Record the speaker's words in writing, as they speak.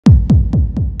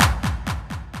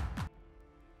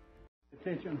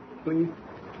Attention, please.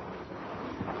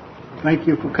 Thank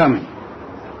you for coming.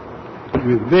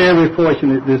 We're very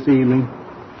fortunate this evening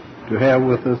to have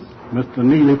with us Mr.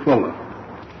 Neely Fuller,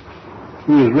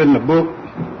 who has written a book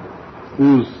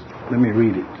let me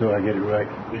read it so I get it right,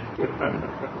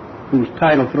 whose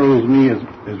title throws me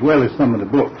as well as some of the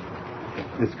book.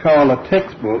 It's called A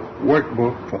Textbook,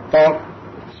 Workbook for Thought,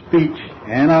 Speech,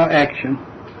 and our Action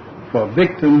for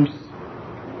Victims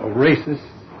of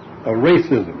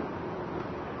Racism.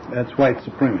 That's white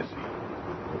supremacy.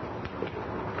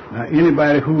 Now,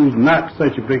 anybody who's not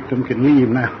such a victim can leave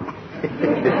now.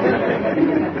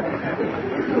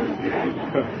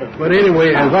 But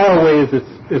anyway, as always,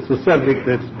 it's a subject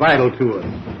that's vital to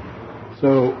us.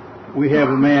 So we have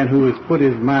a man who has put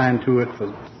his mind to it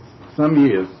for some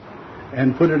years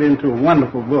and put it into a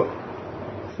wonderful book.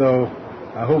 So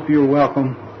I hope you'll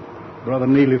welcome Brother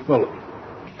Neely Fuller.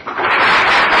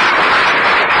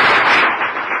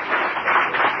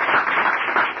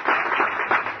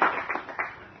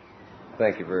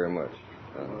 Thank you very much,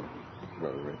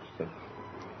 Brother Richardson.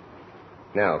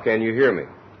 Now, can you hear me?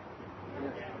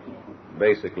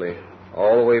 Basically,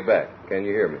 all the way back. Can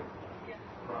you hear me?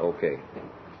 Okay.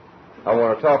 I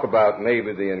want to talk about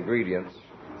maybe the ingredients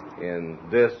in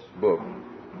this book,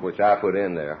 which I put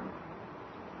in there.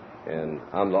 And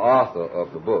I'm the author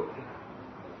of the book.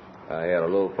 I had a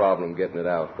little problem getting it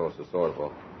out because it's sort of a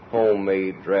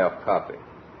homemade draft copy.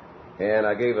 And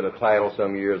I gave it a title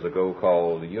some years ago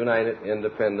called The United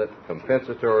Independent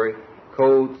Compensatory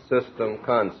Code System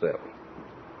Concept.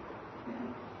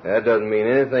 That doesn't mean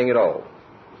anything at all.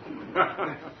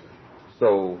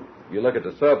 So you look at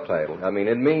the subtitle. I mean,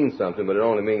 it means something, but it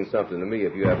only means something to me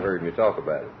if you haven't heard me talk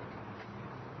about it.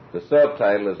 The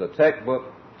subtitle is A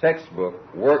Textbook,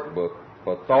 Workbook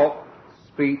for Thought,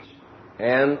 Speech,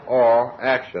 and/or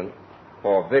Action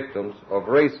for Victims of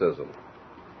Racism.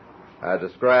 I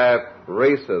describe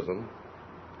racism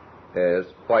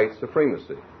as white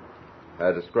supremacy.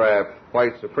 I describe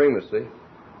white supremacy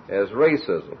as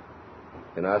racism.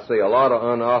 And I say a lot of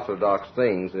unorthodox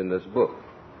things in this book,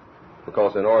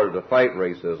 because in order to fight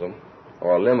racism,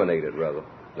 or eliminate it rather,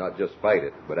 not just fight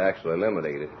it, but actually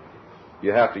eliminate it,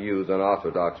 you have to use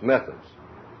unorthodox methods.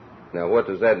 Now, what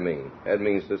does that mean? That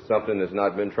means it's something that's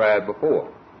not been tried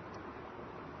before.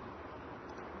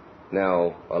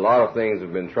 Now, a lot of things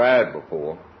have been tried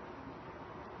before,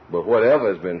 but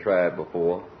whatever has been tried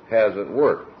before hasn't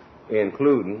worked,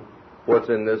 including what's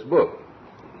in this book,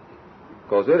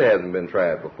 because it hasn't been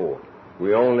tried before.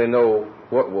 We only know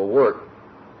what will work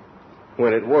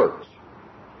when it works,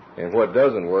 and what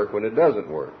doesn't work when it doesn't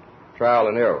work. Trial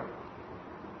and error.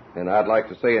 And I'd like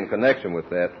to say in connection with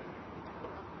that,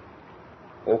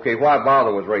 okay, why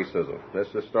bother with racism? Let's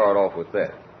just start off with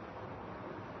that.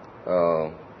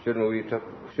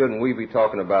 Shouldn't we be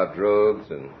talking about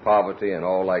drugs and poverty and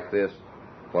all like this?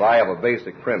 Well, I have a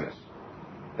basic premise,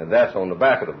 and that's on the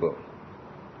back of the book.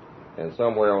 And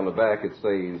somewhere on the back it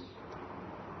says,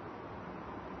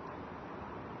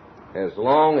 as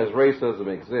long as racism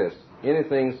exists,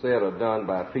 anything said or done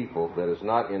by people that is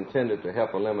not intended to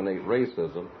help eliminate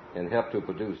racism and help to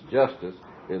produce justice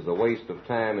is a waste of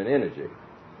time and energy.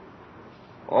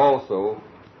 Also,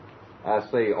 I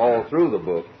say all through the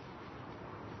book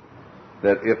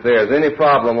that if there's any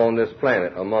problem on this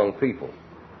planet among people,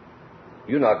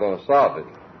 you're not going to solve it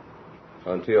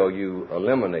until you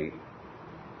eliminate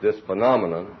this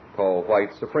phenomenon called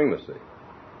white supremacy.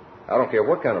 I don't care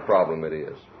what kind of problem it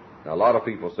is. Now, a lot of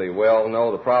people say, well,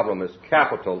 no, the problem is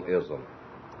capitalism.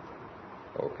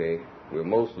 Okay, we're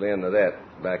mostly into that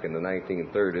back in the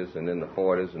 1930s and in the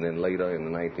 40s and then later in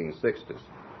the 1960s.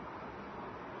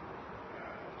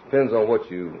 Depends on what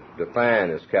you define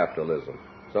as capitalism.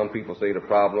 Some people say the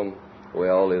problem,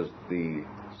 well, is the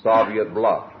Soviet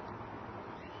bloc.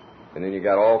 And then you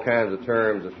got all kinds of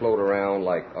terms that float around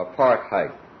like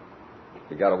apartheid.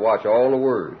 You got to watch all the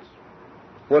words.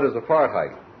 What is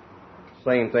apartheid?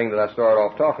 Same thing that I started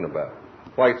off talking about,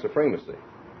 white supremacy.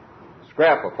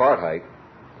 Scrap apartheid,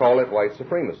 call it white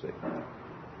supremacy.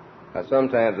 I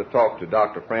sometimes have talked to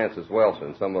Dr. Frances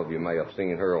Wilson. Some of you may have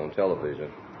seen her on television.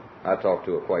 I talk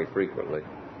to her quite frequently.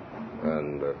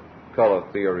 And press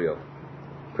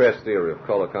theory of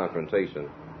color confrontation.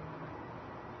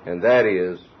 And that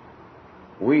is,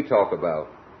 we talk about,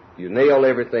 you nail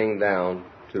everything down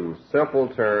to simple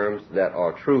terms that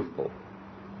are truthful.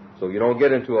 So you don't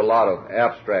get into a lot of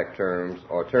abstract terms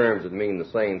or terms that mean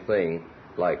the same thing,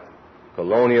 like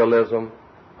colonialism,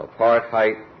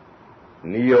 apartheid,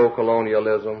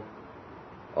 neo-colonialism,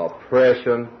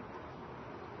 oppression,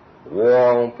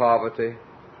 war on poverty,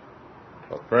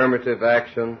 affirmative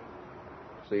action.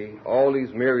 See, all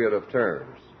these myriad of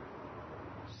terms.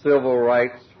 civil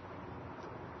rights.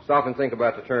 Stop and think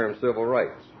about the term civil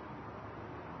rights.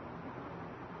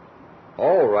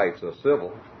 All rights are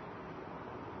civil.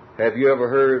 Have you ever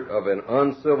heard of an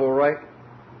uncivil right?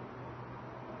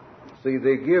 See,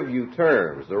 they give you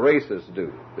terms, the racists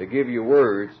do. They give you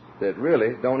words that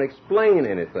really don't explain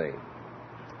anything.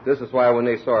 This is why when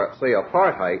they say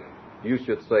apartheid, you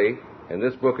should say, and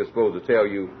this book is supposed to tell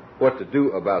you what to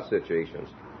do about situations,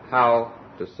 how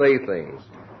to say things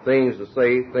to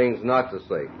say, things not to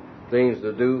say, things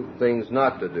to do, things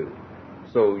not to do.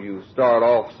 So you start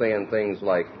off saying things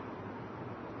like,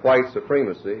 white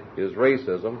supremacy is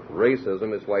racism,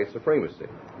 racism is white supremacy.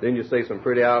 Then you say some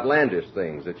pretty outlandish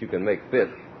things that you can make fit.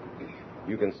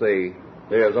 You can say,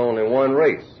 there's only one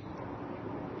race.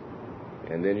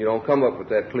 And then you don't come up with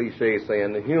that cliche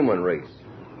saying the human race.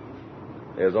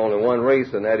 There's only one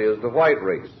race, and that is the white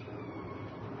race.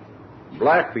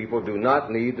 Black people do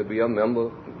not need to be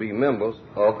members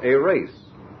of a race.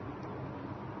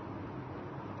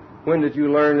 When did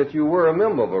you learn that you were a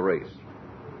member of a race?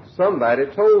 Somebody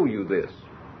told you this.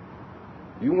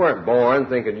 You weren't born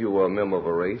thinking you were a member of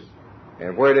a race.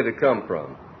 And where did it come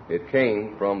from? It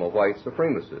came from a white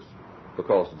supremacist,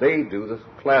 because they do the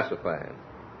classifying.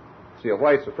 See, a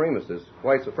white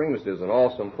supremacist is an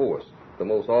awesome force, the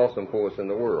most awesome force in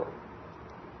the world.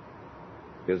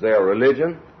 Is there a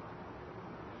religion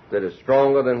that is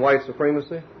stronger than white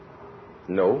supremacy?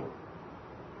 No.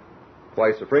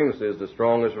 White supremacy is the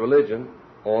strongest religion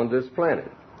on this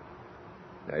planet.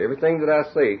 Now, everything that I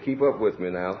say, keep up with me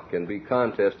now, can be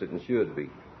contested and should be.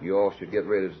 You all should get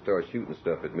ready to start shooting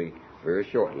stuff at me very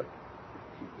shortly.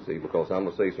 See, because I'm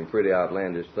going to say some pretty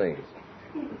outlandish things.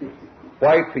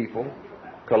 White people,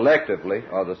 collectively,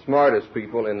 are the smartest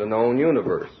people in the known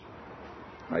universe.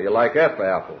 How you like that for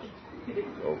apples?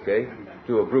 Okay?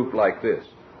 To a group like this.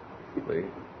 See?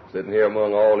 Sitting here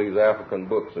among all these African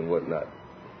books and whatnot.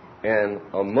 And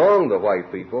among the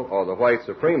white people are the white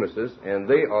supremacists, and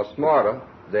they are smarter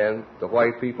than the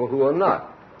white people who are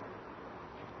not.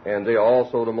 And they are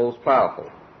also the most powerful.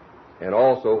 And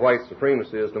also, white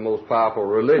supremacy is the most powerful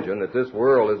religion that this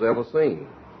world has ever seen.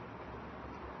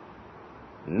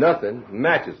 Nothing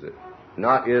matches it.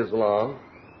 Not Islam,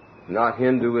 not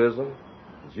Hinduism,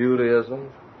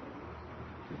 Judaism,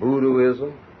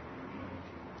 Voodooism,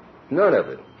 none of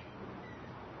it.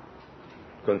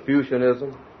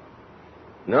 Confucianism.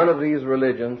 None of these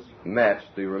religions match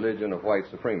the religion of white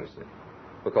supremacy,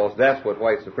 because that's what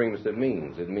white supremacy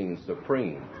means. It means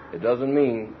supreme. It doesn't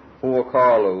mean 4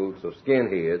 carloads of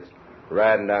skinheads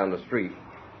riding down the street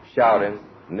shouting,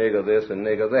 nigger this and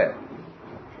nigger that.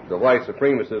 The white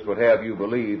supremacists would have you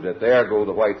believe that there go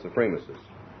the white supremacists.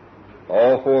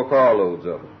 All 4 carloads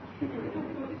of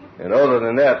them. And other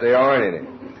than that, there aren't any.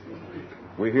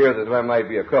 We hear that there might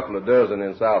be a couple of dozen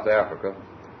in South Africa,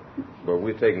 but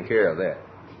we're taking care of that.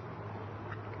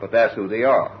 But that's who they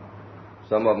are.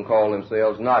 Some of them call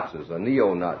themselves Nazis or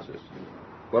neo-Nazis.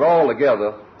 But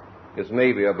altogether, it's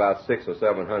maybe about 600 or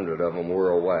 700 of them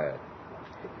worldwide.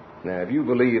 Now, if you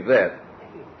believe that,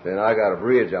 then I got a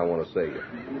bridge I want to say you.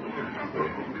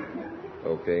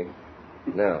 Okay?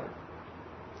 Now,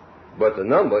 but the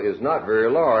number is not very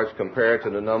large compared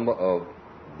to the number of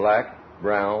black,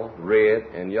 brown, red,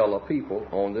 and yellow people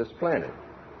on this planet.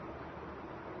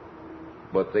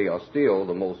 But they are still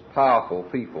the most powerful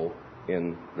people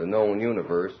in the known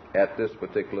universe at this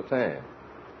particular time.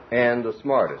 And the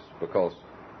smartest, because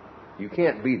you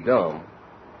can't be dumb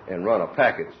and run a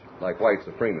package like white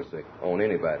supremacy on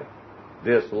anybody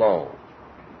this long.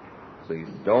 See,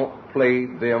 don't play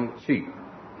them cheap.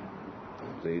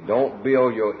 See, don't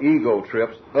build your ego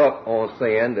trips up on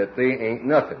saying that they ain't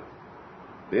nothing.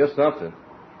 There's something.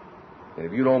 And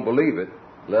if you don't believe it,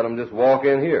 let them just walk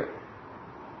in here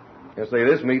and say,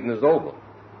 this meeting is over.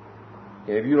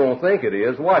 And if you don't think it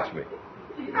is, watch me.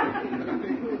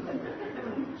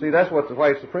 See, that's what the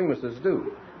white supremacists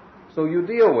do. So you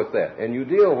deal with that, and you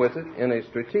deal with it in a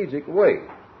strategic way.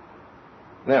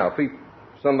 Now,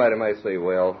 somebody might say,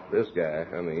 well, this guy,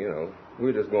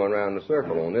 we're just going around in a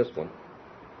circle on this one.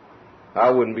 I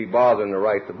wouldn't be bothering to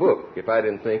write the book if I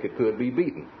didn't think it could be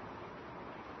beaten.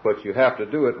 But you have to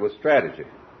do it with strategy.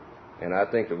 And I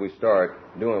think that we start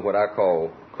doing what I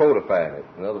call codifying it.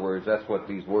 In other words, that's what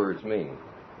these words mean.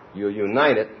 You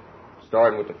unite it,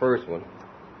 starting with the first one,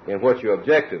 in what your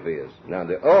objective is. Now,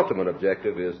 the ultimate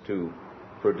objective is to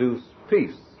produce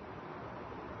peace,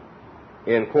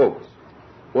 in quotes,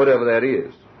 whatever that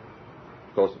is.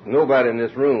 Because nobody in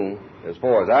this room, as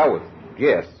far as I would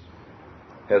guess,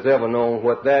 has ever known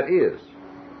what that is.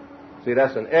 See,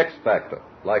 that's an X factor,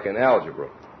 like in algebra.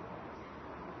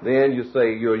 Then you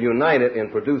say you're united in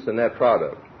producing that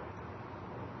product.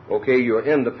 Okay, you're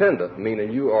independent,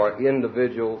 meaning you are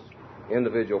individual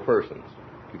persons.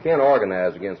 You can't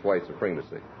organize against white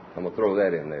supremacy. I'm going to throw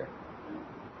that in there.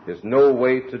 There's no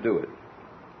way to do it,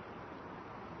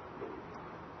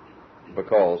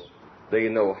 because they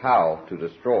know how to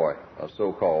destroy a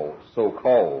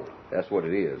so-called, that's what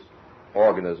it is,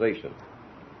 organization.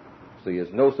 See,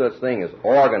 there's no such thing as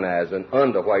organizing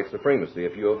under white supremacy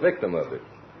if you're a victim of it.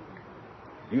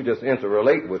 You just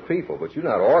interrelate with people, but you're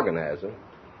not organizing,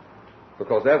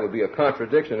 because that would be a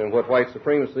contradiction in what white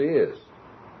supremacy is.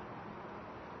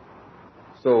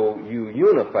 So you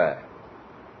unify.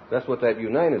 That's what that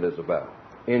united is about,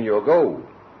 in your goal.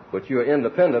 But you're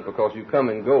independent because you come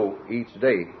and go each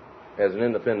day as an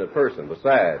independent person.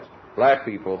 Besides, black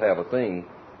people have a thing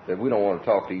that we don't want to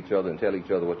talk to each other and tell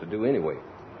each other what to do anyway.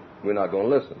 We're not going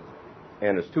to listen.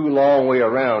 And it's too long way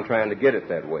around trying to get it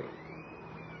that way.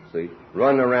 See,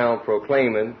 running around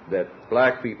proclaiming that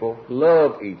black people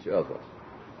love each other,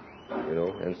 you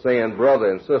know, and saying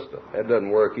brother and sister. That doesn't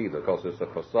work either, because it's a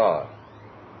facade.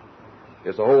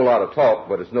 It's a whole lot of talk,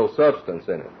 but there's no substance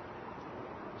in it.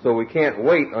 So we can't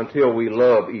wait until we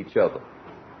love each other.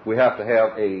 We have to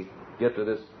have get to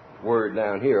this word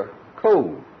down here,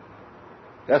 code.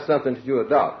 That's something that you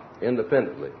adopt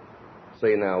independently.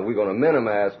 Say, now, we're going to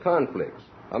minimize conflicts.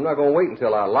 I'm not going to wait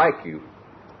until I like you,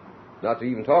 not to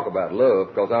even talk about love,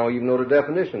 because I don't even know the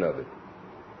definition of it.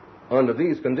 Under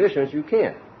these conditions, you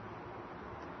can't.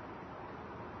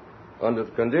 Under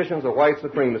the conditions of white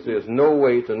supremacy, there's no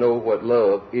way to know what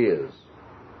love is.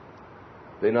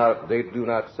 They do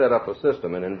not set up a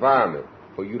system, an environment,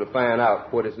 for you to find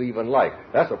out what it's even like.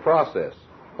 That's a process,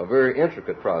 a very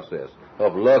intricate process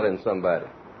of loving somebody.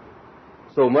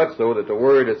 So much so that the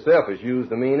word itself is used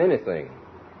to mean anything.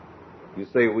 You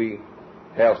say we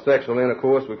have sexual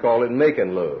intercourse, we call it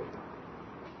making love.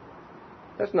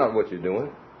 That's not what you're doing.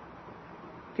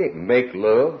 You can't make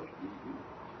love.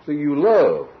 So you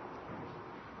love.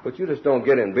 But you just don't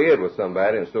get in bed with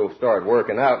somebody and so start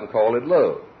working out and call it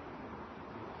love.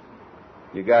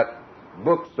 You got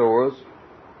bookstores,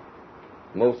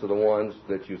 most of the ones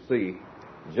that you see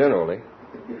generally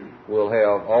will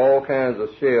have all kinds of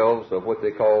shelves of what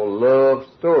they call love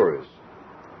stories,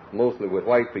 mostly with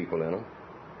white people in them.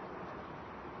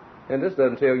 And this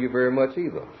doesn't tell you very much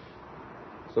either.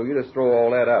 So you just throw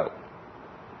all that out.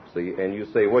 See, and you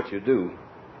say what you do,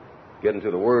 getting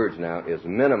to the words now, is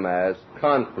minimize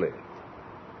conflict.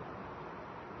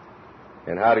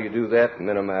 And how do you do that?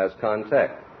 Minimize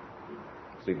contact.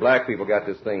 See, black people got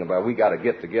this thing about we got to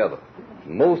get together.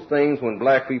 Most things when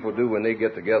black people do when they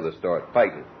get together start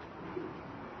fighting.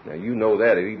 Now, you know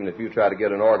that even if you try to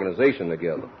get an organization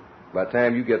together. By the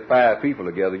time you get 5 people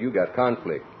together, you got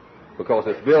conflict, because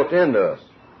it's built into us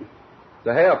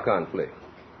to have conflict.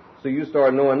 So you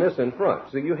start knowing this in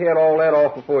front. So you head all that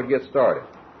off before it gets started.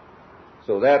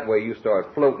 So that way you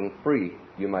start floating free,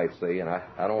 you might say, and I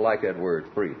don't like that word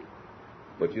free,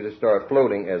 but you just start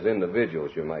floating as individuals,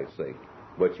 you might say.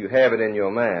 But you have it in your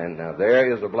mind, now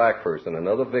there is a black person,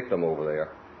 another victim over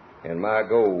there, and my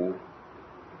goal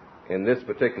in this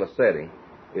particular setting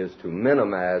is to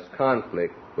minimize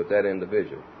conflict with that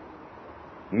individual.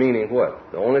 Meaning what?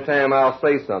 The only time I'll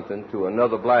say something to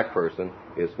another black person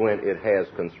is when it has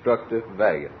constructive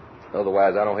value.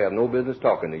 Otherwise, I don't have no business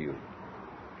talking to you.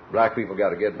 Black people got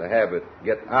to get in the habit,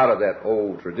 get out of that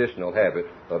old traditional habit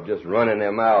of just running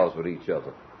their mouths with each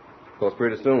other. Because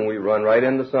pretty soon we run right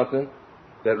into something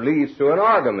that leads to an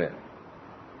argument.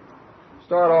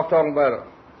 Start off talking about a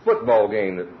football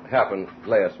game that happened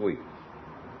last week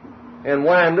and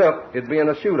wind up it being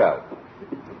a shootout.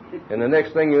 And the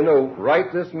next thing you know,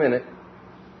 right this minute,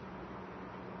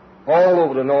 all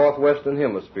over the northwestern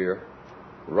hemisphere,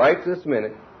 right this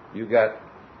minute, you got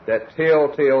that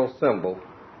telltale symbol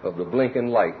of the blinking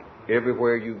light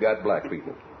everywhere you got black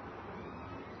people.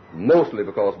 Mostly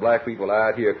because black people are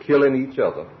out here killing each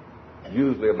other,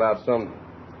 usually about some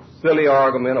silly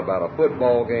argument about a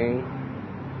football game,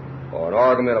 or an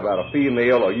argument about a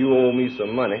female, or you owe me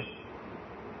some money,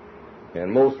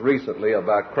 and most recently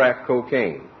about crack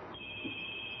cocaine.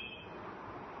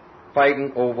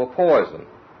 Fighting over poison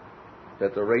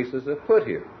that the races have put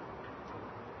here.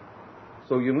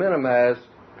 So you minimize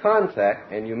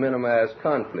contact and you minimize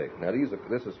conflict. Now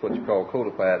this is what you call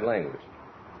codified language.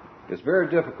 It's very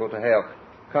difficult to have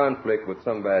conflict with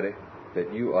somebody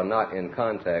that you are not in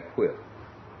contact with.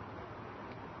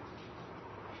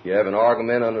 You have an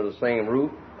argument under the same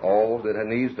roof, all that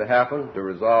needs to happen to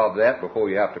resolve that before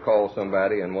you have to call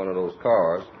somebody in one of those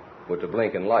cars with the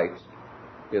blinking lights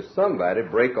is somebody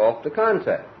break off the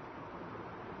contact.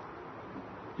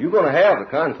 You're going to have the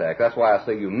contact. That's why I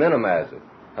say you minimize it.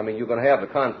 I mean, you're going to have the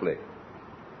conflict.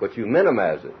 but you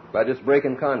minimize it by just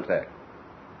breaking contact.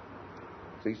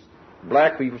 See,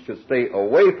 black people should stay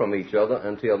away from each other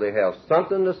until they have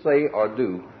something to say or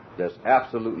do that's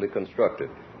absolutely constructive.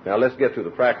 Now let's get to the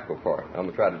practical part. I'm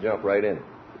going to try to jump right in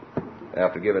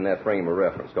after giving that frame of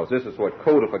reference, because this is what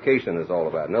codification is all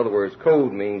about. In other words,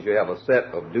 code means you have a set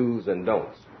of do's and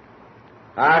don'ts.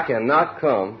 I cannot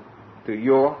come to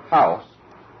your house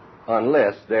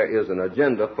unless there is an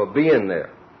agenda for being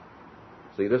there.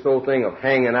 See, this whole thing of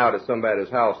hanging out at somebody's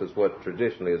house is what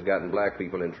traditionally has gotten black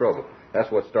people in trouble.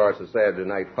 That's what starts the Saturday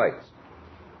night fights.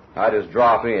 I just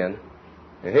drop in,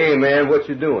 and hey, man, what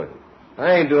you doing?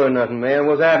 I ain't doing nothing, man.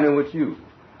 What's happening with you?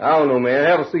 I don't know, man.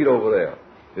 Have a seat over there.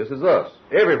 This is us,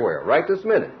 everywhere, right this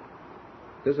minute.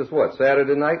 This is what,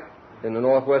 Saturday night in the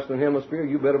Northwestern Hemisphere?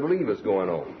 You better believe it's going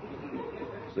on.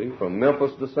 See, from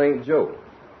Memphis to St. Joe,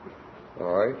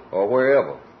 all right, or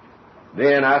wherever.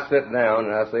 Then I sit down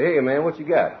and I say, hey, man, what you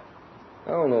got?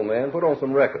 I don't know, man. Put on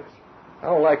some records. I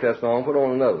don't like that song. Put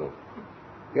on another one.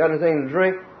 You got anything to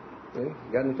drink? See? You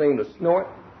got anything to snort?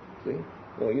 See?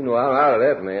 Well, you know, I'm out of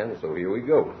that, man, so here we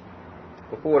go.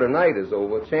 Before the night is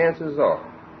over, chances are,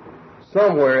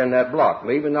 somewhere in that block,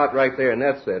 maybe not right there in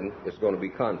that setting, it's going to be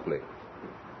conflict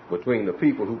between the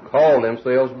people who call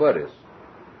themselves buddies.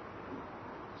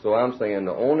 So I'm saying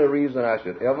the only reason I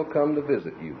should ever come to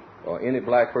visit you, or any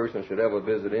black person should ever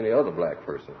visit any other black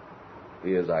person,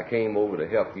 is I came over to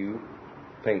help you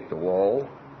paint the wall,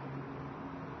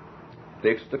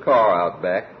 fix the car out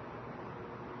back,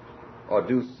 or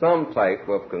do some type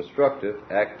of constructive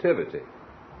activity.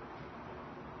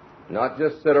 Not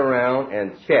just sit around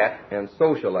and chat and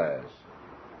socialize.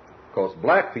 Because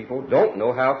black people don't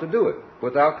know how to do it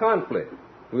without conflict.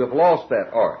 We have lost that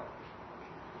art.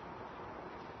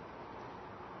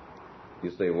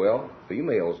 You say, well,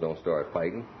 females don't start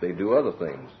fighting. They do other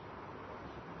things,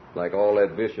 like all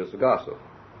that vicious gossip.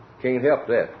 Can't help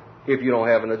that if you don't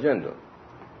have an agenda.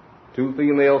 Two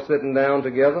females sitting down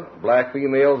together, black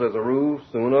females as a rule,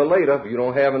 sooner or later, if you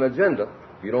don't have an agenda,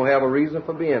 if you don't have a reason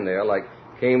for being there, like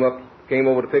came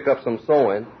over to pick up some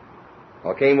sewing,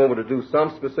 or came over to do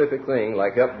some specific thing,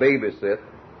 like help babysit,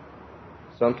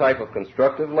 some type of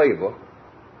constructive labor,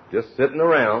 just sitting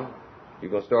around,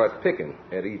 you're going to start picking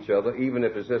at each other, even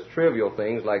if it's just trivial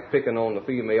things like picking on the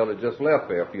female that just left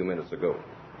there a few minutes ago.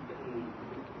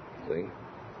 See?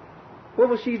 What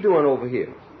was she doing over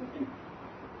here?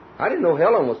 I didn't know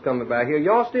Helen was coming by here.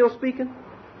 Y'all still speaking?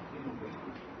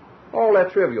 All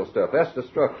that trivial stuff, that's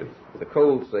destructive. The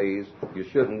code says you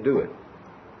shouldn't do it.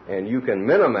 And you can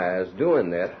minimize doing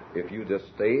that if you just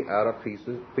stay out of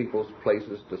people's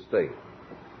places to stay.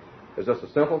 It's just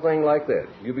a simple thing like that.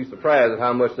 You'll be surprised at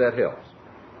how much that helps.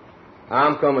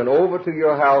 I'm coming over to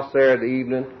your house Saturday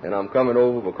evening, and I'm coming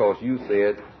over because you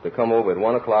said to come over at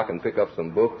 1 o'clock and pick up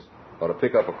some books, or to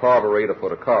pick up a carburetor for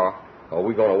the car, or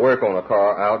we're going to work on a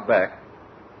car out back,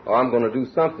 or I'm going to do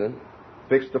something,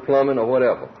 fix the plumbing or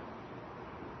whatever.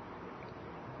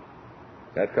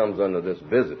 That comes under this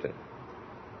visiting.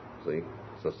 See,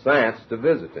 it's a science to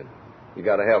visiting. You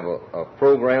got to have a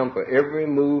program for every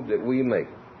move that we make.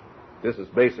 This is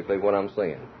basically what I'm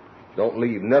saying. Don't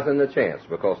leave nothing to chance,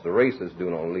 because the racists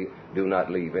do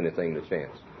not leave anything to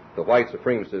chance. The white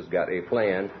supremacists got a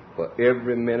plan for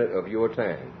every minute of your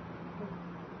time.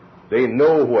 They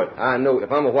know what I know.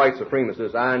 If I'm a white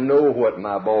supremacist, I know what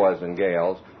my boys and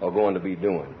gals are going to be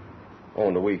doing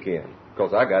on the weekend,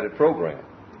 because I got it programmed.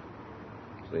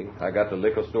 See, I got the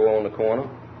liquor store on the corner.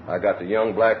 I got the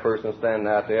young black person standing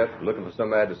out there looking for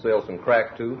somebody to sell some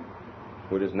crack to,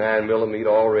 with his 9mm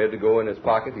all ready to go in his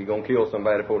pocket. He's going to kill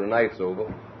somebody before the night's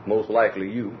over, most likely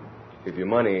you, if your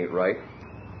money ain't right.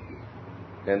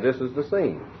 And this is the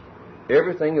scene.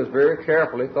 Everything is very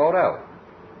carefully thought out.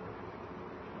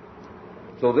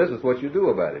 So this is what you do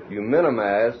about it. You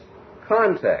minimize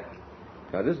contact.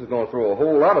 Now this is going to throw a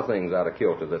whole lot of things out of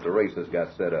kilter that the racists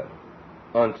got set up.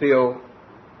 Until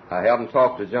I haven't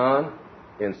talked to John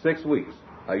in 6 weeks.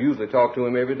 I usually talk to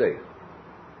him every day.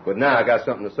 But now I got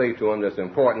something to say to him that's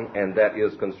important and that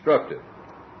is constructive.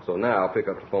 So now I'll pick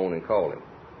up the phone and call him.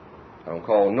 I don't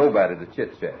call nobody to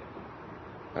chit-chat.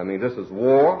 I mean, this is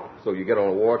war, so you get on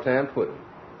a wartime footing.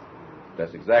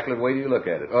 That's exactly the way you look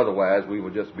at it. Otherwise, we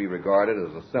would just be regarded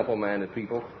as a simple-minded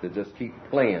people that just keep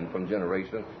playing from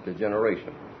generation to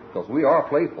generation. Because we are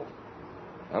playful.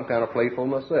 I'm kind of playful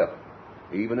myself,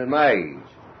 even at my age.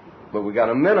 But we got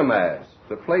to minimize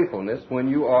the playfulness when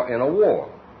you are in a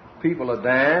war. People are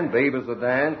dying, babies are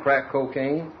dying, crack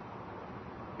cocaine.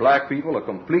 Black people are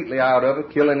completely out of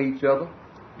it, killing each other,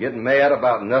 getting mad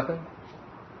about nothing,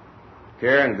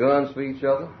 carrying guns for each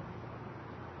other.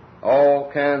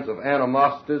 All kinds of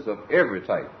animosities of every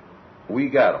type. We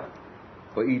got them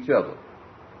for each other.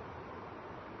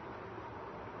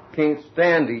 Can't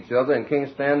stand each other and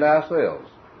can't stand ourselves.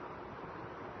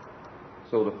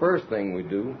 So the first thing we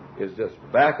do is just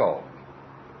back off.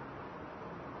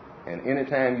 And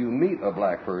anytime you meet a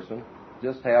black person,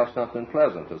 just have something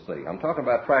pleasant to say. I'm talking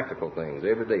about practical things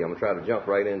every day. I'm going to try to jump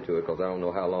right into it because I don't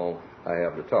know how long I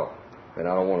have to talk. And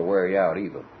I don't want to wear you out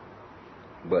either.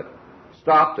 But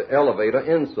stop the elevator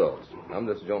insults. I'm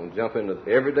just going to jump into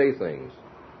everyday things.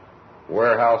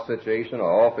 Warehouse situation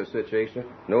or office situation.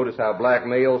 Notice how black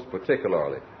males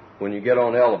particularly, when you get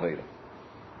on the elevator,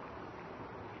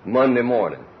 Monday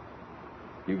morning,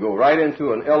 you go right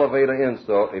into an elevator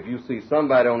insult if you see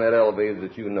somebody on that elevator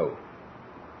that you know.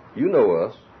 You know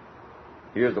us.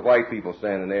 Here's the white people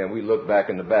standing there, and we look back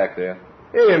in the back there.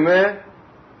 Hey, man,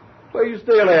 where you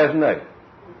stay last night?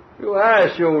 Your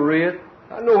eyes show red.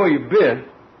 I know where you been.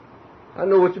 I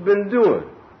know what you've been doing.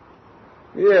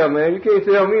 Yeah, man, you can't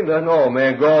tell me nothing. Oh,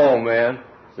 man, go on, man.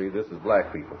 See, this is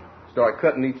black people. Start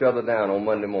cutting each other down on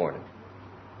Monday morning.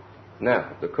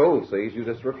 Now, the code says you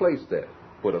just replace that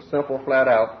with a simple, flat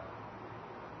out,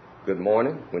 good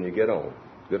morning when you get on.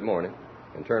 Good morning.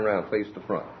 And turn around face to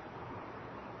front.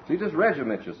 See, just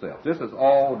regiment yourself. This is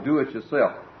all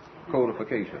do-it-yourself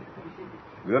codification.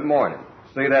 Good morning.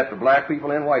 Say that to black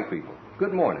people and white people.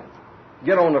 Good morning.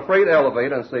 Get on the freight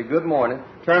elevator and say good morning.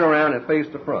 Turn around and face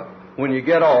to front. When you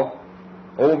get off,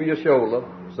 over your shoulder,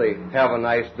 say, have a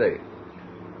nice day.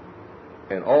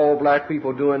 And all black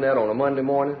people doing that on a Monday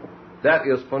morning, that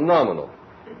is phenomenal.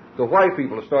 The white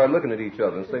people will start looking at each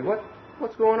other and say,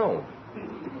 what's going on?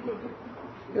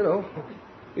 You know,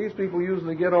 these people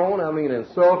usually get on,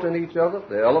 insulting each other.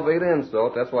 The elevator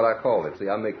insult, that's what I call it. See,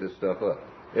 I make this stuff up.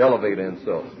 Elevator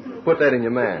insults. Put that in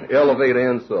your mind.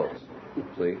 Elevator insults.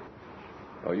 See?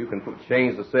 Or you can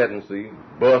change the sentence, see?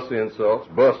 Bus insults,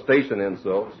 bus station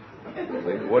insults.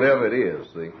 See? Whatever it is,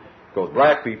 see? Because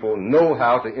black people know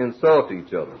how to insult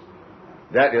each other.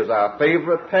 That is our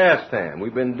favorite pastime.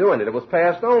 We've been doing it. It was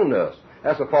passed on to us.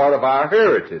 That's a part of our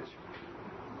heritage.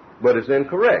 But it's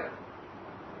incorrect.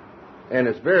 And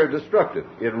it's very destructive.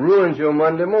 It ruins your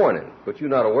Monday morning, but you're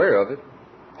not aware of it.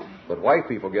 But white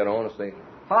people get on and say,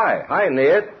 hi,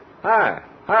 Ned. Hi,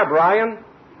 Brian.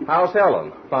 How's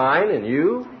Helen? Fine, and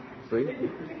you? See?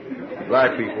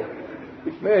 Black people.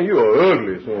 Man, you are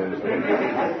ugly, son.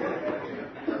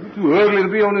 You're too ugly to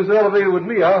be on this elevator with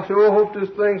me. I sure hope this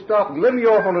thing stops. Let me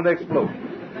off on the next floor.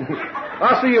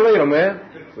 I'll see you later, man.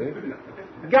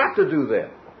 See? Got to do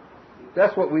that.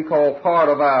 That's what we call part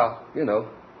of our,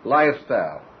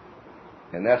 lifestyle.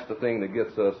 And that's the thing that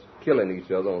gets us killing each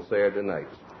other on Saturday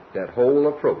nights. That whole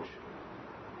approach.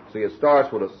 See, it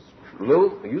starts with a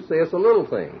little, you say it's a little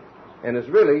thing. And it's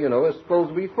really, it's supposed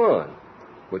to be fun.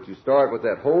 But you start with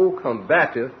that whole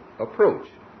combative approach.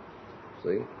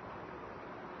 See?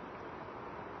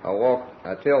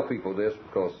 I tell people this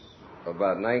because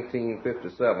about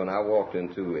 1957 I walked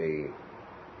into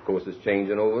of course it's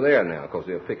changing over there now because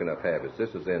they're picking up habits. This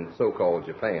is in so-called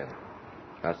Japan.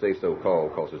 I say so-called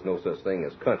because there's no such thing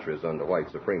as countries under white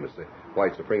supremacy.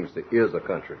 White supremacy is a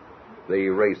country. They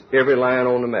erase every line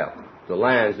on the map. The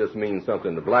lines just mean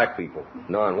something to black people,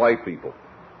 non-white people.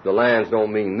 The lines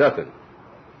don't mean nothing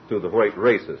to the white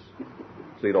races.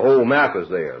 See, the whole map is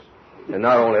theirs. And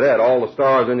not only that, all the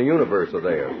stars in the universe are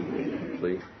theirs.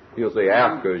 See, he'll say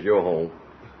Africa is your home.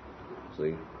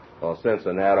 See, or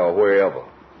Cincinnati or wherever.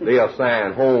 They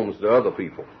assign homes to other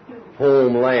people.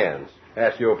 Homelands.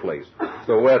 That's your place.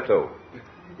 Soweto.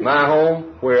 My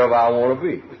home, wherever I want to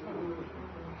be.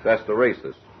 That's the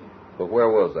racist. But where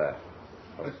was I?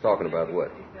 I was talking about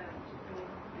what?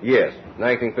 Yes,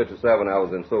 1957 I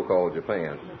was in so-called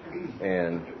Japan.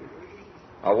 And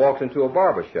I walked into a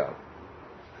barber shop.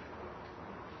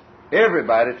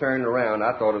 Everybody turned around.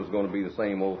 I thought it was going to be the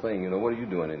same old thing. What are you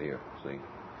doing in here? See?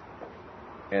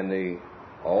 And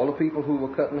all the people who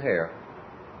were cutting hair,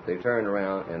 they turned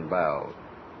around and bowed.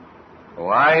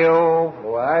 Ohio,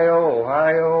 Ohio,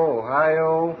 Ohio,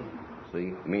 Ohio.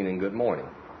 See, meaning good morning.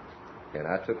 And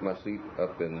I took my seat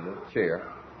up in the chair,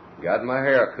 got my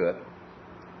hair cut.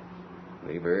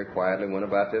 They very quietly went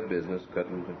about their business,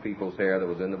 cutting the people's hair that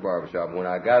was in the barbershop. When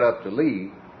I got up to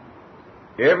leave,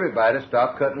 everybody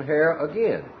stopped cutting hair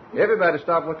again. Everybody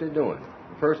stopped what they're doing.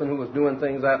 The person who was doing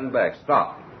things out in the back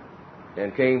stopped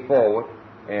and came forward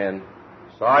and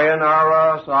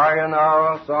sayonara,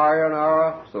 sayonara,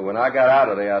 sayonara. So when I got out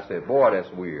of there, I said, boy,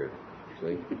 that's weird.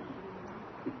 See?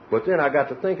 But then I got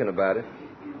to thinking about it.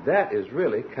 That is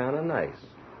really kind of nice.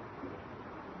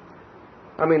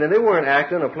 And they weren't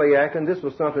acting or play acting. This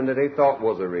was something that they thought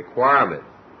was a requirement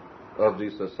of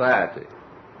the society.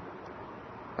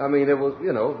 I mean, it was,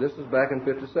 this is back in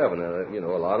 57. And,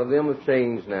 a lot of them have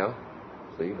changed now,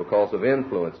 see, because of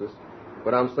influences.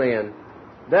 But I'm saying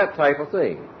that type of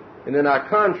thing. And then I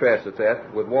contrasted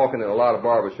that with walking in a lot of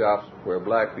barbershops where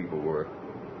black people were.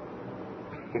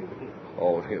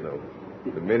 Oh,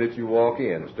 the minute you walk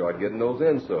in, start getting those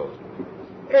insults.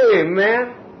 Hey,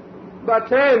 man, by the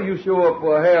time you show up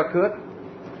for a haircut,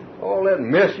 all that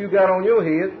mess you got on your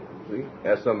head, see,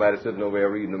 that's somebody sitting over there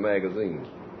reading the magazine,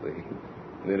 see.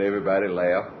 And then everybody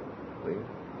laughed, see.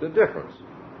 The difference.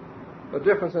 A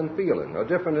difference in feeling, a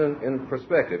difference in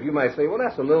perspective. You might say, well,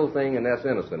 that's a little thing and that's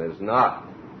innocent. It's not.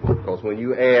 Because when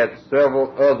you add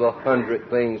several other 100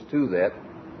 things to that,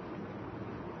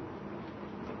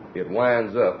 it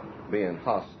winds up being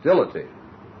hostility.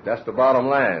 That's the bottom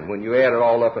line. When you add it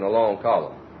all up in a long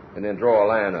column and then draw a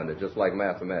line under it, just like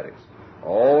mathematics.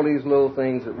 All these little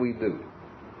things that we do.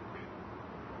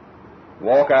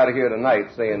 Walk out of here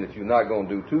tonight saying that you're not going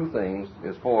to do two things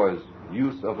as far as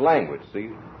use of language. See,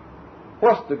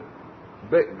 what's the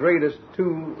greatest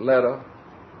two-word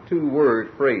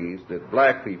phrase that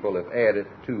black people have added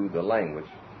to the language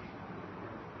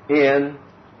in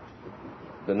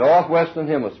the northwestern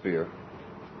hemisphere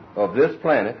of this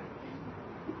planet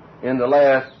in the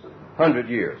last 100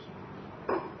 years?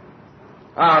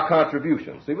 Our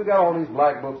contribution. See, we got all these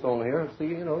black books on here.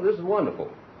 See, this is wonderful.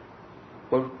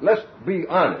 But let's be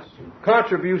honest.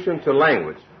 Contribution to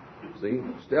language. See,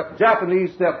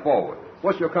 Japanese step forward.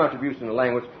 What's your contribution to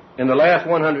language in the last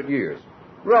 100 years?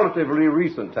 Relatively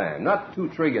recent time, not 2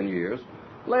 trillion years.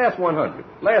 Last 100,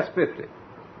 last 50.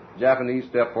 Japanese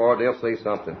step forward, they'll say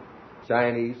something.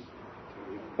 Chinese,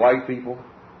 white people.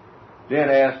 Then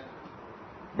ask,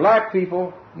 black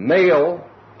people, male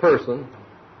person,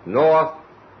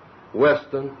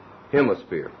 northwestern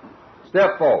hemisphere.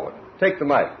 Step forward. Take the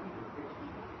mic.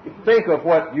 Think of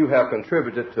what you have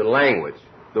contributed to language,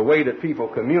 the way that people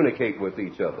communicate with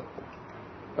each other.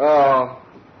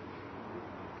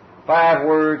 5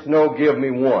 words, no, give me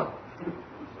one.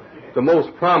 The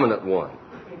most prominent one.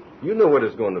 You know what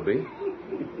it's going to be.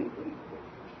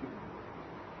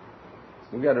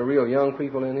 We got the real young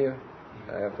people in here.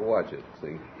 I have to watch it,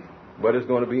 see. But it's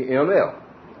going to be ML.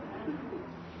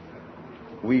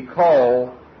 We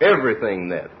call everything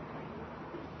that.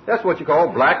 That's what you call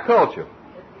black culture.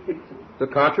 The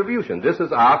contribution. This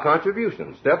is our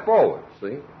contribution. Step forward,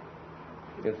 see.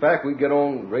 In fact, we get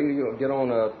on radio,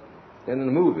 in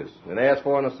the movies and ask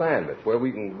for an assignment where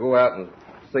we can go out and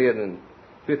say it in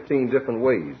 15 different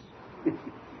ways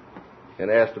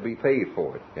and ask to be paid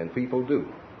for it. And people do.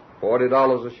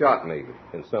 $40 a shot maybe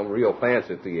in some real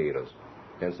fancy theaters,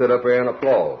 and sit up there and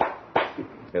applaud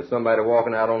at somebody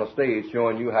walking out on a stage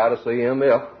showing you how to say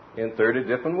MF in 30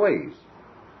 different ways.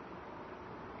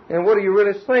 And what are you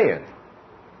really saying?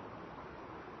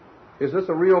 Is this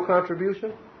a real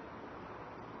contribution?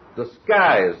 The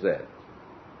sky is that.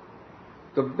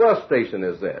 The bus station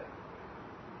is that.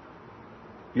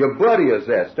 Your buddy is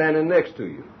that, standing next to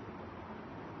you.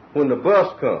 When the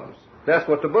bus comes, that's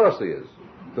what the bus is.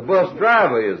 The bus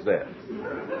driver is that.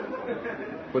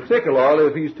 Particularly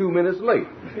if he's 2 minutes late.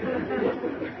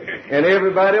 And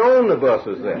everybody on the bus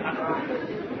is that.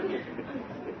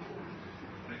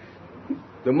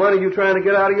 The money you're trying to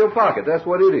get out of your pocket, that's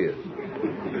what it is.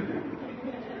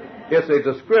 It's a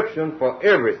description for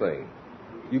everything.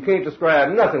 You can't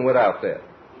describe nothing without that.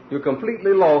 You're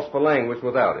completely lost for language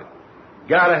without it.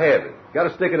 Gotta have it. Gotta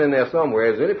stick it in there somewhere.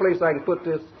 Is there any place I can put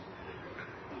this?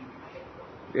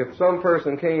 If some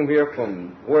person came here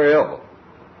from wherever,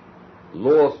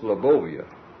 Lower Slobovia,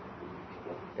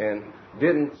 and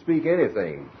didn't speak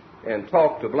anything and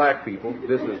talk to black people,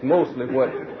 this is mostly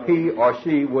what he or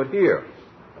she would hear.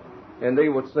 And they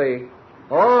would say,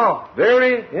 oh,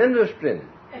 very interesting.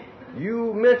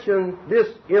 You mentioned this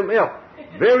MF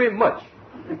very much.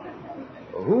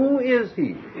 Who is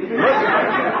he?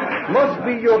 Must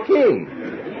be your king.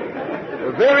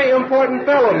 A very important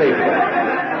fellow, maybe.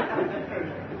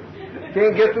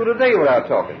 Can't get through the day without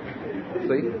talking.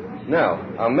 See? Now,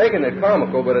 I'm making it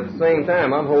comical, but at the same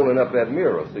time, I'm holding up that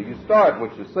mirror. So you start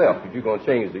with yourself if you're going to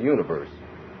change the universe.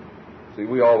 See,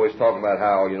 we always talk about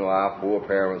how, our poor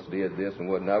parents did this and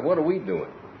whatnot. What are we doing?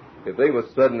 If they would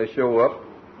suddenly show up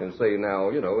and say,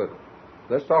 now,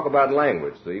 let's talk about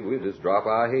language, see, we just drop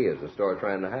our heads and start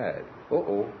trying to hide.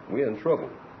 We're in trouble,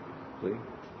 see.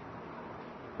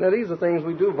 Now, these are things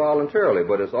we do voluntarily,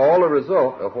 but it's all a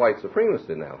result of white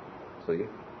supremacy now, see.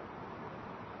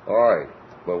 All right,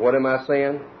 but what am I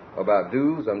saying about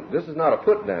dues? This is not a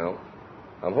put down.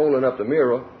 I'm holding up the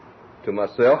mirror to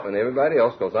myself and everybody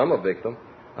else because I'm a victim.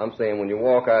 I'm saying when you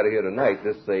walk out of here tonight,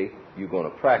 just say you're going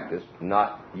to practice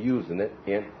not using it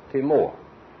anymore.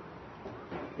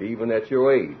 even at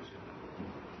your age.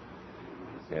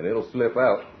 And it'll slip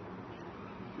out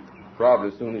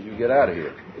probably as soon as you get out of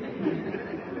here.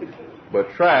 But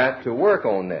try to work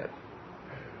on that.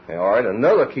 All right,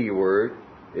 another key word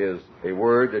is a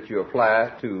word that you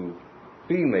apply to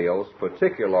females,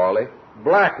 particularly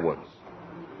black ones.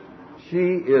 She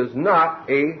is not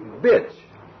a bitch.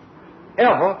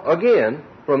 Ever again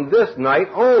from this night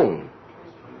on.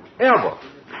 Ever.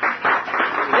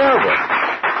 Ever.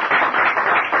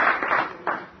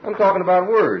 I'm talking about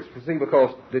words, you see,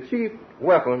 because the chief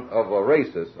weapon of a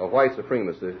racist, a white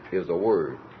supremacist, is a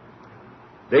word.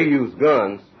 They use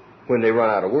guns when they run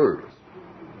out of words.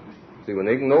 See, when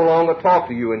they can no longer talk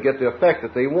to you and get the effect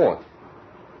that they want.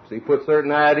 See, put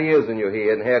certain ideas in your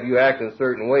head and have you act in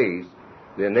certain ways,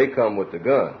 then they come with the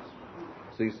guns.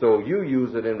 See, so you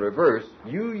use it in reverse.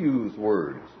 You use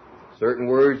words. Certain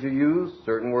words you use,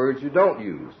 certain words you don't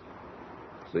use.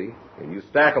 See, and you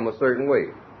stack them a certain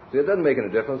way. See, it doesn't make any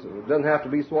difference. It doesn't have to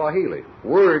be Swahili. A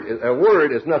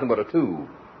word is nothing but a tool,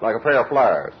 like a pair of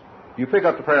pliers. You pick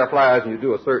up the pair of pliers and you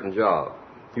do a certain job.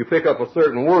 You pick up a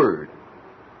certain word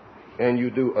and you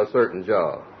do a certain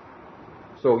job.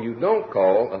 So you don't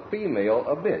call a female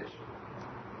a bitch.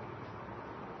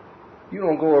 You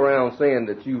don't go around saying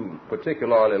that you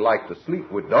particularly like to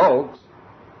sleep with dogs,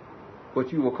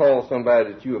 but you will call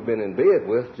somebody that you have been in bed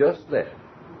with just that.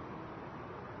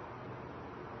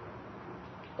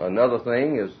 Another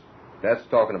thing is, that's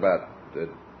talking about the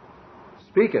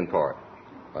speaking part.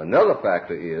 Another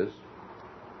factor is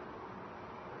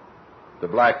the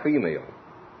black female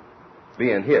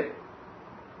being hit.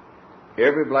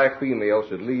 Every black female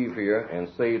should leave here and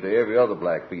say to every other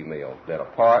black female that a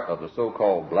part of the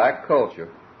so-called black culture,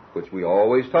 which we're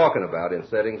always talking about in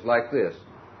settings like this,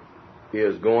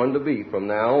 is going to be from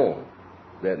now on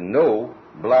that no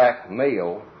black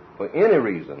male, for any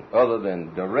reason other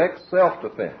than direct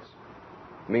self-defense,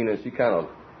 meaning she kind of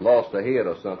lost her head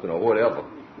or something or whatever,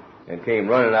 and came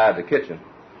running out of the kitchen,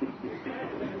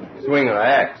 swinging an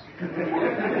axe,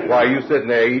 while you sitting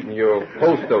there eating your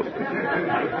post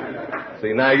toaster.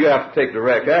 See, now you have to take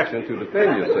direct action to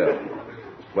defend yourself.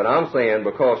 But I'm saying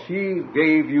because she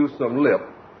gave you some lip,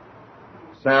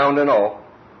 sounding off,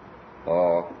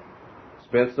 or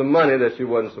spent some money that she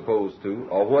wasn't supposed to,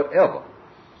 or whatever,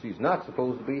 she's not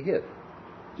supposed to be hit.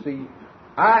 See,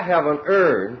 I haven't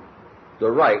earned the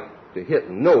right to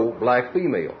hit no black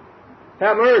female.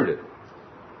 Haven't earned it.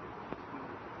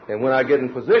 And when I get in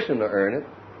position to earn it,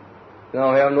 then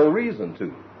I'll have no reason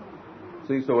to.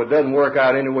 See, so it doesn't work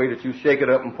out any way that you shake it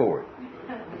up and pour it.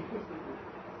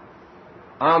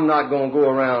 I'm not going to go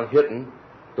around hitting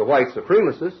the white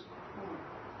supremacists,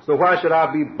 so why should I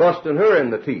be busting her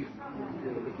in the teeth?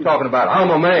 Talking about,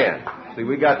 I'm a man. See,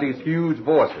 we got these huge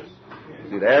voices.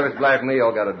 See, the average black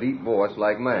male got a deep voice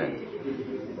like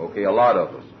mine. Okay, a lot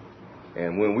of us.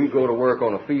 And when we go to work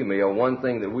on a female, one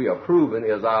thing that we are proving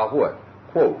is our what?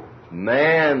 Quote,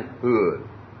 manhood.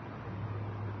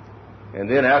 And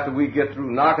then after we get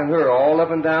through knocking her all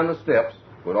up and down the steps,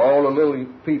 with all the little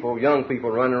people, young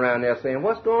people running around there saying,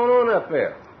 what's going on up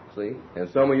there? See? And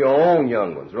some of your own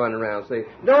young ones running around saying,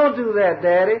 don't do that,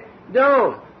 Daddy.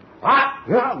 Don't. It's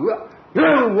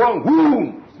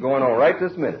going on right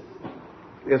this minute.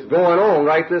 It's going on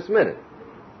right this minute.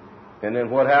 And then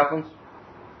what happens?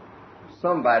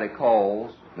 Somebody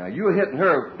calls. Now you're hitting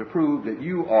her to prove that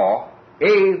you are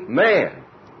a man.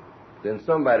 Then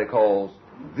somebody calls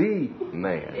the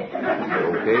man.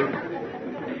 Okay?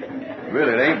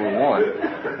 Really, it ain't but one.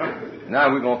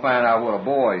 Now we're going to find out what a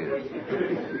boy is.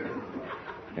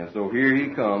 And so here he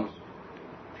comes,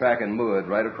 tracking mud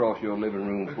right across your living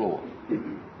room floor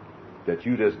that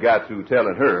you just got through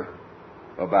telling her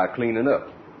about cleaning up.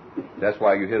 That's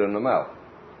why you hit her in the mouth.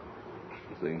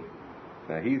 See?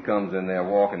 Now he comes in there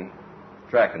walking,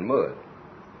 tracking mud.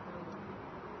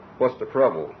 What's the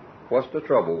trouble? What's the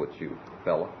trouble with you,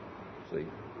 fella? See?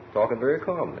 Talking very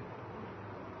calmly.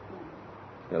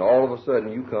 And all of a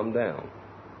sudden you come down.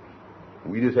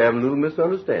 We just having a little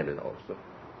misunderstanding, officer.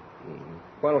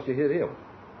 Why don't you hit him?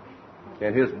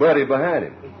 And his buddy behind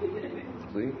him.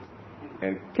 See?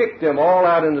 And kick them all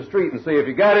out in the street and say, if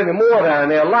you got any more down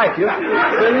there like you,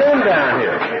 send them down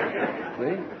here.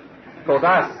 See? Because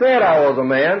I said I was a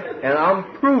man, and I'm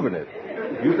proving it.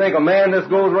 You think a man that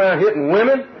goes around hitting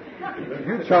women?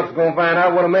 You chumps going to find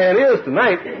out what a man is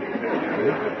tonight.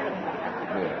 Yeah.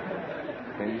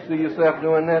 Can you see yourself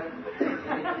doing that?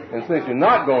 And since you're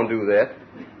not going to do that,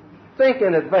 think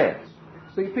in advance.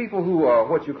 See, people who are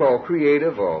what you call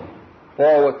creative or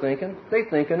forward-thinking, they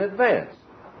think in advance.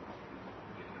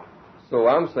 So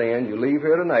I'm saying you leave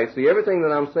here tonight. See, everything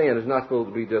that I'm saying is not supposed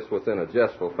to be just within a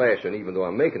jestful fashion, even though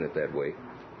I'm making it that way,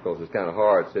 because it's kind of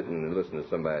hard sitting and listening to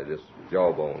somebody just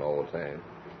jawbone all the time.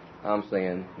 I'm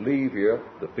saying leave here.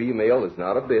 The female is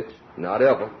not a bitch, not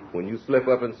ever. When you slip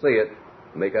up and say it,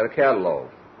 make out a catalog.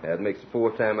 That makes the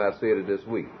fourth time I said it this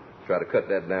week. Try to cut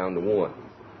that down to one.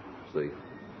 See?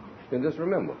 And just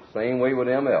remember, same way with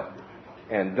MF.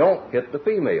 And don't hit the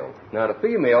female. Now, the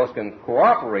females can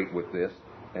cooperate with this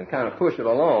and kind of push it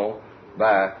along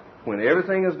by, when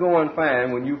everything is going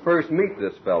fine, when you first meet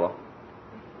this fella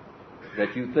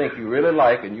that you think you really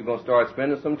like, and you're going to start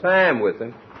spending some time with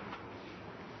him,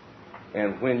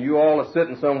 and when you all are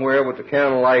sitting somewhere with the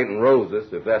candlelight and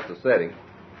roses, if that's the setting,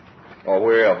 or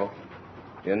wherever,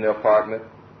 in the apartment,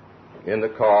 in the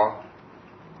car,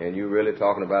 and you're really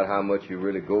talking about how much you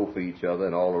really go for each other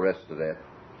and all the rest of that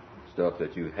stuff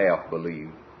that you half believe,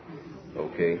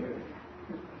 okay?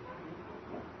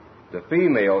 The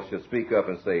female should speak up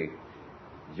and say,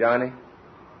 Johnny,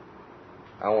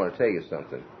 I want to tell you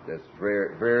something that's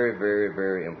very, very, very,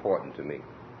 very important to me.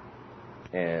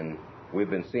 And we've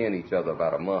been seeing each other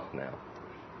about a month now.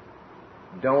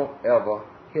 Don't ever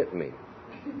hit me.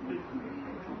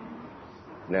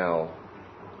 Now,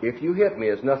 if you hit me,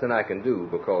 there's nothing I can do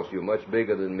because you're much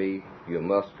bigger than me, you're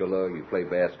muscular, you play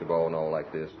basketball and all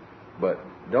like this. But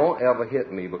don't ever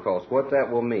hit me, because what that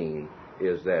will mean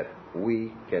is that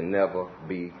we can never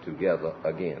be together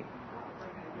again.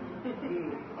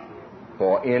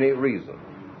 For any reason.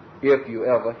 If you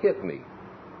ever hit me.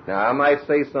 Now, I might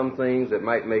say some things that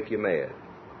might make you mad.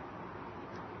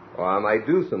 Or I might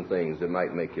do some things that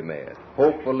might make you mad.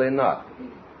 Hopefully not.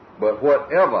 But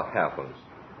whatever happens,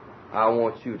 I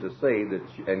want you to say that,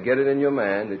 and get it in your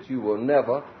mind, that you will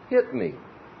never hit me.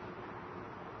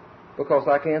 Because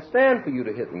I can't stand for you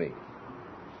to hit me.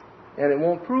 And it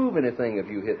won't prove anything if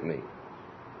you hit me.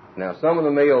 Now, some of the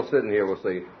males sitting here will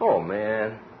say, oh,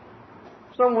 man,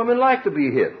 some women like to be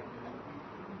hit.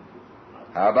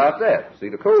 How about that? See,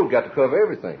 the code got to cover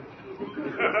everything.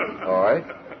 All right?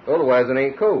 Otherwise, it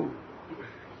ain't code.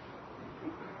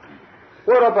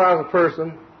 What about a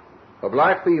person, a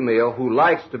black female, who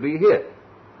likes to be hit?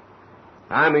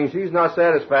 I mean, she's not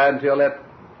satisfied until that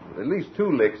at least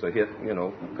 2 licks are hit,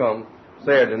 come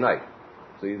Saturday night.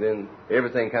 See, then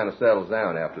everything kind of settles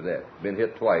down after that. Been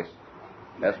hit twice.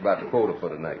 That's about the quota for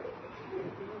the night.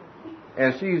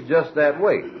 And she's just that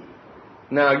way.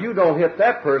 Now, you don't hit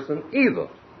that person either,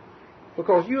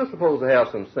 because you're supposed to have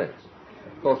some sense.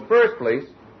 Because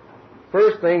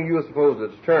first thing you're supposed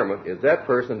to determine is that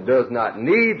person does not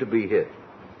need to be hit.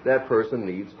 That person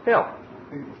needs help.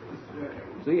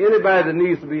 See, anybody that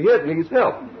needs to be hit needs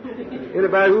help.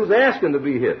 Anybody who's asking to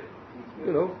be hit,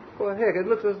 for heck,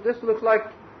 this looks like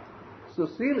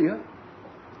Cecilia,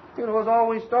 is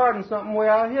always starting something where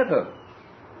I hit her,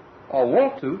 or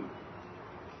want to.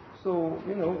 So,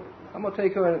 I'm going to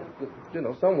take her,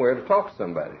 somewhere to talk to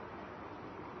somebody.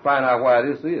 Find out why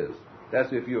this is.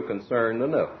 That's if you're concerned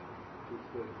enough.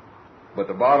 But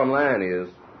the bottom line is,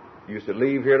 you should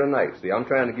leave here tonight. See,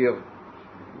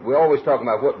 we're always talking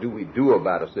about what do we do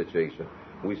about a situation.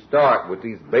 We start with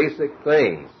these basic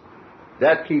things.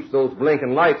 That keeps those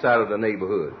blinking lights out of the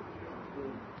neighborhood.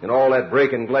 And all that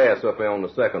breaking glass up there on the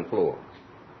 2nd floor.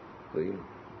 See?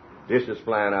 Dishes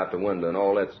flying out the window and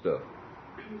all that stuff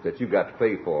that you got to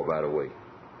pay for, by the way.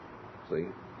 See?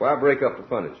 Why break up the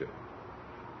furniture?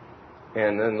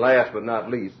 And then last but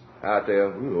not least, out there,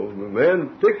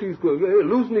 man,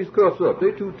 loosen these cuffs up.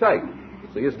 They're too tight.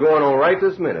 See, it's going on right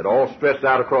this minute, all stretched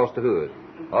out across the hood.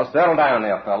 Oh, settle down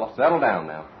there, fella. Settle down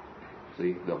now.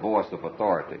 See, the voice of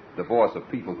authority, the voice of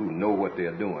people who know what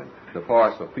they're doing, the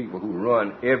voice of people who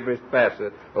run every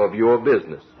facet of your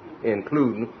business,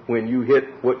 including when you hit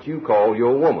what you call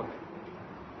your woman.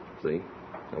 See?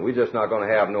 And we're just not going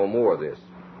to have no more of this.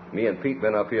 Me and Pete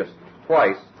been up here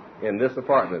twice in this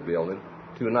apartment building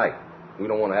tonight. We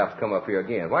don't want to have to come up here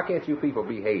again. Why can't you people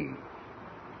behave?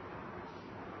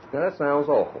 Now, that sounds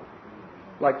awful.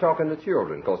 Like talking to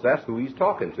children, because that's who he's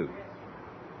talking to.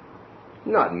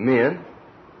 Not men.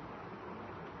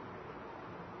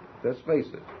 Let's face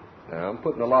it. Now, I'm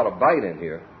putting a lot of bite in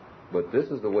here, but this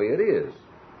is the way it is.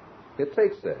 It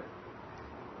takes that.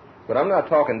 But I'm not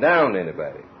talking down to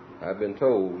anybody. I've been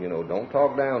told, don't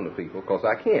talk down to people, because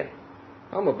I can't.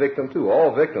 I'm a victim, too.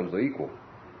 All victims are equal.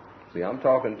 See, I'm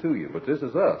talking to you, but this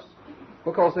is us,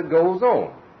 because it goes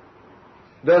on.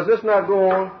 Does this not go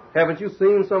on? Haven't you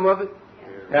seen some of it?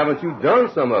 Haven't you done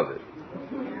some of it?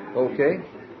 Okay.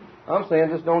 I'm saying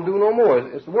just don't do no more.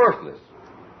 It's worthless.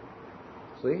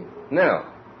 See?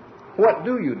 Now, what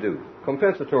do you do?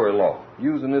 Compensatory law,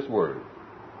 using this word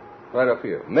right up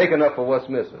here. Making up for what's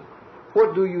missing.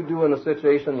 What do you do in a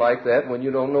situation like that when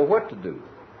you don't know what to do?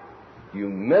 You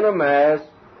minimize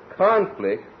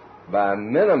conflict by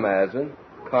minimizing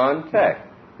contact.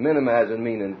 Minimizing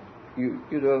meaning you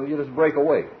just break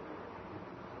away.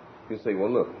 You say, well,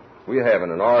 look, we're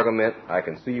having an argument. I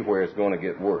can see where it's going to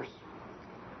get worse.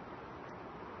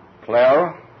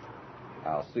 Clara,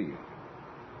 I'll see you.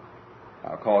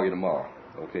 I'll call you tomorrow.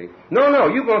 Okay? No,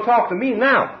 you're going to talk to me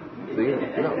now. See?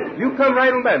 No, you come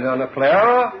right on back. No,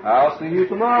 Clara, I'll see you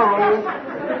tomorrow.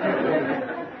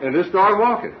 And just start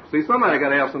walking. See, somebody got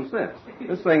to have some sense.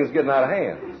 This thing is getting out of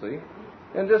hand, see?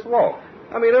 And just walk.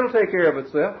 I mean, it'll take care of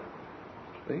itself.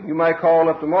 See? You might call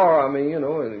up tomorrow,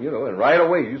 and right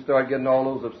away you start getting all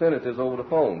those obscenities over the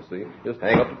phone, see? Just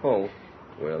hang up the phone.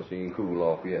 Well, she ain't cool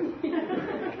off yet.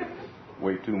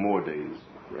 Wait 2 more days.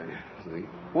 Right? See?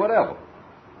 Whatever.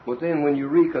 But then when you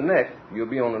reconnect, you'll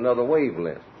be on another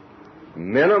wavelength.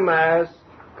 Minimize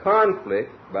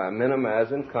conflict by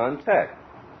minimizing contact.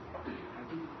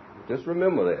 Just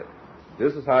remember that.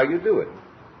 This is how you do it.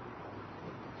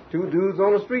 2 dudes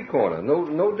on a street corner,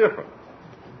 no different.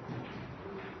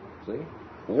 See?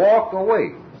 Walk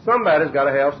away. Somebody's got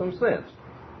to have some sense.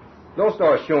 Don't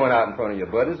start showing out in front of your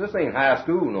buddies. This ain't high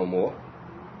school no more.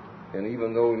 And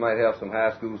even though we might have some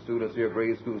high school students here,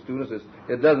 grade school students,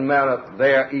 it doesn't matter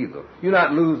there either. You're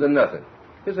not losing nothing.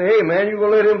 You say, hey, man, you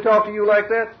going to let him talk to you like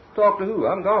that? Talk to who?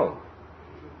 I'm gone.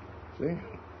 See?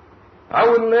 I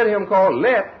wouldn't let him call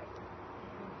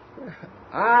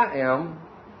I am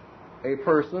a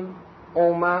person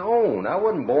on my own. I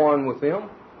wasn't born with him.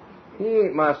 He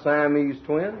ain't my Siamese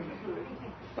twin.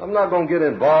 I'm not going to get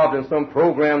involved in some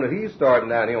program that he's starting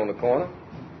down here on the corner.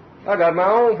 I got my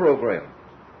own program.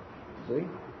 See?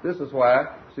 This is why,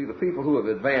 see, the people who have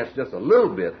advanced just a little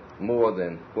bit more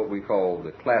than what we call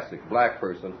the classic black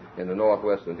person in the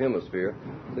northwestern hemisphere,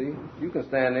 see, you can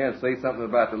stand there and say something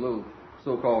about the little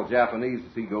so-called Japanese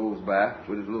as he goes by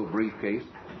with his little briefcase.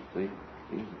 See?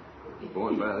 He's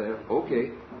going by there.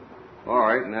 Okay. All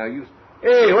right, now you...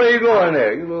 Hey, where you going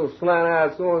there? You little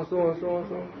slant-eyed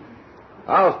so-and-so.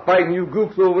 I was fighting you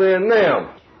gooks over there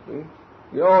now. See?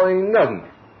 Y'all ain't nothing.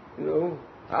 You know,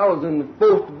 I was in the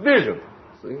 4th division.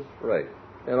 See? Right.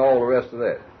 And all the rest of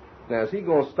that. Now, is he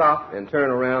going to stop and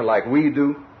turn around like we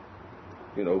do?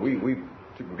 You know, we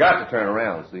got to turn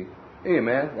around, see? Hey,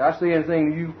 man, I say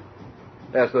anything to you?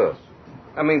 That's us.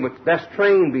 I mean, but that's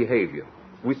trained behavior.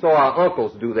 We saw our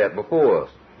uncles do that before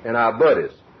us and our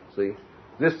buddies, see?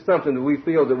 This is something that we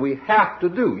feel that we have to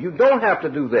do. You don't have to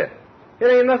do that.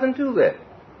 There ain't nothing to that.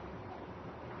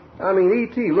 I mean,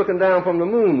 E.T. looking down from the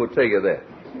moon would tell you that.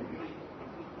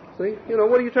 See? You know,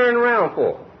 what are you turning around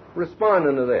for?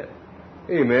 Responding to that.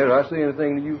 Hey, man, did I say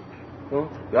anything to you? Huh?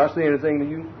 Did I say anything to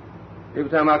you? Every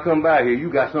time I come by here, you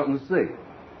got something to say.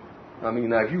 I mean,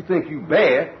 now, if you think you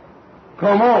bad,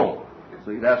 come on.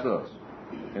 See, that's us.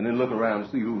 And then look around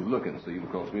and see who's looking, see,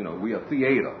 because, you know, we are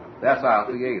theater. That's our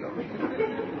theater.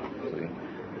 See?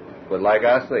 But like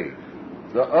I say,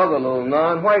 the other little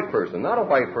non-white person, not a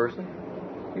white person,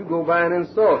 you go by and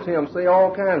insult him, say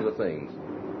all kinds of things.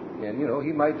 And, you know,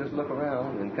 he might just look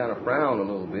around and kind of frown a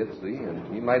little bit, see,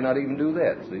 and he might not even do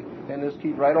that, see, and just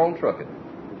keep right on trucking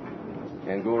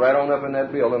and go right on up in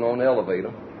that building on the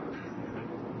elevator.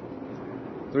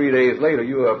 3 days later,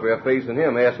 you're up there facing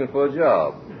him asking for a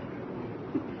job.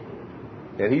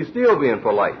 And he's still being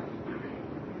polite.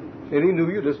 And he knew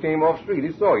you just came off the street.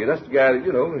 He saw you. That's the guy that,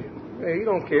 you know, hey, he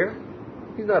don't care.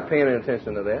 He's not paying any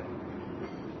attention to that.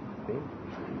 See?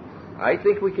 I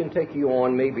think we can take you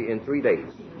on maybe in 3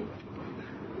 days.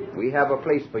 We have a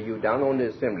place for you down on the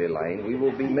assembly line. We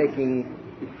will be making,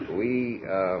 do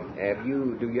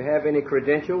you have any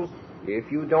credentials?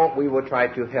 If you don't, we will try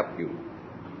to help you.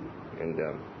 And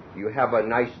you have a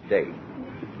nice day.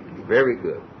 Very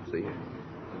good, see?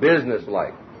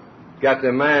 Business-like. Got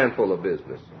their mind full of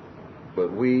business.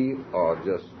 But we are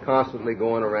just constantly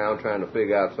going around trying to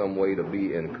figure out some way to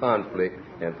be in conflict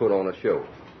and put on a show.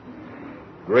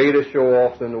 Greatest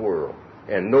show-offs in the world.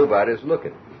 And nobody's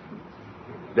looking.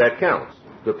 That counts.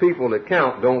 The people that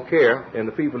count don't care, and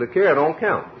the people that care don't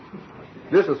count.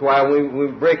 This is why we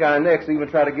break our necks even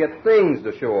try to get things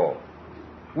to show off.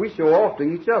 We show off to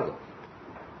each other.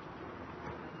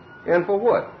 And for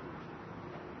what?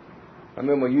 I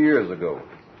remember years ago,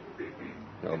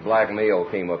 a black male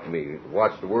came up to me.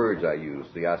 Watch the words I use.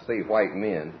 See, I say white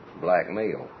men, black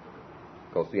male.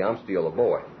 Because, see, I'm still a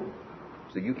boy.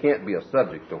 So you can't be a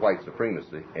subject to white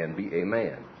supremacy and be a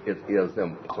man. It is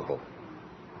impossible.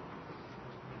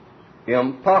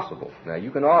 Impossible. Now,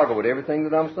 you can argue with everything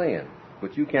that I'm saying,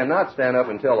 but you cannot stand up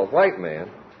and tell a white man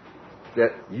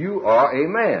that you are a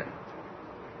man.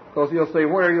 Because he'll say,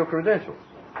 where are your credentials?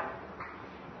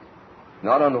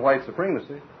 not under white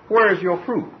supremacy. Where is your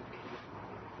proof?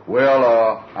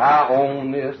 Well, I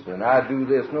own this and I do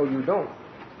this. No, you don't.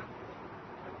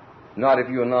 Not if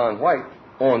you're non-white.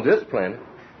 On this planet,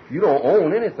 you don't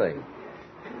own anything.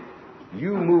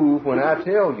 You move when I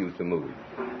tell you to move.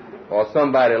 Or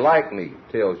somebody like me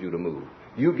tells you to move.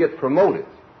 You get promoted.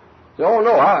 So, oh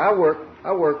no, I work,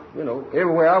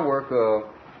 everywhere I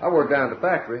work down at the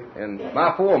factory, and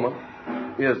my foreman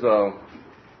is,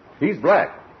 he's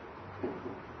black.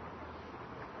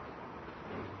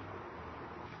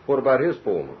 What about his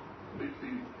foreman?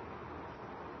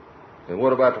 And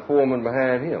what about the foreman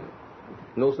behind him?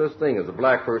 No such thing as a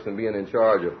black person being in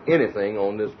charge of anything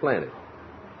on this planet.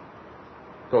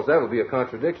 Because that would be a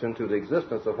contradiction to the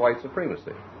existence of white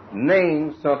supremacy.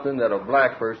 Name something that a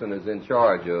black person is in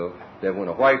charge of, that when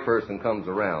a white person comes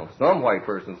around, some white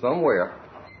person somewhere,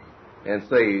 and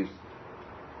says,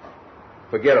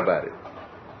 forget about it,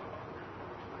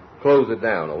 close it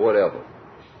down or whatever,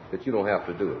 that you don't have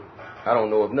to do it. I don't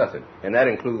know of nothing. And that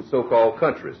includes so-called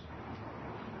countries.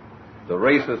 The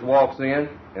racist walks in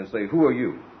and say, who are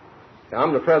you?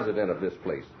 I'm the president of this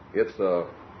place. This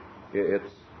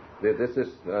is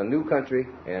a new country,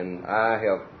 and I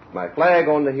have my flag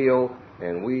on the hill,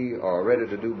 and we are ready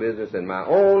to do business in my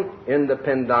own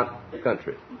independent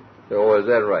country. Oh, is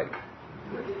that right?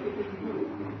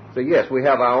 So yes, we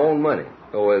have our own money.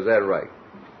 Oh, is that right?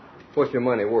 What's your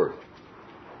money worth?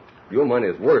 Your money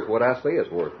is worth what I say it's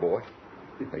worth, boy.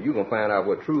 Now, you're going to find out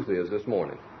what truth is this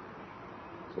morning.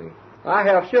 See? I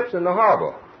have ships in the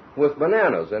harbor with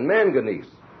bananas and manganese.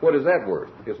 What is that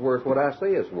worth? It's worth what I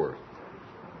say it's worth.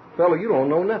 Fellow, you don't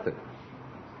know nothing.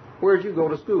 Where'd you go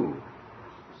to school?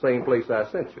 Same place I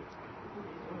sent you.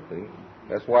 See?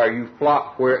 That's why you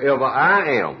flock wherever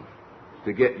I am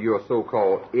to get your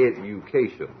so-called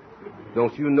education.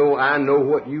 Don't you know I know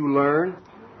what you learn?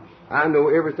 I know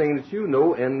everything that you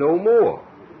know and no more,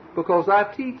 because I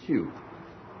teach you.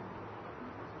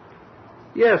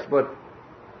 Yes, but,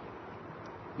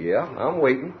 yeah, I'm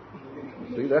waiting.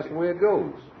 See, that's the way it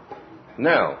goes.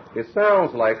 Now, it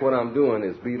sounds like what I'm doing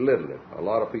is belittling a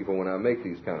lot of people when I make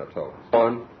these kind of talks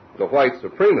on the white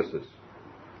supremacists.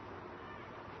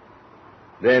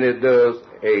 Then it does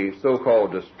a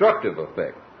so-called destructive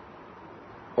effect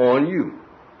on you,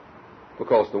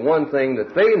 because the one thing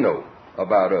that they know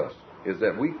about us is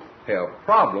that we have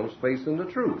problems facing the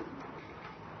truth.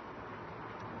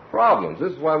 Problems.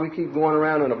 This is why we keep going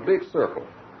around in a big circle.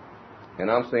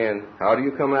 And I'm saying, how do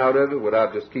you come out of it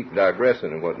without just keep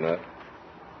digressing and whatnot?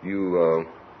 You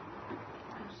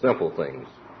simple things,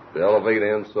 the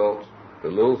elevator insults, the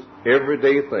little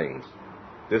everyday things.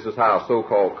 This is how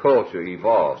so-called culture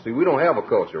evolves. See, we don't have a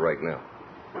culture right now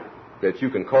that you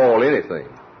can call anything.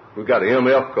 We've got an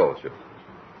MF culture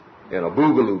and a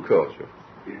boogaloo culture.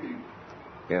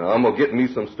 And I'm going to get me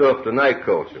some stuff tonight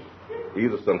culture,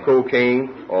 either some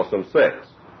cocaine or some sex.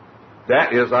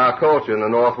 That is our culture in the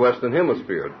Northwestern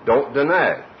Hemisphere. Don't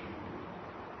deny it.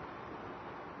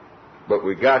 But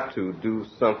we got to do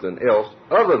something else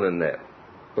other than that,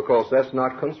 because that's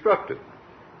not constructive.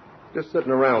 Just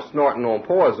sitting around snorting on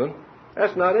poison,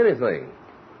 that's not anything.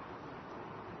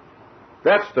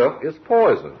 That stuff is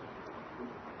poison.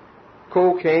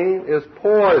 Cocaine is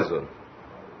poison.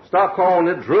 Stop calling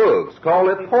it drugs. Call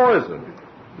it poison.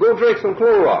 Go drink some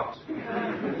Clorox.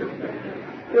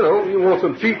 You know, you want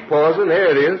some cheap poison, there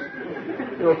it is.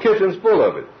 You know, kitchen's full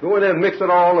of it. Go in there and mix it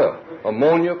all up.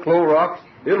 Ammonia, Clorox,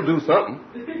 it'll do something.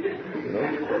 You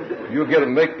know, you'll get to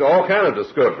make all kind of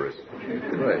discoveries.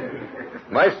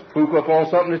 Right. Might spook up on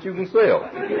something that you can sell.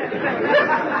 Right.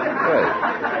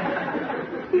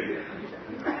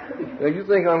 Now, you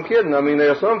think I'm kidding. I mean,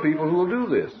 there are some people who will do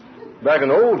this. Back in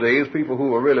the old days, people who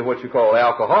were really what you call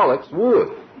alcoholics would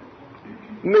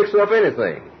mix up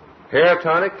anything. Hair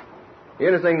tonic,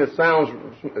 anything that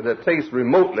tastes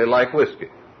remotely like whiskey,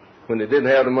 when they didn't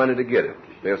have the money to get it.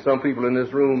 There are some people in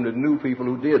this room that knew people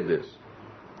who did this.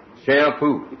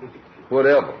 Shampoo,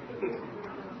 whatever.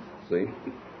 See?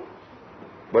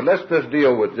 But let's just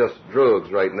deal with just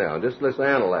drugs right now. Let's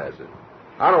analyze it.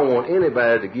 I don't want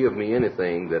anybody to give me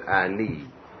anything that I need.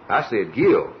 I said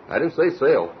give. I didn't say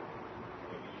sell.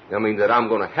 I mean that I'm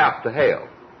going to have.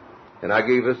 And I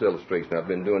gave this illustration. I've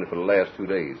been doing it for the last 2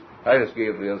 days. I just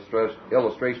gave the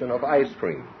illustration of ice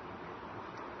cream.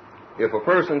 If a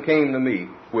person came to me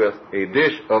with a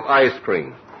dish of ice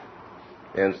cream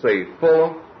and say,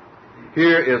 Fuller,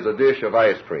 here is a dish of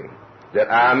ice cream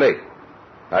that I make.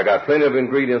 I got plenty of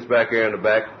ingredients back here in the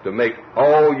back to make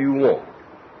all you want.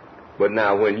 But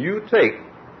now when you take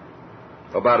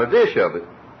about a dish of it,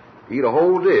 eat a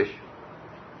whole dish,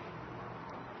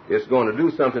 it's going to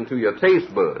do something to your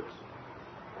taste buds.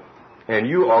 And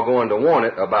you are going to want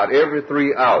it about every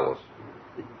 3 hours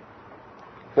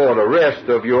for the rest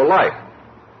of your life.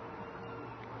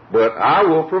 But I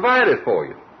will provide it for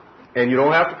you. And you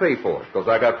don't have to pay for it, because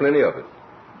I got plenty of it.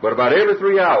 But about every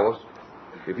 3 hours,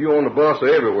 if you're on the bus or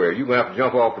everywhere, you're going to have to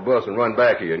jump off the bus and run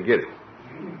back here and get it.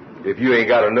 If you ain't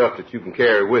got enough that you can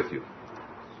carry with you,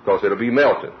 because it'll be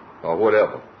melted or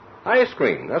whatever. Ice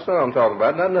cream, that's what I'm talking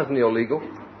about. Not nothing illegal.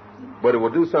 But it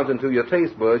will do something to your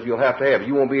taste buds you'll have to have.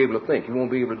 You won't be able to think. You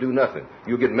won't be able to do nothing.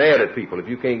 You'll get mad at people if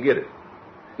you can't get it.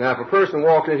 Now, if a person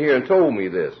walked in here and told me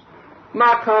this,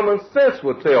 my common sense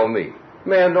would tell me,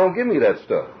 man, don't give me that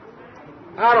stuff.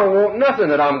 I don't want nothing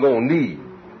that I'm going to need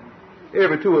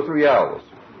every 2 or 3 hours.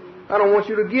 I don't want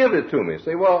you to give it to me.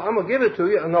 Say, well, I'm going to give it to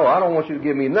you. No, I don't want you to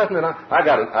give me nothing.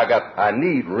 I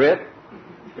need rent.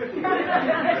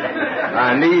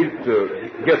 I need to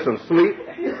get some sleep.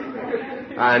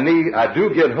 I do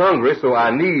get hungry, so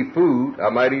I need food. I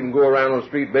might even go around on the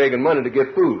street begging money to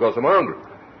get food because I'm hungry.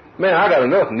 Man, I got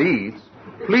enough needs.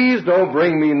 Please don't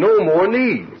bring me no more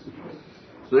needs.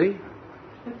 See?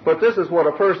 But this is what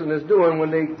a person is doing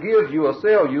when they give you or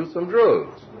sell you some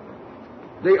drugs.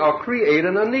 They are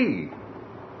creating a need.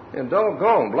 And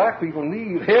doggone, black people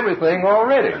need everything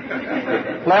already.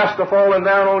 Plaster falling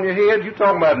down on your head, you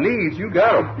talking about needs, you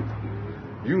got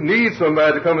them. You need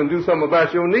somebody to come and do something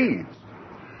about your needs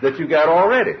that you got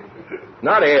already,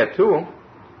 not add to them.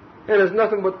 And it's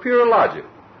nothing but pure logic.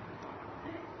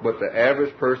 But the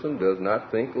average person does not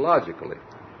think logically.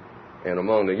 And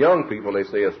among the young people, they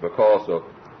say it's because of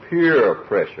peer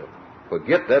pressure.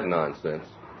 Forget that nonsense.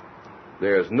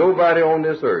 There's nobody on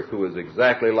this earth who is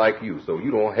exactly like you, so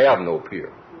you don't have no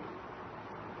peer.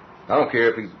 I don't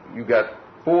care if you got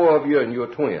 4 of you and you're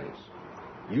twins.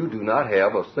 You do not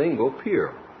have a single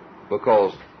peer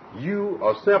because you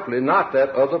are simply not that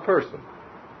other person,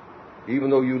 even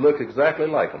though you look exactly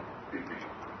like them.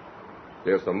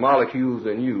 There's some molecules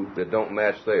in you that don't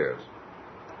match theirs.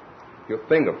 Your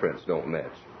fingerprints don't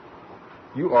match.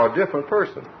 You are a different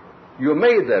person. You're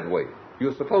made that way.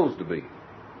 You're supposed to be.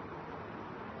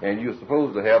 And you're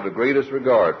supposed to have the greatest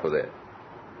regard for that.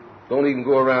 Don't even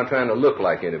go around trying to look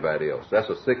like anybody else. That's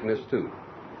a sickness too.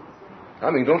 I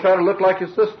mean, don't try to look like your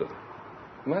sister.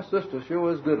 My sister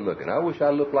sure is good looking. I wish I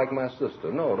looked like my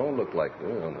sister. No, don't look like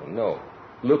her. No.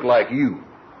 Look like you.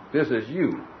 This is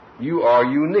you. You are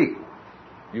unique.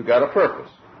 You got a purpose.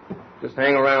 Just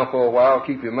hang around for a while,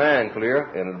 keep your mind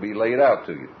clear, and it'll be laid out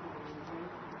to you.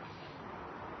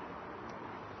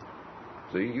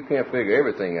 See, you can't figure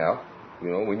everything out. You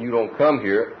know, when you don't come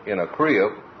here in a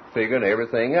crib figuring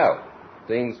everything out.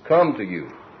 Things come to you.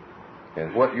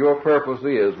 And what your purpose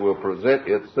is will present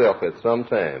itself at some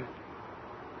time.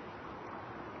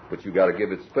 But you got to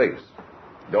give it space.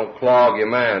 Don't clog your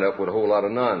mind up with a whole lot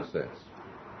of nonsense.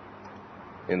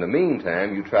 In the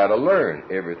meantime, you try to learn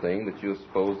everything that you're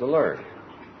supposed to learn.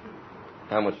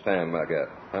 How much time I got?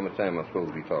 How much time am I supposed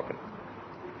to be talking?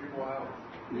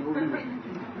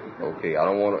 Okay, I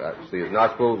don't want to, see, it's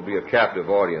not supposed to be a captive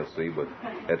audience, see, but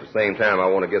at the same time I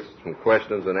want to get some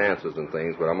questions and answers and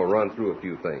things, but I'm going to run through a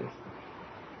few things.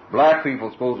 Black people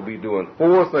are supposed to be doing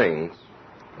 4 things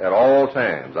at all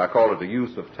times. I call it the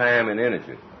use of time and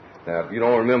energy. Now, if you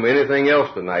don't remember anything else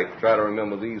tonight, try to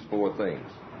remember these 4 things.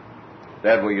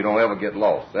 That way you don't ever get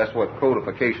lost. That's what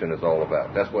codification is all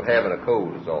about. That's what having a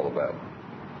code is all about.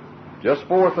 Just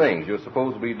 4 things you're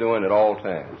supposed to be doing at all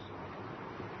times.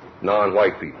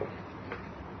 Non-white people,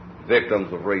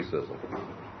 victims of racism.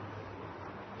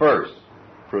 First,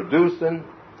 producing,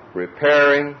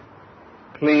 repairing,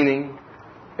 cleaning,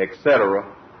 etc.,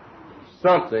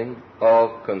 something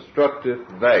of constructive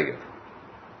value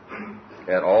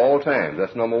at all times.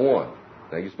 That's number 1.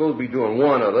 Now, you're supposed to be doing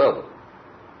one or the other.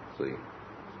 See,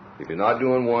 if you're not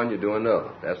doing one, you're doing the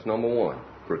other. That's number 1.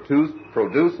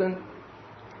 Producing,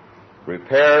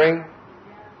 repairing,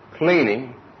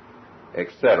 cleaning,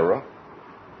 etc.,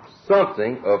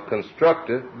 something of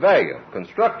constructive value.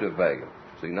 Constructive value.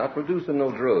 See, not producing no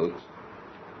drugs,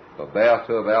 a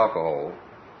bathtub alcohol,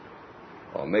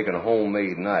 or making a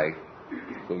homemade knife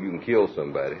so you can kill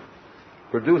somebody.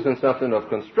 Producing something of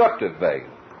constructive value.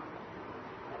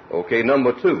 Okay,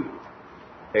 number 2,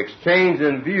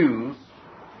 exchanging views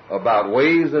about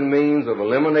ways and means of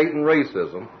eliminating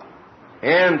racism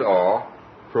and or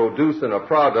producing a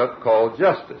product called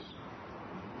justice.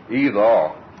 Either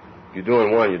or. If you're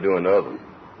doing one, you're doing the other.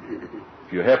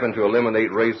 If you happen to eliminate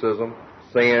racism,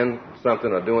 saying something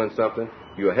or doing something,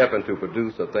 you happen to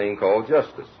produce a thing called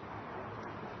justice.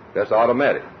 That's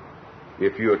automatic.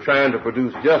 If you're trying to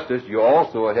produce justice, you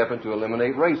also happen to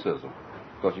eliminate racism.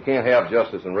 Because you can't have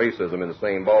justice and racism in the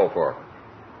same ballpark.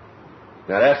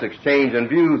 Now that's exchanging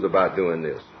views about doing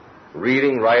this.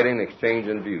 Reading, writing,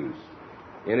 exchanging views.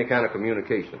 Any kind of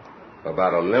communication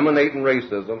about eliminating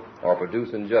racism or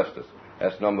producing justice.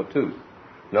 That's number 2.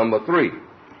 Number 3,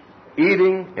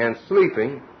 eating and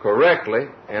sleeping correctly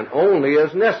and only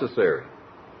as necessary.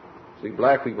 See,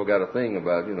 black people got a thing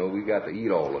about, we got to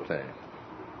eat all the time.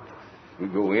 We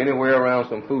go anywhere around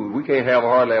some food. We can't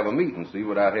hardly have a meeting, see,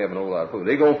 without having a whole lot of food.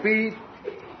 They gonna feed?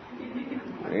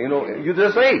 You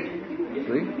just ate.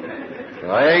 See?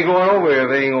 Now, I ain't going over there if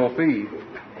they ain't gonna feed.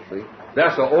 See?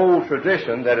 That's an old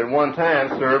tradition that at one time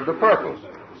served a purpose.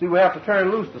 See, we have to turn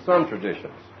loose to some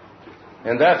traditions.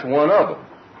 And that's one of them.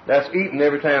 That's eating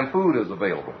every time food is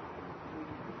available.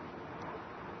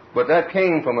 But that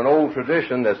came from an old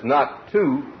tradition that's not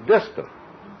too distant.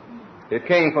 It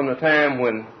came from the time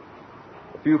when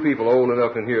a few people old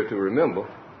enough in here to remember,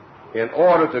 in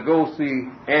order to go see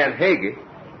Aunt Hagee,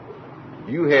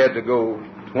 you had to go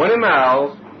 20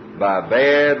 miles by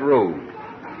bad road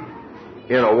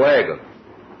in a wagon.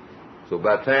 So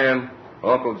by the time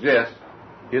Uncle Jess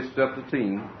hitched up the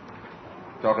team,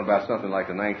 talking about something like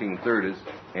the 1930s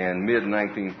and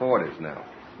mid-1940s now,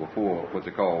 before what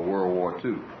they call World War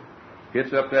II,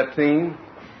 hitch up that team,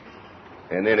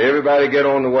 and then everybody get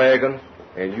on the wagon,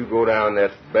 and you go down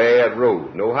that bad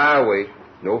road. No highway,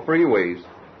 no freeways.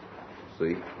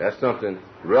 See, that's something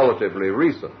relatively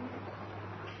recent.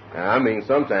 And I mean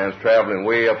sometimes traveling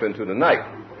way up into the night.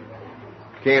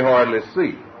 Can't hardly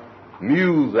see.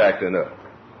 Mules acting up.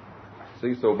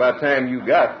 See, so by the time you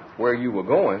got where you were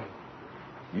going,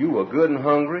 you were good and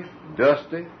hungry,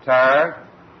 dusty, tired.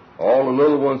 All the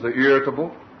little ones are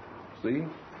irritable. See,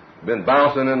 been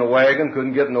bouncing in the wagon,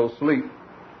 couldn't get no sleep.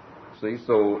 See,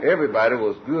 so everybody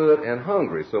was good and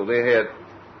hungry. So they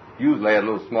usually had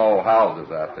little small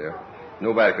houses out there.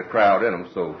 Nobody could crowd in them.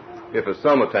 So if it's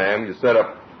summertime, you set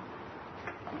up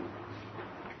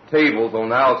tables on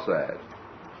the outside.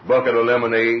 Bucket of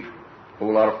lemonade,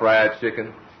 whole lot of fried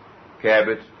chicken,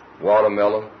 cabbage,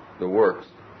 watermelon, the works.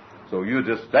 So you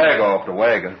just stagger off the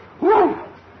wagon. Whoo!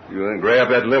 You then grab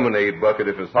that lemonade bucket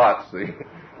if it's hot, see?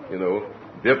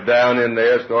 Dip down in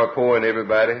there, start pouring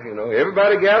everybody,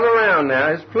 Everybody gather around now.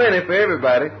 There's plenty for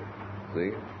everybody.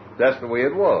 See? That's the way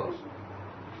it was.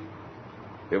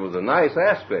 It was a nice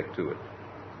aspect to it.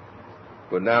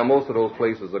 But now most of those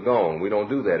places are gone. We don't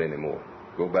do that anymore.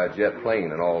 Go by jet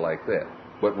plane and all like that.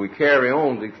 But we carry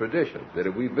on the tradition that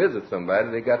if we visit somebody,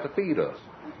 they got to feed us.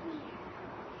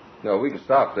 No, we can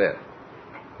stop that.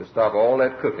 Just stop all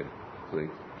that cooking. See?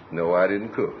 No, I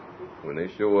didn't cook. When they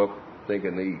show up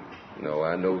thinking they eat. No,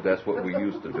 I know that's what we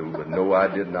used to do, but no, I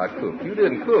did not cook. You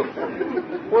didn't cook.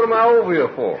 What am I over here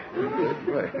for?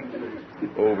 Right.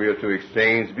 Over here to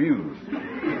exchange views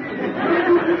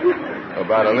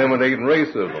about eliminating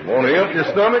racism. On an empty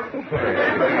stomach?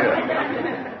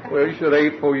 Yeah. Well, you should have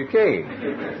ate before you came.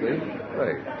 See?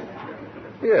 Right.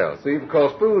 Yeah, see,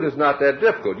 because food is not that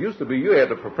difficult. It used to be you had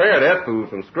to prepare that food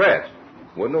from scratch.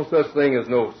 Wasn't no such thing as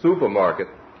no supermarket.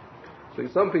 See,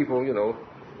 some people,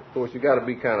 of course, you got to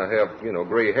be kind of have,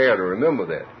 gray hair to remember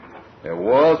that. There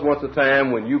was once a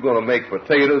time when you're going to make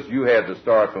potatoes, you had to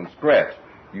start from scratch.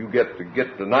 You get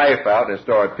the knife out and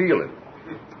start peeling.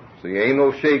 See, ain't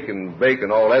no shake and bake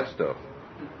and all that stuff.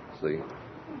 See,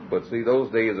 but see, those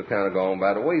days have kind of gone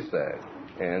by the wayside,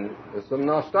 and there's some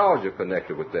nostalgia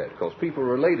connected with that because people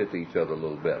related to each other a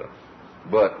little better.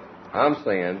 But I'm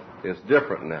saying it's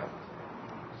different now.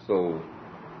 So,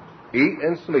 eat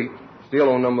and sleep, still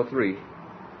on number 3.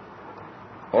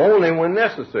 Only when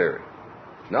necessary,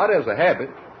 not as a habit.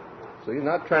 See,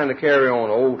 not trying to carry on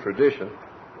an old tradition,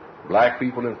 black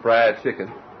people and fried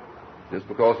chicken, just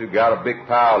because you got a big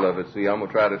pile of it. See, I'm going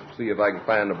to try to see if I can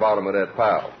find the bottom of that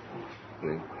pile.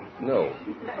 See? No.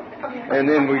 And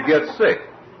then we get sick.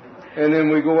 And then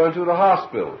we go into the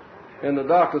hospital. And the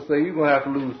doctors say, you're going to have to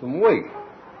lose some weight.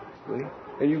 See?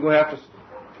 And you're going to have to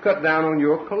cut down on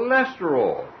your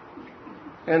cholesterol.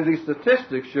 And the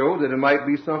statistics show that it might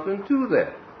be something to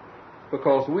that,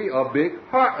 because we are big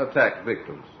heart attack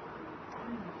victims.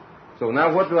 So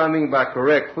now what do I mean by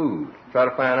correct food? Try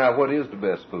to find out what is the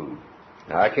best food.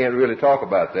 Now I can't really talk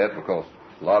about that because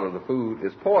a lot of the food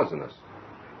is poisonous.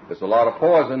 There's a lot of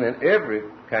poison in every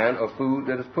kind of food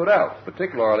that is put out,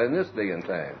 particularly in this day and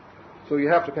time. So you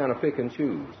have to kind of pick and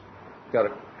choose. Got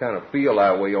to kind of feel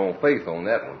our way on faith on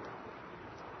that one.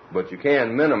 But you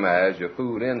can minimize your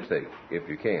food intake if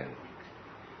you can.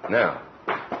 Now,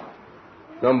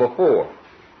 number 4,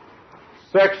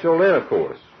 sexual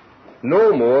intercourse,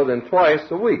 no more than twice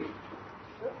a week.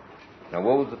 Now,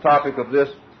 what was the topic of this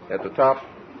at the top?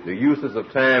 The uses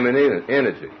of time and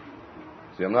energy.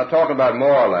 See, I'm not talking about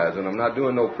moralizing. I'm not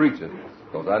doing no preaching.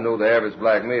 Because I know the average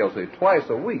black male say twice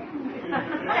a week.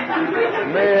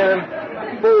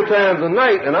 Man, 4 times a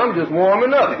night, and I'm just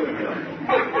warming up.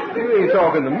 You ain't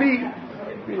talking to me.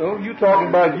 You know, you talking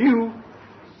about you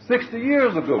 60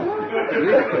 years ago.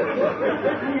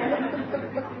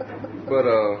 But,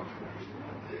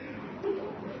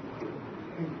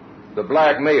 the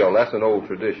black male, that's an old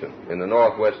tradition in the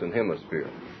Northwestern Hemisphere.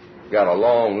 Got a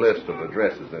long list of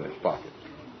addresses in his pockets.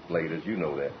 Ladies, you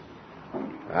know that.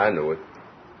 I know it.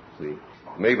 See,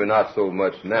 maybe not so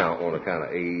much now on account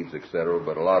of AIDS, etc.,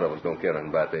 but a lot of us don't care nothing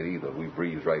about that either. We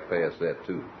breeze right past that,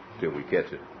 too, till we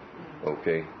catch it.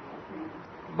 Okay?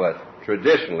 But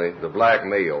traditionally, the black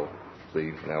male,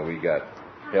 see, now we got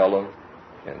Helen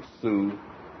and Sue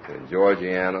and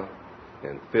Georgiana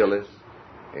and Phyllis,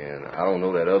 and I don't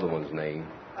know that other one's name.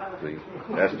 See,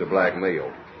 that's the black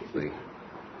male. See,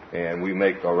 and we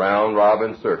make a round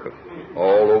robin circuit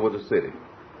all over the city.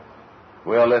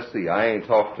 Well, let's see. I ain't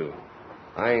talked to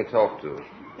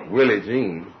Willie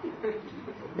Jean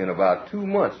in about 2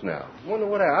 months now. Wonder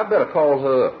what I better call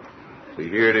her up. See,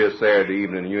 here it is Saturday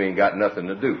evening, and you ain't got nothing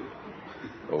to do.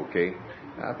 Okay,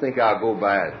 I think I'll go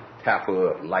by and tap her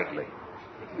up lightly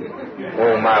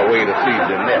on my way to see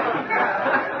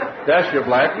Jeanette. That's your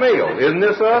black male. Isn't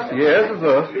this us? Yes, it's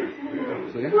us.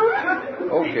 See?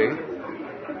 Okay.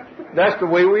 That's the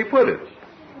way we put it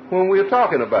when we're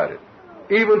talking about it,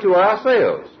 even to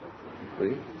ourselves.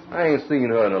 See? I ain't seen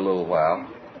her in a little while.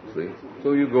 See?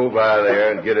 So you go by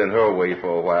there and get in her way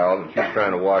for a while, and she's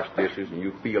trying to wash dishes, and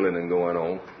you feeling and going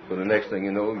on. So the next thing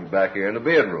you know, you're back here in the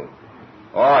bedroom.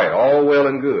 All right, all well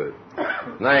and good.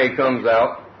 Now he comes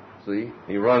out. See,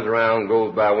 he runs around,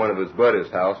 goes by one of his buddies'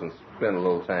 house and spend a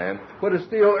little time, but it's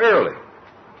still early.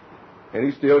 And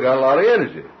he's still got a lot of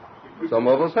energy. Some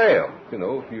of us have, you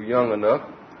know, if you're young enough,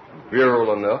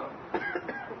 virile enough,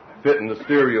 fitting the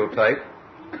stereotype,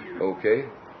 okay.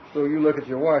 So you look at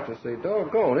your watch and say,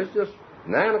 doggone, it's just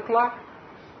 9 o'clock.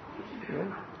 You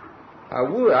know, I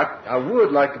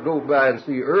would like to go by and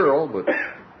see Earl, but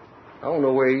I don't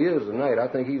know where he is tonight. I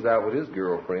think he's out with his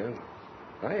girlfriend.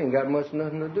 I ain't got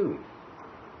nothing to do.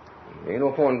 Ain't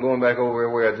no point in going back over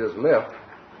where I just left.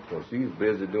 So she's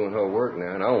busy doing her work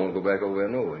now, and I don't want to go back over there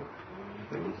no way.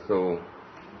 So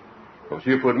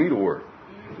she'll put me to work.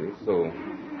 See? So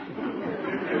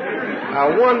I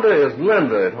wonder, is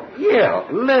Linda at home? Yeah,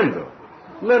 Linda.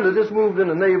 Linda just moved in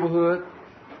the neighborhood,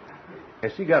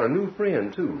 and she got a new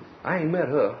friend, too. I ain't met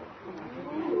her.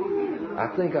 I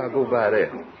think I'll go by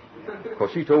there,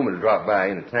 because she told me to drop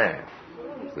by any time.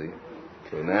 See?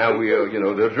 So now we are, you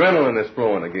know, the adrenaline is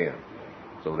flowing again.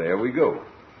 So there we go.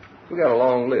 We got a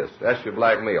long list. That's your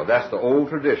black male. That's the old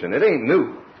tradition. It ain't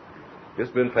new.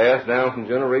 It's been passed down from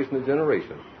generation to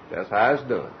generation. That's how it's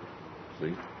done.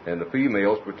 See? And the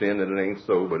females pretend that it ain't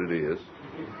so, but it is.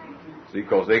 See,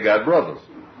 because they got brothers.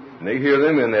 And they hear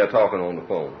them in there talking on the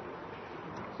phone.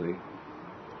 See?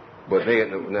 But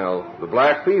now, the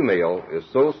black female is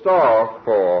so starved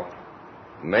for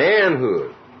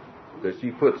manhood that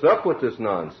she puts up with this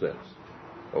nonsense,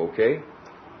 okay?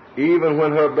 Even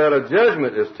when her better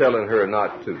judgment is telling her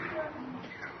not to,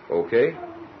 okay?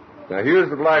 Now here's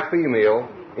the black female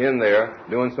in there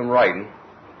doing some writing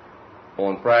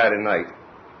on Friday night.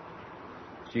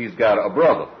 She's got a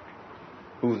brother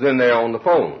who's in there on the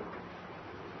phone.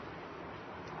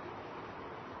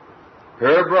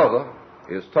 Her brother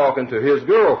is talking to his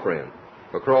girlfriend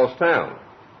across town.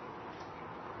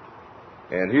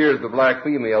 And here's the black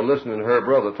female listening to her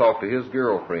brother talk to his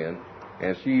girlfriend,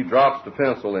 and she drops the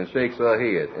pencil and shakes her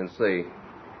head and say,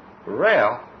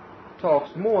 Ralph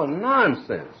talks more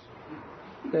nonsense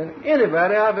than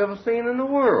anybody I've ever seen in the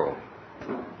world.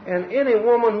 And any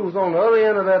woman who's on the other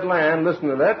end of that line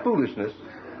listening to that foolishness,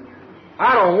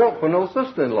 I don't want for no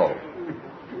sister-in-law.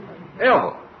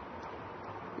 Ever.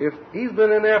 If he's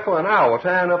been in there for an hour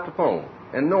tying up the phone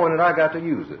and knowing that I got to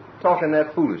use it, talking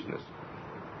that foolishness,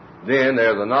 then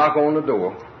there's a knock on the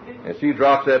door, and she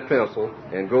drops that pencil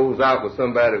and goes out with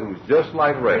somebody who's just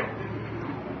like Ray.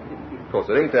 Of course,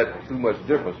 it ain't that too much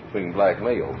difference between black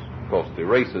males, because the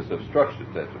races have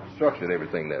structured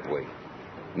everything that way.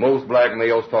 Most black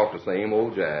males talk the same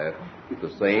old jive, the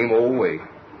same old way,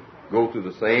 go through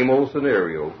the same old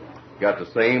scenario, got the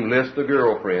same list of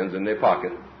girlfriends in their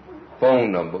pocket,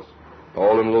 phone numbers,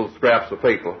 all them little scraps of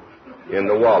paper in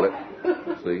the wallet,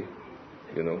 see?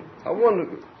 You know, I wonder,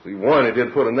 see, one, it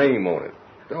didn't put a name on it.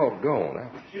 Doggone, I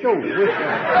sure wish I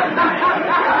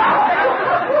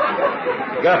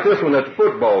got this one at the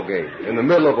football game, in the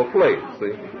middle of a play,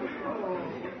 see?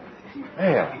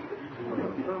 Man,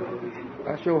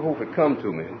 I sure hope it come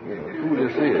to me, you know, who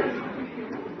this is.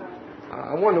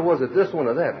 I wonder, was it this one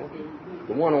or that one?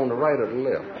 The one on the right or the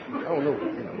left? I don't know.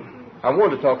 I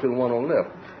wanted to talk to the one on the left.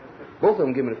 Both of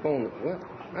them give me the phone. Well,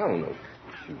 I don't know.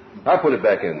 I'll put it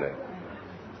back in there.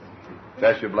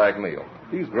 That's your black male.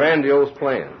 These grandiose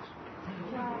plans.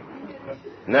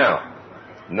 Now,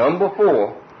 number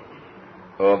 4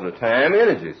 of the time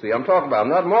energy. See, I'm not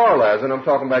moralizing, I'm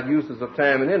talking about uses of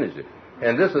time and energy.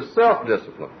 And this is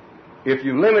self-discipline. If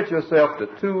you limit yourself to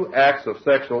 2 acts of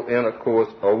sexual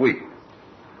intercourse a week,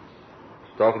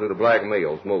 talking to the black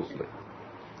males mostly,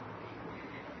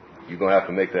 you're going to have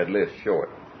to make that list short.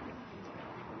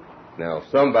 Now,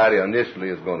 somebody initially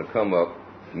is going to come up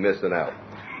missing out.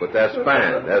 But that's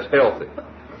fine. That's healthy.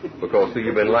 Because, see,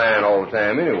 you've been lying all the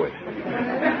time anyway.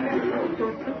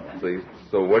 See,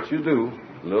 so what you do,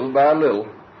 little by little,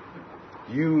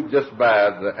 you just by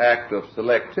the act of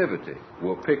selectivity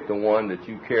will pick the one that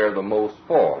you care the most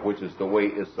for, which is the way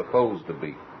it's supposed to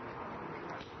be.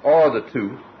 Or the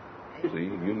 2. See,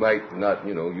 you might not,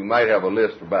 you might have a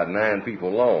list about 9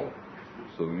 people long.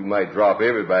 So you might drop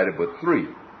everybody but 3.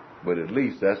 But at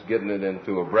least that's getting it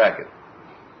into a bracket.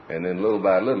 And then little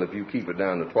by little, if you keep it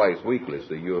down to twice weekly,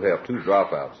 so you'll have 2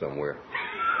 dropouts somewhere.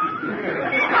 So they're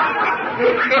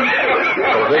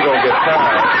going to get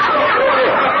tired.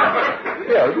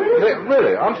 Yeah,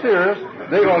 really, I'm serious.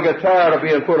 They're going to get tired of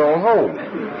being put on hold.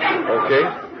 Okay?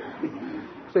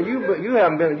 So you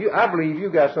haven't been, I believe you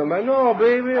got somebody. No,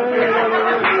 baby.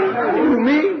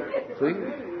 Me? See?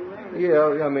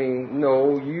 Yeah, I mean,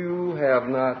 no, you have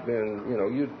not been,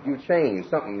 you changed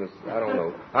something that's, I don't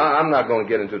know. I'm not going to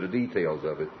get into the details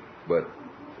of it, but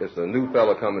it's a new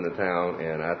fella coming to town,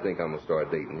 and I think I'm going to start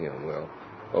dating him. Well,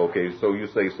 okay, so you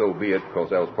say so be it, because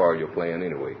that was part of your plan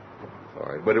anyway. All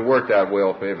right, but it worked out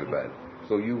well for everybody.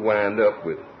 So you wind up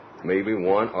with maybe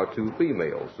 1 or 2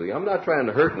 females. See, I'm not trying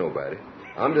to hurt nobody.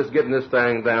 I'm just getting this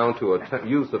thing down to a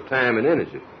use of time and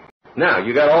energy. Now,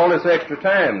 you got all this extra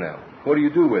time now. What do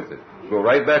you do with it? Go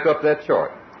right back up that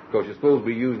chart, because you're supposed to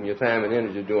be using your time and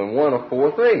energy doing 1 of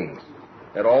 4 things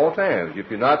at all times. If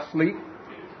you're not asleep,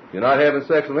 you're not having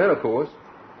sexual intercourse,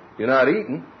 you're not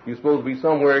eating, you're supposed to be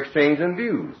somewhere exchanging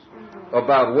views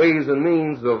about ways and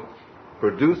means of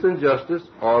producing justice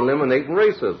or eliminating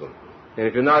racism. And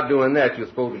if you're not doing that, you're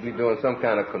supposed to be doing some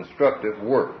kind of constructive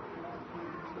work.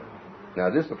 Now,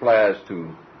 this applies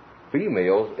to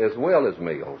females as well as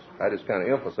males. I just kind of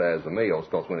emphasize the males,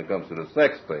 because when it comes to the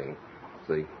sex thing,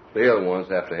 see, they're the ones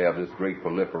that have to have this great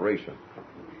proliferation.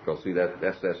 Because, see, that's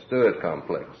that stud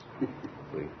complex.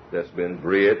 See, that's been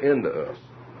bred into us,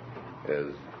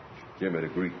 as Jimmy the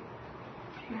Greek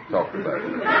talked about.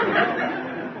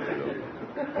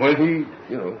 When he,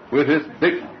 with his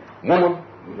big woman,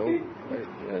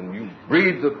 and you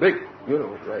breed the big,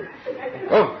 right.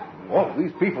 Oh,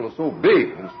 these people are so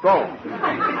big and strong.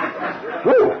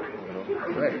 Woo!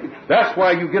 Right. That's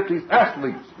why you get these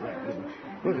athletes.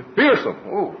 Fearsome.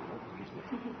 Oh.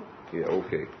 Yeah,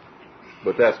 okay.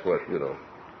 But that's what,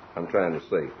 I'm trying to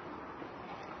say.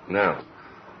 Now,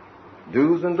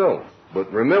 do's and don'ts.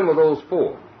 But remember those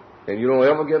 4. And you don't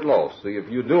ever get lost. See, if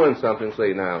you're doing something,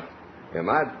 say, now,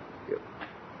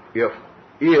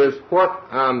 is what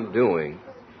I'm doing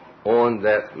on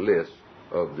that list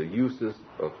of the uses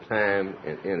of time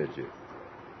and energy?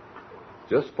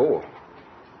 Just 4.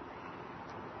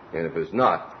 And if it's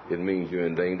not, it means you're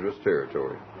in dangerous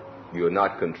territory. You're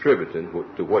not contributing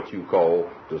to what you call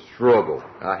the struggle.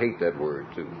 I hate that word,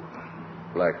 too.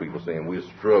 Black people saying we're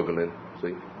struggling.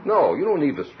 See? No, you don't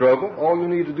need to struggle. All you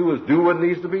need to do is do what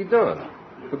needs to be done.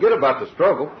 Forget about the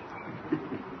struggle.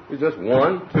 It's just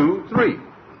 1, 2, 3.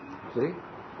 See?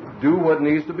 Do what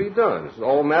needs to be done. It's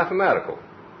all mathematical.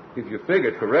 If you figure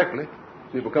it correctly,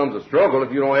 it becomes a struggle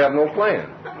if you don't have no plan.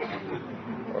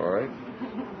 All right?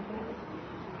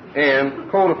 And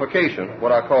codification,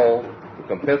 what I call the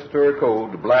compensatory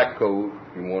code, the black code,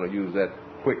 if you want to use that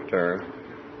quick term,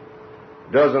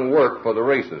 doesn't work for the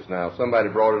racists. Now, somebody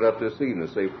brought it up this evening and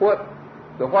say, what?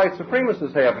 The white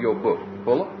supremacists have your book,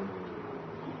 Fuller.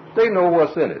 They know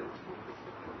what's in it.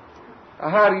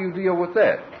 How do you deal with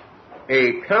that?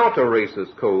 A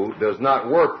counter-racist code does not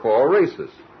work for a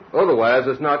racist. Otherwise,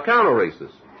 it's not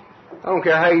counter-racist. I don't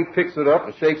care how he picks it up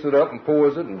and shakes it up and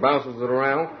pours it and bounces it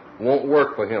around. Won't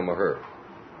work for him or her.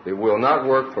 It will not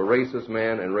work for racist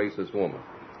man and racist woman.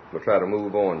 We'll try to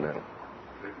move on now.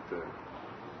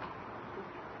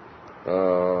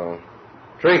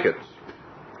 Trinkets.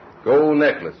 Gold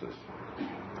necklaces.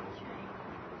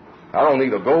 I don't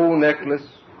need a gold necklace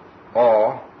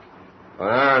or an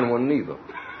iron one neither.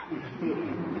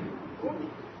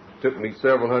 Took me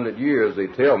several hundred years, they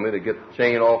tell me, to get the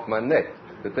chain off my neck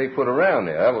that they put around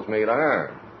there. That was made of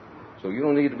iron. So you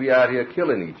don't need to be out here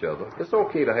killing each other. It's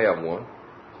okay to have one.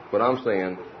 But I'm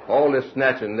saying all this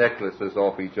snatching necklaces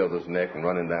off each other's neck and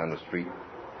running down the street,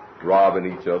 robbing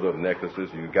each other of necklaces.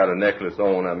 You got a necklace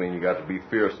on, I mean, you got to be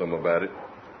fearsome about it.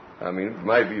 I mean, it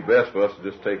might be best for us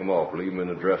to just take them off, leave them in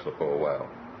the dresser for a while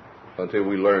until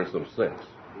we learn some sense.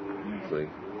 See?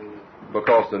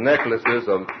 Because the necklaces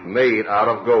are made out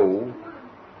of gold.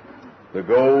 The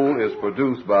gold is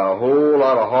produced by a whole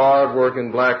lot of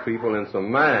hard-working black people in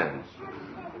some mines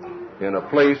in a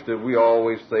place that we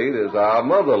always say is our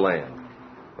motherland.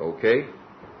 Okay?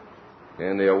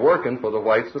 And they're working for the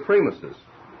white supremacists.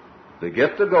 They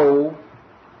get the gold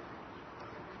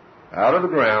out of the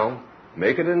ground,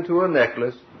 make it into a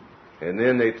necklace, and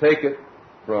then they take it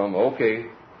from, okay,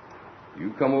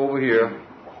 you come over here,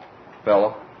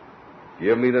 fella,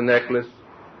 give me the necklace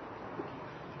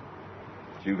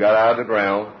that you got out of the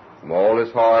ground from all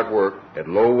this hard work at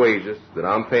low wages that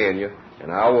I'm paying you,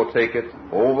 and I will take it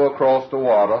over across the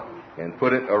water and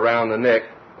put it around the neck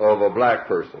of a black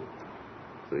person.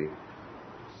 See?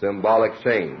 Symbolic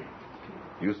chain.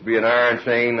 Used to be an iron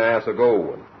chain, now it's a gold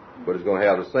one. But it's going to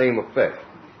have the same effect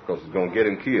because it's going to get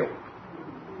him killed.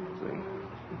 See?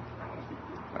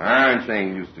 Iron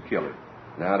chain used to kill him.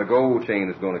 Now the gold chain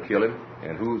is going to kill him,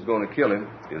 and who's going to kill him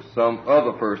is some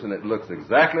other person that looks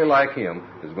exactly like him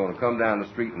is going to come down the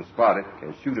street and spot it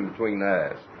and shoot him between the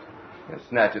eyes and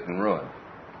snatch it and run.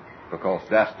 Because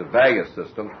that's the value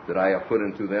system that I have put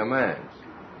into their minds.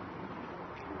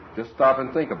 Just stop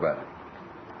and think about it.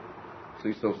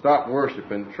 See, so stop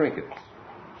worshiping trinkets.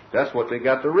 That's what they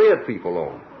got the red people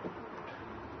on.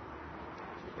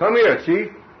 Come here,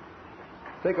 Chief.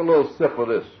 Take a little sip of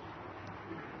this.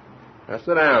 Now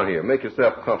sit down here. Make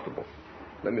yourself comfortable.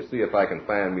 Let me see if I can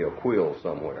find me a quill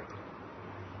somewhere.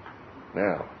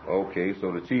 Now, okay,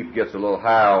 so the chief gets a little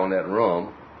high on that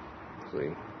rum, see,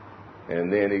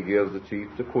 and then he gives the chief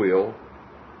the quill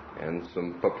and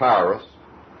some papyrus,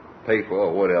 paper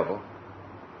or whatever,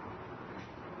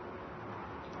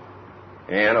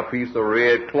 and a piece of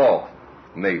red cloth,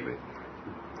 maybe.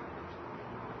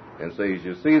 And says,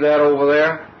 you see that over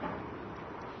there?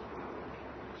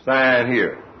 Sign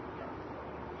here.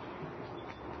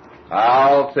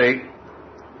 I'll take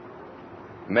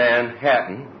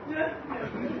Manhattan,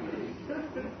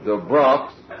 the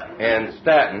Bronx, and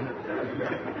Staten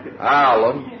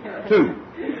Island, too.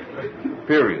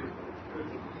 Period.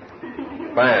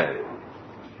 Fine.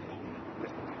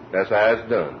 That's how it's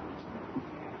done.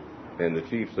 And the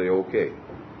chief say, okay.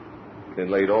 Then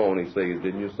later on he says,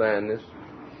 didn't you sign this?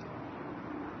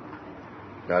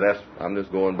 Now I'm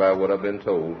just going by what I've been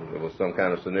told. There was some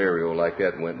kind of scenario like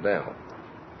that went down.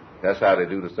 That's how they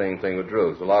do the same thing with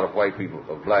drugs. A lot of white people,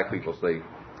 or black people say,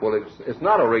 well, it's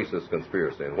not a racist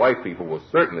conspiracy. And white people will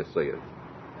certainly say it.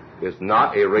 It's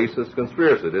not a racist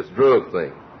conspiracy, this drug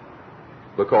thing.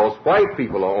 Because white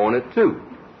people are on it too.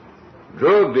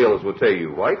 Drug dealers will tell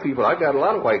you, white people, I got a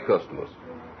lot of white customers.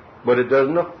 But it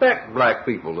doesn't affect black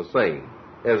people the same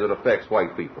as it affects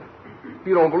white people. If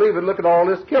you don't believe it, look at all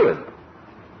this killing.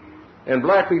 And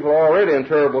black people are already in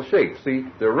terrible shape. See,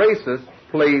 the racists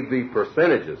played the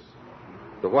percentages,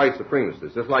 the white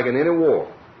supremacists. Just like in any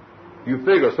war, you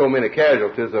figure so many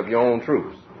casualties of your own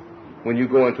troops when you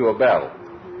go into a battle.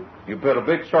 You put a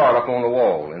big chart up on the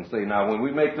wall and say, now when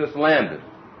we make this landing,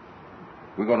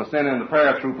 we're going to send in the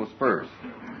paratroopers first.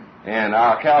 And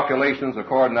our calculations,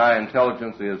 according to our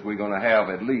intelligence, is we're going to have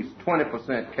at least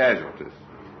 20% casualties.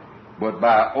 But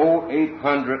by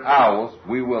 0800 hours,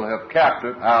 we will have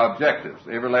captured our objectives,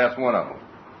 every last one of them,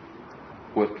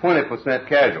 with 20%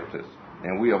 casualties.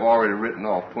 And we have already written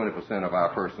off 20% of our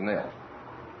personnel.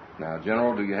 Now,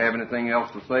 General, do you have anything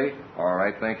else to say? All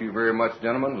right, thank you very much,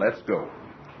 gentlemen. Let's go.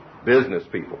 Business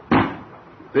people.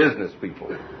 Business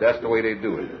people. That's the way they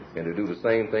do it. And they do the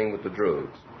same thing with the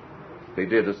drugs. They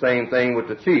did the same thing with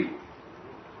the chief.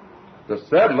 The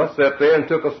settler sat there and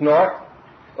took a snort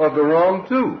of the rum,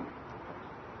 too.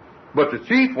 But the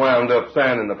chief wound up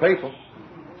signing the paper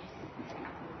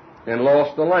and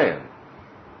lost the land.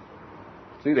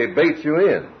 See, they bait you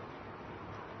in.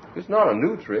 It's not a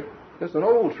new trick. It's an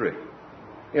old trick.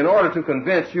 In order to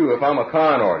convince you, if I'm a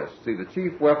con artist, see, the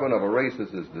chief weapon of a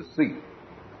racist is deceit.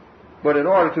 But in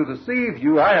order to deceive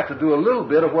you, I have to do a little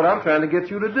bit of what I'm trying to get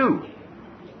you to do.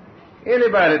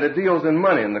 Anybody that deals in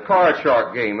money and the card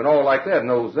shark game and all like that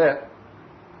knows that.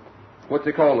 What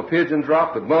they call the pigeon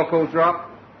drop, the bunco drop.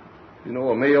 You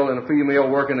know, a male and a female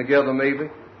working together maybe,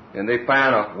 and they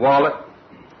find a wallet.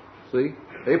 See?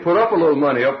 They put up a little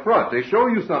money up front. They show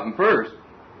you something first.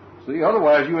 See?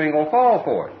 Otherwise you ain't going to fall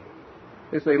for it.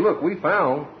 They say, look, we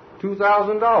found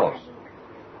 $2,000.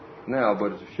 Now,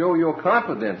 but to show your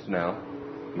confidence now,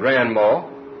 Grandma,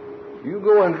 you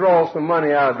go and draw some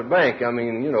money out of the bank, I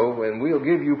mean, you know, and we'll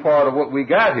give you part of what we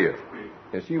got here.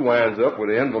 And she winds up with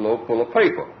an envelope full of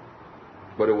paper.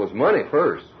 But it was money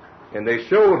first. And they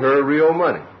showed her real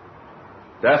money.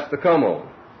 That's the come on.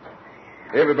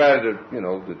 Everybody that, you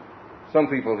know, that some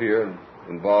people here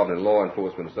involved in law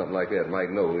enforcement or something like that might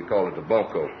know, they call it the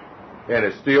bunco. And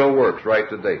it still works right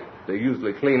today. They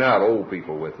usually clean out old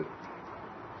people with it.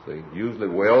 See, usually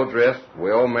well-dressed,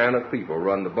 well-mannered people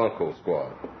run the bunco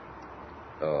squad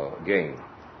game.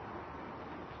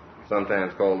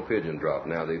 Sometimes called the pigeon drop.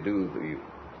 Now they do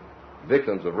the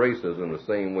victims of racism the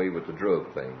same way with the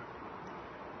drug thing.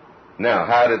 Now,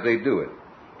 how did they do it?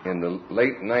 In the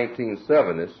late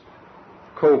 1970s,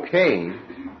 cocaine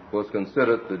was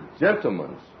considered the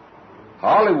gentleman's.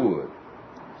 Hollywood,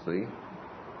 see,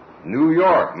 New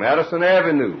York, Madison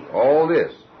Avenue, all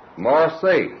this,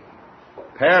 Marseille,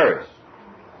 Paris.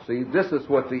 See, this is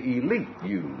what the elite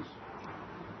use.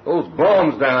 Those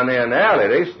bums down there in the alley,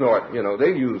 they snort, you know, they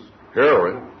use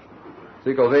heroin,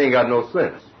 see, because they ain't got no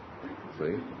sense.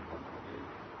 See?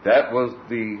 That was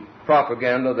the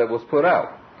propaganda that was put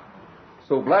out.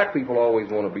 So black people always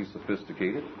want to be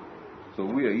sophisticated, so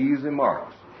we are easy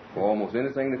marks for almost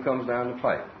anything that comes down the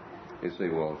pipe. They say,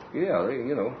 well, yeah,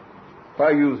 you know, if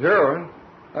I use heroin,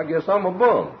 I guess I'm a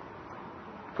bum.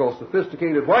 Because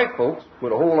sophisticated white folks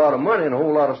with a whole lot of money and a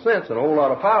whole lot of sense and a whole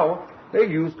lot of power, they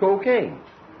use cocaine.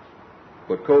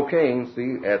 But cocaine,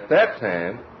 see, at that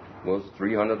time was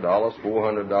 $300,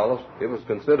 $400. It was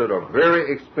considered a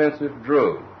very expensive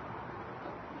drug.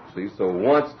 See, so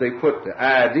once they put the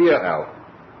idea out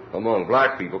among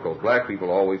black people, because black people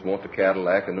always want the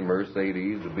Cadillac and the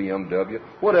Mercedes, the BMW,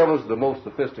 whatever's the most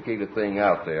sophisticated thing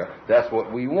out there, that's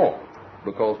what we want,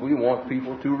 because we want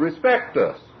people to respect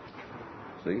us.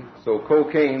 See, so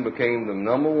cocaine became the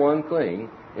number one thing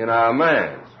in our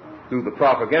minds through the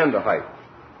propaganda hype.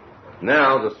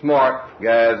 Now the smart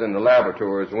guys in the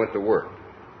laboratories went to work.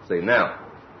 Say, now,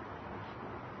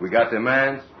 we got their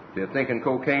minds, they're thinking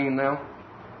cocaine now?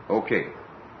 Okay,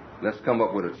 let's come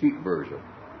up with a cheap version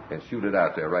and shoot it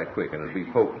out there right quick, and it'll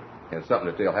be potent and something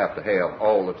that they'll have to have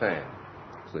all the time.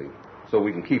 See, so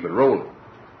we can keep it rolling.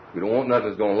 We don't want nothing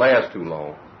that's going to last too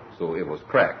long, so it was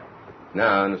crack.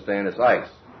 Now I understand it's ice.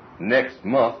 Next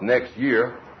month, next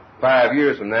year, 5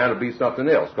 years from now, it'll be something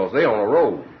else, because they're on a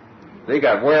roll. They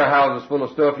got warehouses full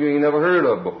of stuff you ain't never heard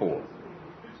of before.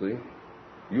 See?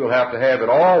 You'll have to have it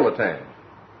all the time.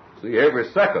 See, every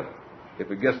second,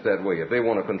 if it gets that way, if they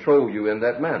want to control you in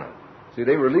that manner. See,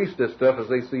 they release this stuff as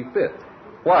they see fit.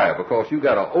 Why? Because you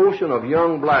got an ocean of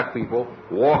young black people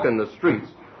walking the streets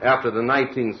after the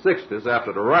 1960s,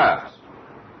 after the riots.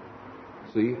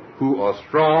 See, who are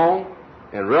strong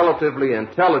and relatively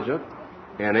intelligent,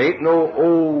 and ain't no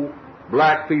old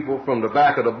black people from the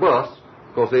back of the bus,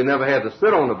 because they never had to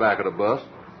sit on the back of the bus,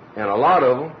 and a lot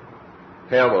of them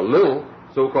have a little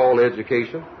so-called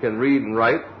education, can read and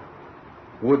write,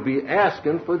 would be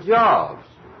asking for jobs.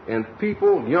 And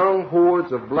people, young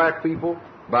hordes of black people,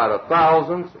 by the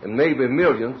thousands and maybe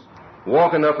millions,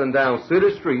 walking up and down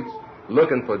city streets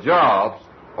looking for jobs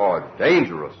are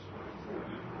dangerous.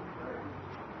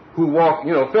 Who walk,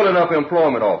 you know, filling up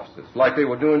employment offices like they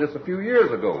were doing this a few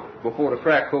years ago before the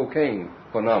crack cocaine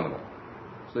phenomenon.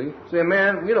 See? Say,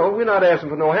 man, you know, we're not asking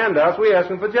for no handouts, we're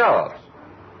asking for jobs.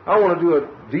 I want to do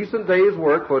a decent day's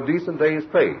work for a decent day's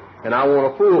pay, and I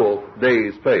want a full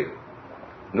day's pay.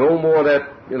 No more of that,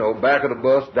 you know, back of the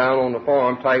bus, down on the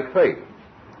farm type pay.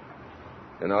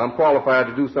 And I'm qualified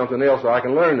to do something else, so I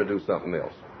can learn to do something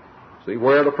else. See,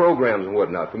 where are the programs and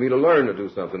whatnot for me to learn to do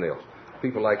something else?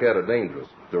 People like that are dangerous.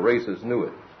 The racists knew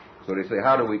it. So they say,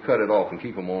 how do we cut it off and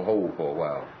keep them on hold for a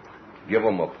while? Give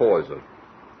them a poison.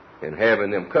 And having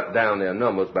them cut down their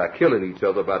numbers by killing each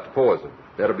other about the poison.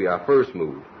 That'll be our first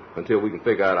move until we can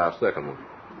figure out our second one.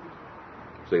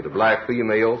 See, the black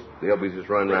females, they'll be just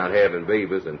running around having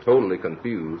babies and totally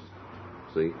confused.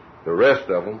 See, the rest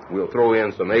of them, we'll throw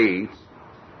in some AIDS,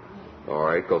 all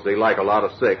right, because they like a lot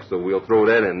of sex, so we'll throw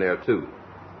that in there too.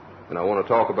 And I want to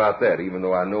talk about that, even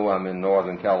though I know I'm in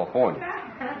Northern California.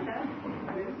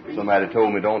 Somebody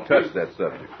told me don't touch that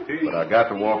subject, but I got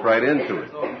to walk right into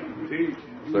it.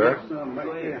 Sir?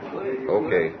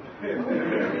 Okay.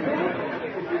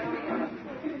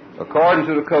 According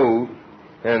to the code,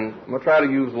 and I'm going to try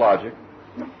to use logic,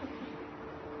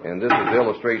 and this is the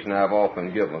illustration I've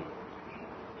often given.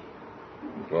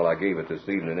 Well, I gave it this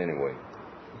evening anyway,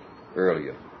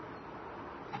 earlier.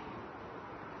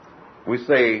 We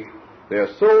say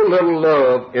there's so little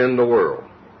love in the world.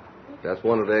 That's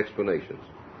one of the explanations.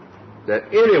 That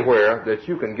anywhere that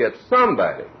you can get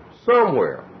somebody,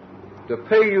 somewhere, to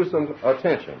pay you some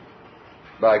attention,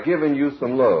 by giving you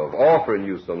some love, offering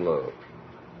you some love.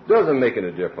 Doesn't make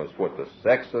any difference what the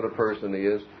sex of the person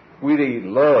is. We need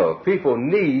love. People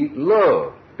need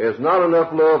love. There's not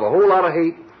enough love, a whole lot of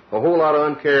hate, a whole lot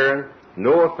of uncaring,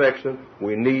 no affection.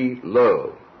 We need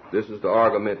love. This is the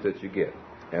argument that you get.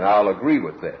 And I'll agree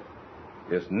with that.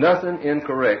 There's nothing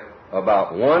incorrect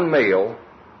about one male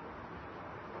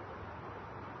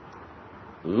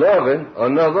loving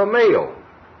another male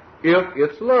if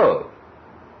it's love.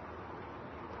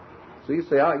 So you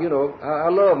say, I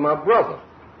love my brother.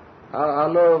 I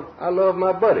love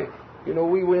my buddy. You know,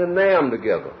 we were in NAM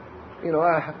together. You know,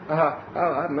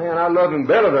 I love him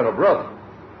better than a brother.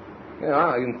 You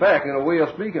know, in fact, in a way of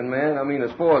speaking, man, I mean,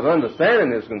 as far as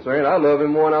understanding is concerned, I love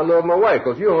him more than I love my wife,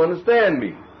 because you don't understand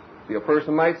me. See, a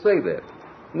person might say that.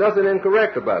 Nothing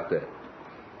incorrect about that.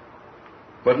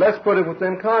 But let's put it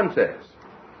within context.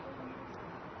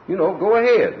 You know, go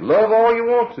ahead. Love all you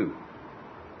want to.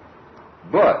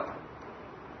 But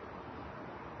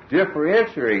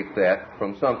differentiate that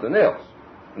from something else.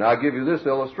 Now, I'll give you this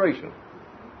illustration.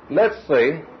 Let's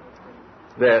say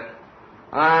that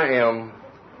I am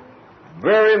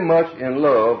very much in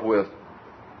love with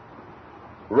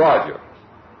Roger.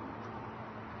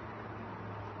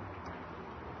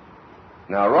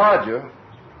 Now, Roger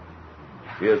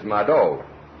is my dog.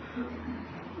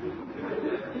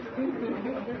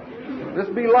 Let's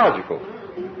be logical.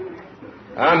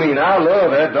 I mean, I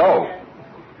love that dog.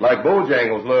 Like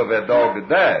Bojangles loved that dog that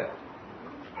died.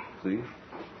 See?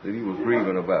 That he was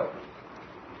grieving about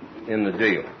in the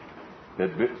jail. That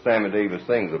Sammy Davis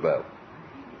sings about.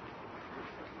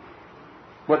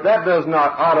 But that does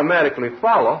not automatically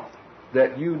follow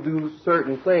that you do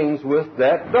certain things with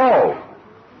that dog.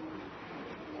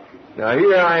 Now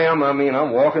here I am,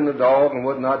 I'm walking the dog and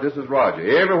whatnot. This is Roger.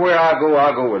 Everywhere I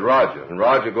go with Roger. And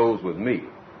Roger goes with me.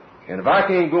 And if I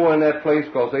can't go in that place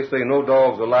because they say no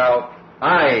dogs allowed,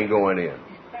 I ain't going in.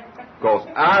 Because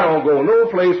I don't go no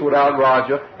place without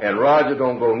Roger, and Roger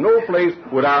don't go no place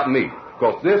without me.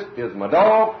 Because this is my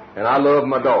dog, and I love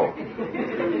my dog.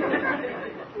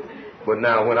 But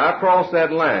now when I cross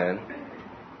that line,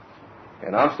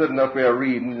 and I'm sitting up there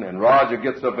reading, and Roger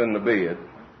gets up in the bed,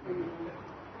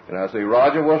 and I say,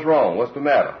 Roger, what's wrong? What's the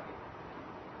matter?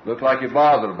 Look like you're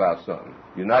bothered about something.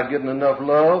 You're not getting enough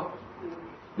love?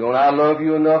 Don't I love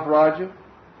you enough, Roger?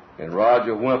 And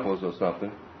Roger whimpers or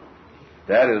something.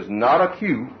 That is not a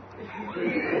cue.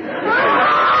 Okay,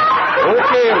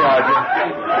 Roger.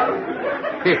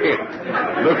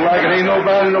 Look like it ain't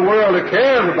nobody in the world that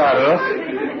cares about us.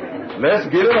 Let's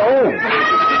get it on.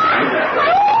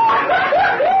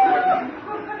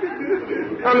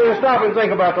 I mean, stop and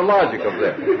think about the logic of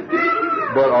that.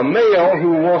 But a male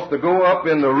who wants to go up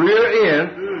in the rear end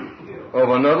of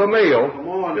another male,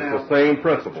 it's the same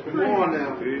principle. Come on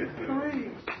now.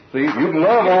 See, you can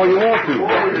love all you want to,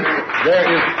 but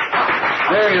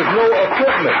there is no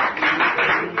equipment.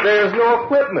 There is no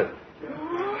equipment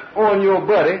on your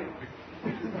buddy,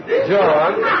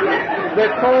 John,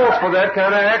 that calls for that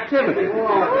kind of activity.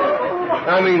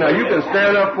 I mean, now you can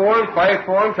stand up for him, fight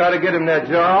for him, try to get him that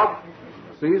job.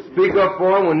 See, speak up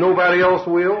for him when nobody else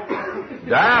will.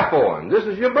 Die for him. This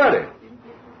is your buddy.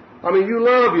 I mean, you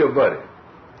love your buddy.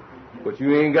 But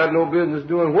you ain't got no business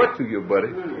doing what to your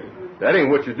buddy. That ain't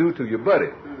what you do to your buddy.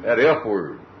 That F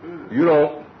word. You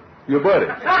don't, your buddy.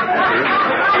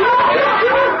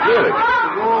 Really.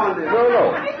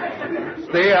 No.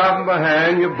 Stay out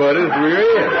behind your buddy's rear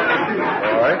end.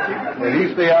 All right? And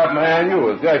he stay out behind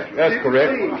yours. That's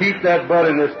correct. Keep that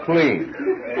buddiness clean.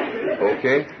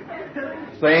 Okay?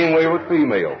 Same way with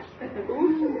females.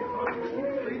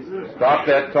 Stop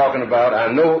that talking about,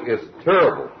 I know it's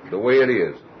terrible the way it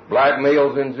is. Black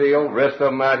males in jail, rest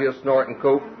of them out here snorting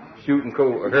coke, shooting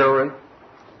heroin,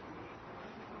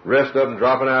 rest of them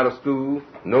dropping out of school,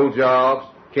 no jobs,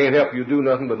 can't help you do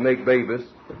nothing but make babies.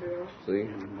 See?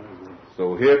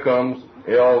 So here comes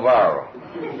Elvira.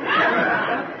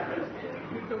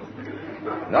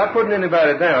 Not putting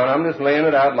anybody down, I'm just laying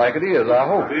it out like it is, I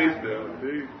hope.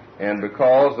 And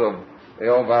because of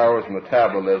Elvira's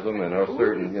metabolism and her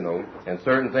certain, and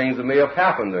certain things that may have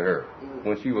happened to her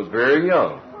when she was very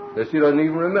young that she doesn't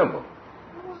even remember.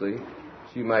 See?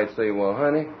 She might say, well,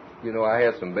 honey, I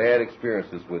had some bad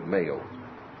experiences with males.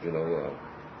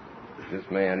 This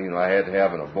man, I had to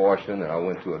have an abortion, and I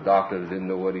went to a doctor that didn't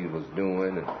know what he was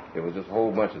doing, and it was just a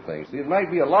whole bunch of things. See, it might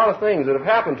be a lot of things that have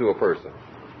happened to a person.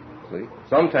 See?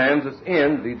 Sometimes it's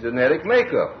in the genetic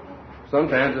makeup.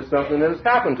 Sometimes it's something that has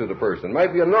happened to the person. It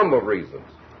might be a number of reasons.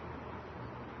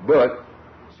 But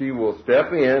she will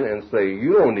step in and say,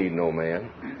 you don't need no man.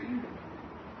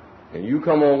 And you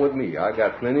come on with me. I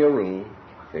got plenty of room,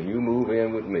 and you move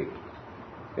in with me.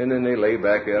 and then they lay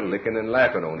back there licking and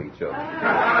lapping on each other.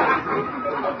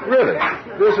 Really,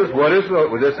 this is what it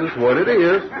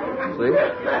is. See,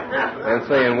 and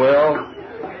saying, well,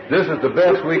 this is the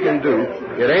best we can do.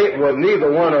 It ain't what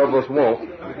neither one of us want,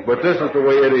 but this is the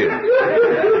way it is.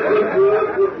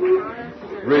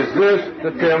 Resist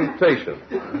the temptation,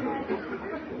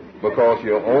 because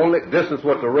this is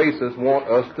what the racists want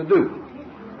us to do.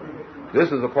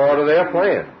 This is a part of their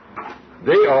plan.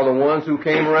 They are the ones who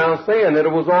came around saying that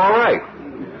it was all right.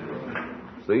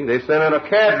 See, they sent in a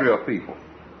cadre of people.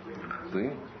 See,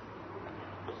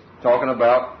 talking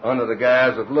about under the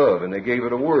guise of love, and they gave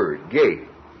it a word, gay.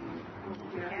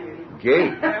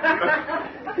 Gay.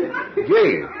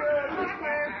 Gay.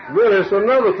 Really, it's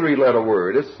another three-letter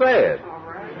word. It's sad.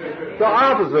 The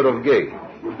opposite of gay.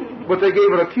 But they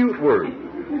gave it a cute word.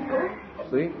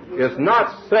 See? It's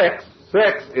not sex.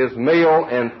 Sex is male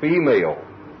and female.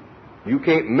 You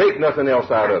can't make nothing else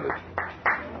out of it.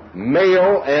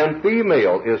 Male and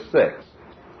female is sex.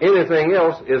 Anything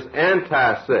else is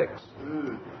anti-sex.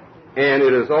 And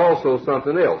it is also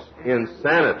something else,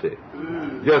 insanity.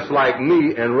 Just like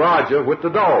me and Roger with the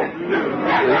dog.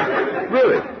 See?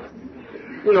 Really.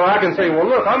 You know, I can say, well,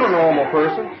 look, I'm a normal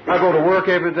person. I go to work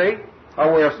every day. I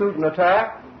wear a suit and a tie.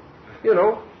 You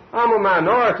know, I'm a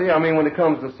minority. I mean, when it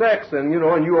comes to sex, and, you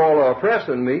know, and you all are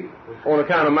oppressing me on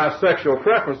account of my sexual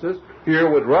preferences here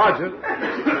with Roger.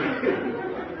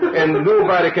 And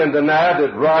nobody can deny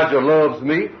that Roger loves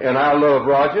me and I love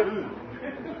Roger.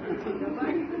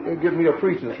 Give me a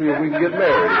preacher, see if we can get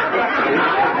married.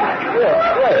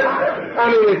 Yeah, right. I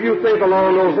mean, if you think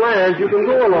along those lines, you can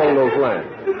go along those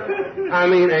lines. I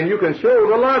mean, and you can show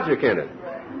the logic in it.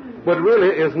 But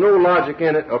really, there's no logic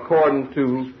in it according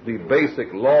to the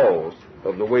basic laws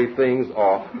of the way things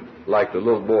are, like the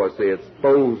little boy said,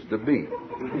 supposed to be,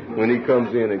 when he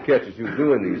comes in and catches you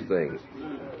doing these things.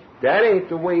 That ain't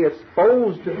the way it's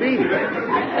supposed to be.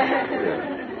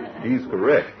 Yeah. He's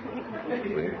correct.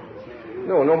 See?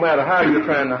 No matter how you're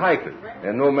trying to hike it,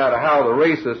 and no matter how the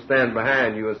racists stand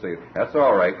behind you and say, that's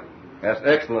all right, that's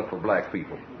excellent for black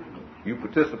people. You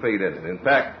participate in it. In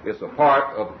fact, it's an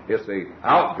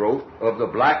outgrowth of the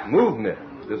black movement.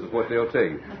 This is what they'll tell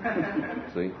you.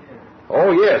 See?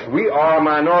 Oh yes, we are a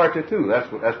minority too. That's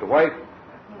the white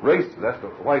race, that's the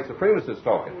white supremacists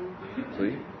talking.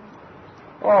 See?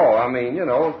 Oh, I mean, you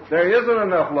know, there isn't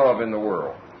enough love in the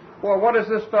world. Well, what is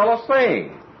this fellow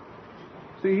saying?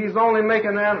 See, he's only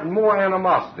making more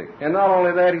animosity. And not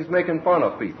only that, he's making fun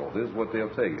of people. This is what they'll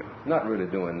tell you. Not really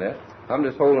doing that. I'm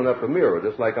just holding up a mirror,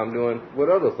 just like I'm doing with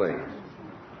other things.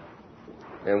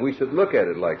 And we should look at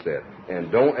it like that. And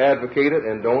don't advocate it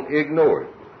and don't ignore it.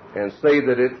 And say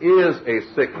that it is a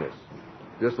sickness.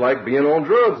 Just like being on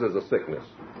drugs is a sickness.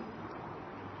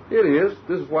 It is.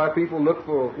 This is why people look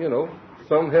for, you know,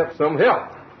 some help.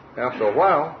 After a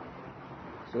while,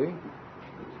 see?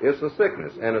 It's a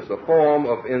sickness, and it's a form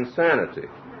of insanity.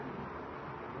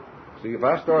 See, if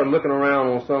I start looking around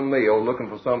on some male, looking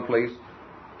for some place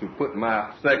to put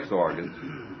my sex organs,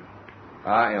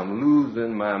 I am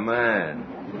losing my mind.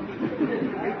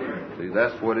 See,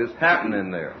 that's what is happening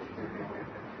there.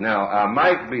 Now, I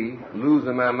might be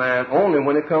losing my mind only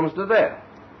when it comes to that.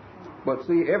 But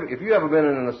see, if you ever been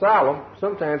in an asylum,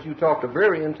 sometimes you talk to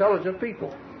very intelligent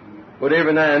people. But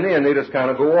every now and then, they just kind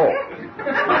of go off.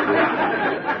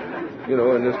 You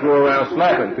know, and just go around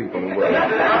slapping people and whatever.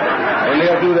 And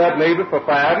they'll do that maybe for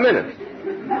 5 minutes.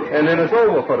 And then it's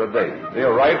over for the day.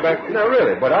 They're right back. Now,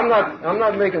 really, but I'm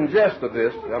not making jest of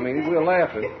this. I mean, we're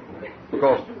laughing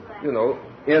because, you know,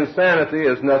 insanity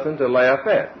is nothing to laugh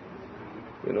at.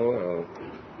 You know, you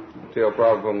can tell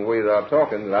probably from the way that I'm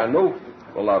talking that I know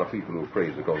a lot of people who are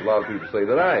crazy, because a lot of people say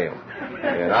that I am.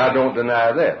 And I don't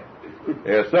deny that.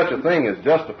 There's such a thing as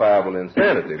justifiable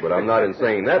insanity, but I'm not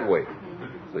insane that way.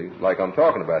 See, like I'm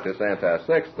talking about this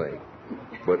anti-sex thing.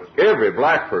 But every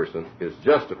black person is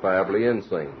justifiably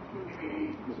insane.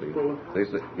 See, they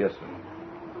say, yes, sir.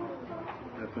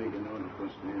 I think in order for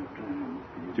us to have time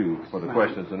for the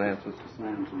questions and answers.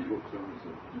 Sign some books also.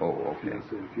 Oh, okay. Can I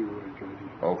say a few words right here?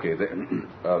 Okay.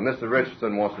 Mr.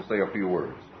 Richardson wants to say a few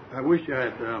words. I wish I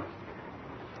had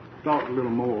thought a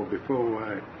little more before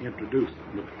I introduced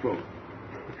Mr. Fuller.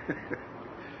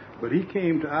 But he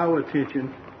came to our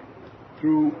attention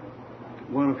through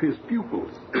one of his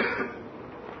pupils,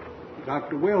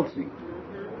 Dr. Welsing.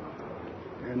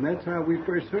 And that's how we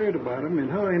first heard about him,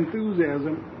 and her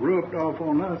enthusiasm rubbed off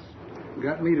on us,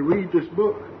 got me to read this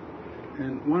book.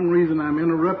 And one reason I'm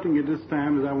interrupting at this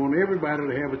time is I want everybody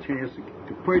to have a chance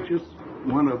to purchase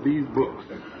one of these books.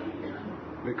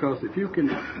 Because if you can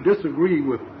disagree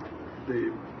with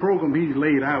the program he's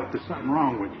laid out, there's something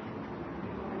wrong with you.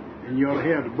 And you ought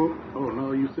to have the book. Oh,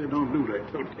 no, you said don't do that,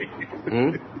 okay?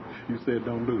 You said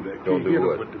don't do that. Don't do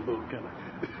what? With the book, can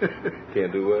I?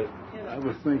 Can't do what? I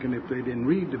was thinking if they didn't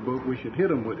read the book, we should hit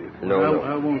them with it. No.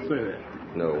 I won't say that.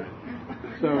 No.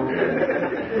 So.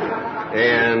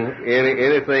 And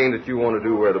anything that you want to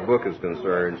do where the book is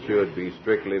concerned should be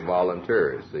strictly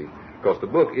voluntary, see? Because the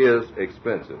book is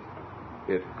expensive.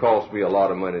 It costs me a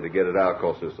lot of money to get it out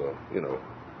because it's a,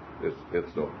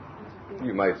 it's a,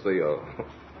 you might say a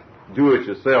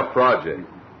do-it-yourself project.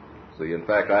 See, in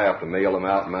fact, I have to mail them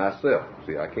out myself.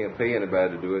 See, I can't pay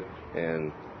anybody to do it,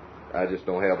 and I just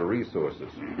don't have the resources.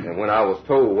 And when I was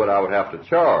told what I would have to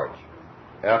charge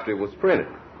after it was printed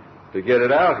to get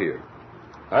it out here,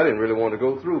 I didn't really want to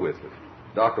go through with it.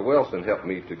 Dr. Wilson helped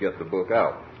me to get the book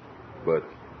out, but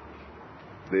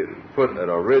they put an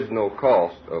original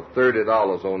cost of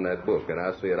 $30 on that book, and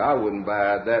I said I wouldn't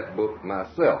buy that book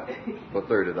myself for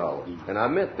 $30, and I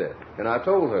meant that, and I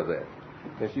told her that,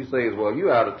 and she says, well,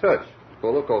 you out of touch.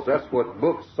 Well, of course, that's what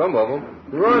books, some of them,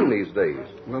 run these days.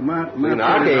 Well, I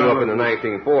came up in the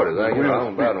 1940s. I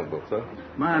don't buy no books, huh?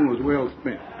 Mine was well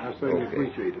spent. I certainly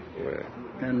appreciate it. Well,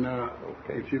 and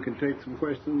if you can take some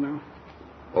questions now.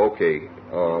 Okay.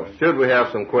 Should we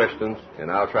have some questions?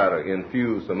 And I'll try to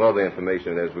infuse some other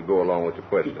information as we go along with the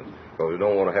questions, because we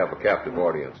don't want to have a captive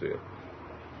audience here.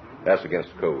 That's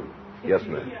against the code. Yes,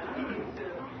 ma'am. Yeah, I need to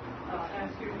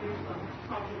ask you to do some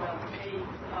talking about AIDS.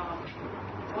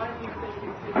 Why do you think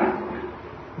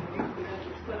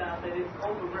it's put out that it's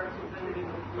overrepresented in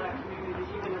the black community,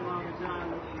 even among the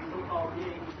so-called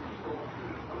gay people,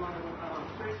 among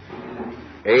Christians?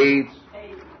 AIDS?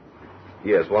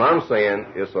 Yes, well, I'm saying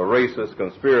it's a racist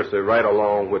conspiracy right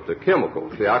along with the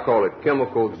chemical. See, I call it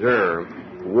chemical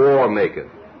germ war making.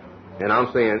 And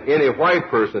I'm saying any white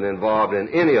person involved in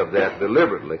any of that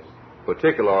deliberately,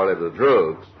 particularly the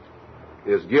drugs,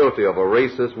 is guilty of a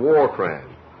racist war crime.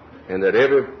 And that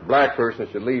every black person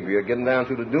should leave here, getting down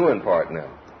to the doing part now.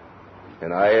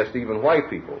 And I asked even white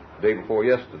people, day before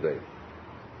yesterday,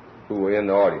 who were in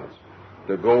the audience,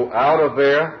 to go out of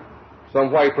there.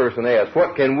 Some white person asked,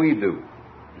 what can we do?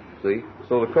 See?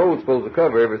 So the code's supposed to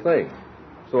cover everything.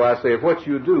 So I said, what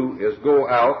you do is go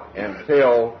out and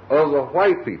tell other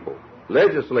white people,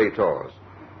 legislators,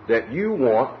 that you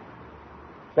want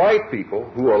white people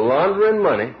who are laundering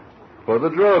money for the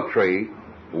drug trade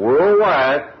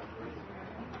worldwide.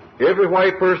 Every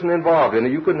white person involved in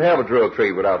it. You couldn't have a drug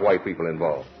trade without white people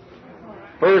involved.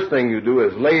 First thing you do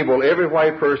is label every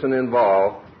white person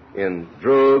involved in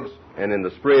drugs and in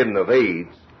the spreading of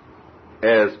AIDS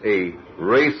as a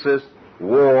racist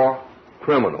war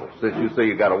criminal, since you say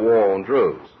you got a war on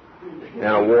drugs and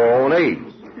a war on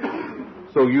AIDS.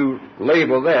 So you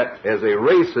label that as a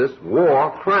racist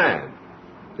war crime,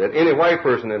 that any white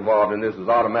person involved in this is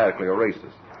automatically a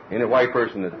racist. Any white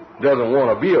person that doesn't want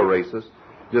to be a racist,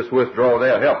 just withdraw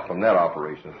their help from that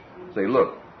operation. Say,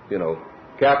 look,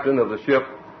 captain of the ship,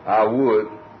 I would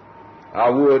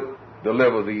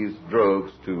deliver these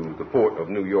drugs to the port of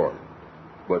New York.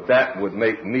 But that would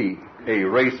make me a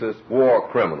racist war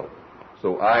criminal.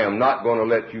 So I am not going to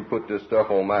let you put this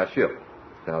stuff on my ship.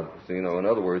 Now, see, in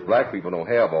other words, black people don't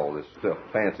have all this stuff,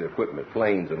 fancy equipment,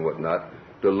 planes and whatnot,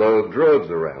 to lug drugs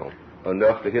around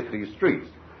enough to hit these streets.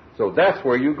 So that's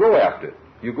where you go after it.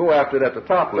 You go after it at the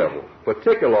top level,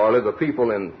 particularly the people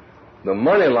in the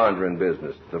money laundering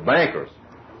business, the bankers.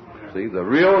 See, the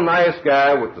real nice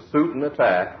guy with the suit and the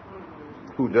tie,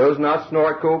 who does not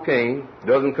snort cocaine,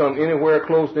 doesn't come anywhere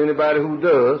close to anybody who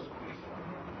does,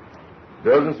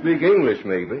 doesn't speak English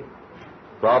maybe,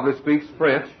 probably speaks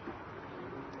French,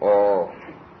 or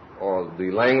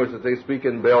the language that they speak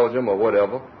in Belgium or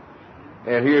whatever.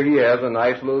 And here he has a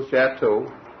nice little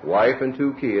chateau, wife and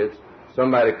 2 kids.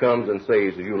 Somebody comes and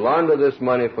says, you launder this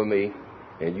money for me,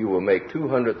 and you will make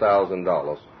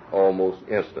 $200,000 almost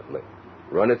instantly.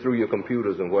 Run it through your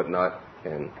computers and whatnot,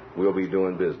 and we'll be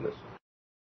doing business.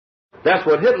 That's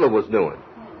what Hitler was doing,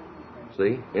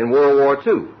 see, in World War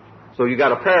II. So you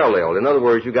got a parallel. In other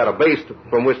words, you got a base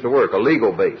from which to work, a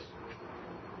legal base.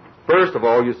 First of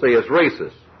all, you say it's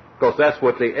racist, because that's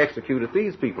what they executed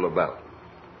these people about.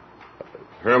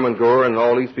 Hermann Goering and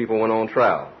all these people went on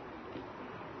trial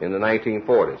in the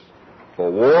 1940s for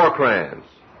war crimes,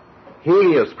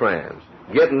 heinous crimes,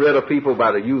 getting rid of people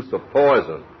by the use of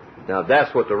poison. Now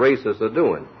that's what the racists are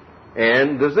doing.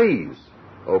 And disease,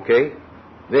 okay?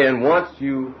 Then once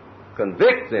you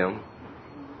convict them,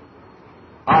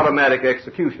 automatic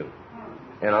execution.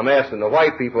 And I'm asking the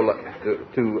white people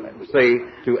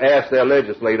to ask their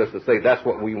legislators to say that's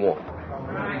what we want.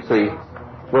 See,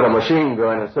 with a machine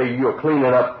gun and say you're cleaning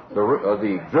up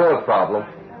the drug problem.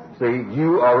 See,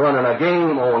 you are running a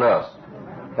game on us.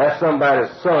 That's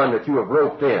somebody's son that you have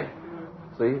roped in.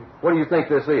 See? What do you think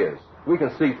this is? We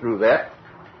can see through that.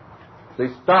 See,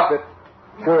 stop it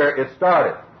where it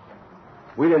started.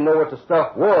 We didn't know what the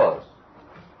stuff was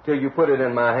till you put it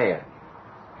in my hand.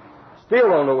 Still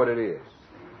don't know what it is.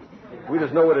 We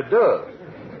just know what it does.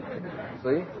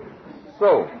 See?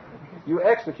 So, you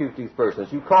execute these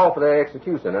persons. You call for their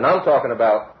execution. And I'm talking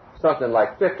about something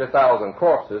like 50,000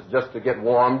 corpses just to get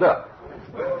warmed up.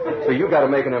 So you got to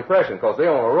make an impression because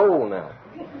they're on a roll now.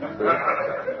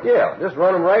 See? Yeah, just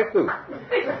run them right through.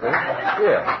 See?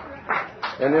 Yeah.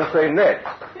 And then say next.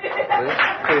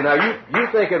 See, now you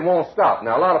think it won't stop.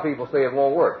 Now a lot of people say it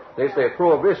won't work. They say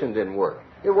prohibition didn't work.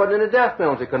 It wasn't any death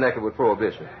penalty connected with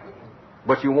prohibition.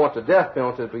 But you want the death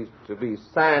penalty to be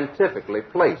scientifically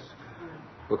placed.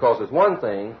 Because there's one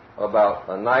thing about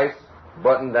a nice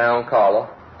button-down collar,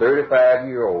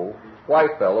 35-year-old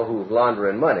white fellow who's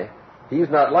laundering money. He's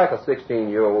not like a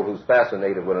 16-year-old who's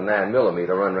fascinated with a 9mm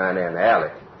run around there in the alley.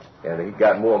 And he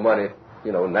got more money,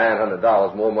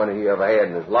 $900, more money he ever had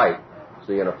in his life,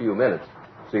 see, in a few minutes.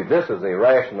 See, this is a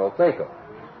rational thinker.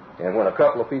 And when a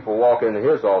couple of people walk into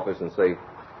his office and say,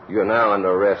 "You're now under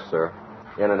arrest, sir,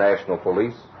 international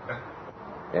police,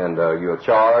 and you're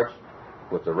charged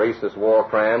with the racist war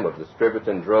crime of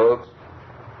distributing drugs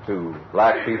to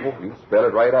black people," you spell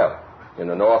it right out. "In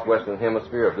the northwestern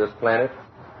hemisphere of this planet,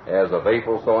 as of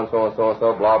April so-and-so and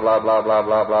so-and-so, blah, blah, blah, blah,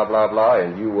 blah, blah, blah, blah,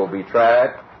 and you will be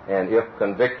tried, and if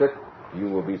convicted, you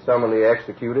will be summarily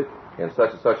executed in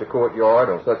such and such a courtyard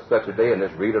on such and such a day," and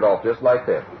just read it off just like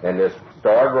that. And just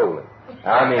start rolling.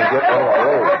 I mean, get on a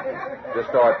roll. Just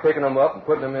start picking them up and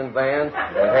putting them in vans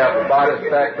and have the bodies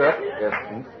stacked up,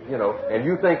 and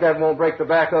you think that won't break the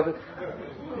back of it?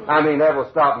 I mean, that will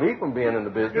stop me from being in the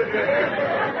business.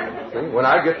 See, when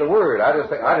I get the word, I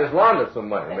just laundered some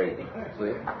money, maybe.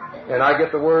 See, and I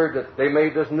get the word that they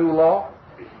made this new law,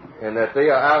 and that they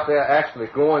are out there actually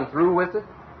going through with it.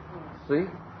 See,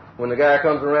 when the guy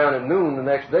comes around at noon the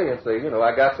next day and say,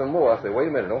 "I got some more," I say, "Wait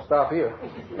a minute, don't stop here.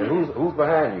 And who's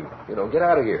behind you? Get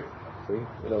out of here. See,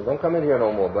 don't come in here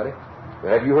no more, buddy.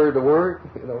 Have you heard the word?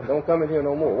 Don't come in here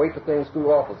no more. Wait till things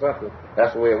cool off or something."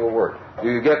 That's the way it will work. Do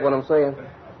you get what I'm saying?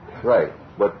 Right.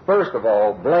 But first of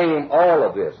all, blame all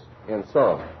of this in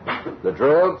sum, the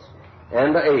drugs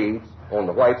and the AIDS, on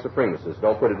the white supremacists.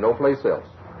 Don't put it no place else.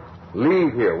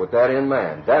 Leave here with that in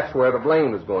mind. That's where the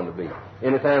blame is going to be.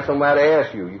 Anytime somebody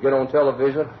asks you, you get on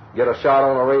television, get a shot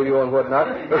on the radio and whatnot,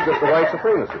 it's just the white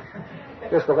supremacists.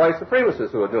 It's the white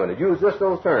supremacists who are doing it. Use just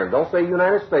those terms. Don't say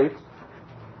United States.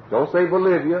 Don't say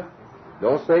Bolivia.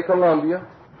 Don't say Colombia.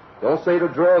 Don't say the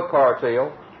drug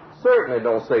cartel. Certainly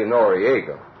don't say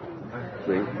Noriega.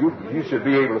 See, you should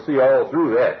be able to see all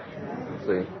through that.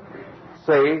 See,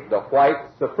 say the white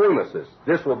supremacists.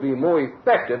 This will be more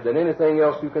effective than anything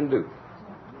else you can do.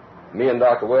 Me and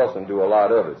Dr. Wilson do a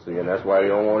lot of it, see, and that's why they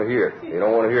don't want to hear it. They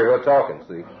don't want to hear her talking,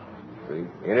 see.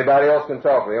 Anybody else can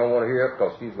talk, but they don't want to hear it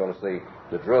because she's going to say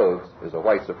the drugs is a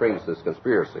white supremacist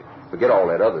conspiracy. Forget all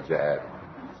that other jive.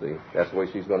 See, that's the way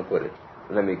she's going to put it.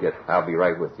 I'll be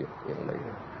right with you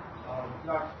later.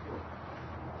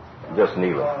 Just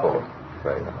Neely Fuller.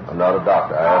 Right. I'm not a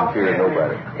doctor. I haven't cured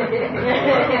nobody.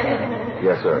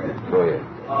 Yes, sir. Go ahead.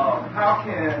 How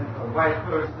can a white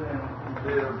person who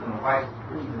lives in a white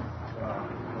supremacist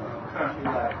country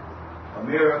like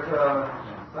America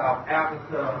and South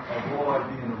Africa avoid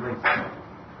being racist?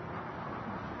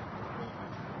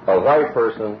 A white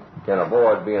person can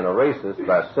avoid being a racist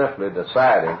by simply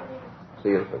deciding,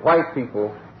 see, white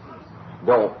people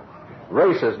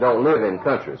racists don't live in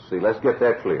countries. See, let's get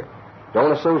that clear.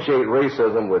 Don't associate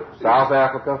racism with South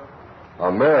Africa,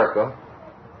 America,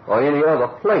 or any other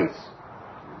place.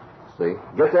 See,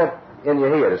 get that in your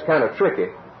head. It's kind of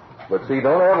tricky, but see,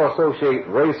 don't ever associate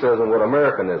racism with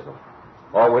Americanism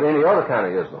or with any other kind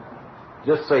of ism.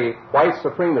 Just say white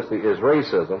supremacy is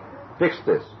racism. Fix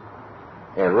this.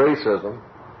 And racism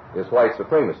is white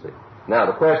supremacy. Now,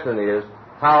 the question is,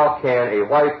 how can a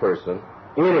white person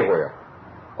anywhere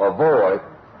avoid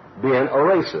being a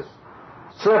racist?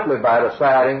 Simply by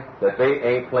deciding that they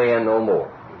ain't playing no more.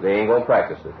 They ain't going to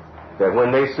practice it. That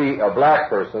when they see a black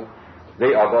person,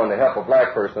 they are going to help a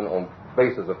black person on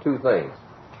basis of two things.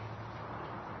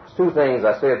 It's two things.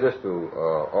 I said this to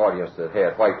an audience that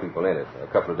had white people in it a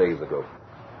couple of days ago,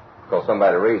 because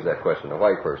somebody raised that question, a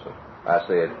white person. I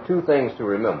said, two things to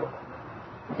remember.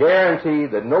 Guarantee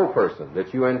that no person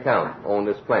that you encounter on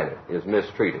this planet is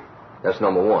mistreated. That's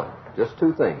number one. Just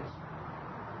two things.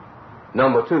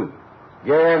 Number two,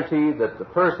 guarantee that the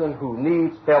person who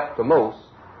needs help the most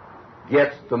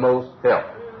gets the most help.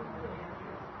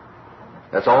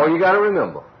 That's all you got to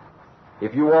remember.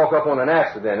 If you walk up on an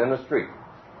accident in the street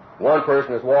One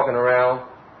person is walking around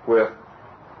with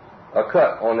a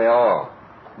cut on their arm,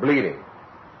 bleeding.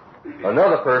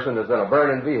 Another person is in a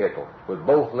burning vehicle with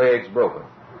both legs broken.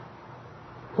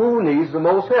 Who needs the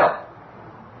most help?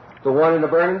 The one in the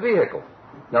burning vehicle.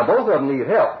 Now, both of them need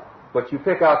help, but you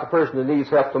pick out the person that needs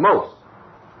help the most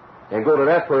and go to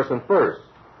that person first.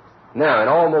 Now, in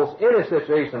almost any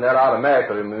situation, that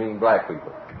automatically means black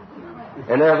people.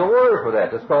 And there's a word for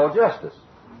that. It's called justice.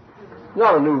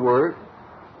 Not a new word.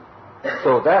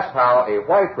 So that's how a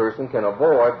white person can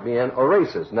avoid being a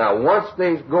racist. Now, once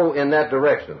they go in that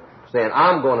direction, saying,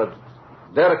 I'm going to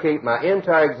dedicate my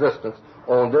entire existence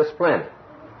on this planet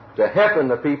to helping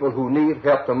the people who need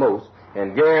help the most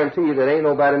and guarantee that ain't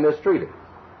nobody mistreated.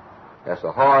 That's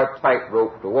a hard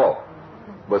tightrope to walk.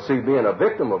 But see, being a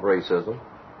victim of racism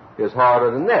is harder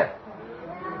than that.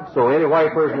 So any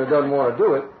white person that doesn't want to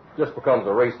do it just becomes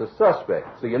a racist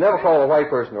suspect. So you never call a white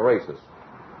person a racist.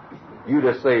 You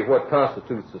just say what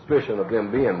constitutes suspicion of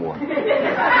them being one.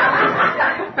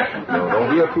 No, don't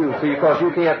be accused. See, because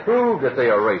you can't prove that they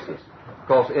are racist.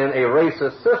 Because in a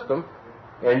racist system,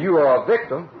 and you are a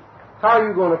victim, how are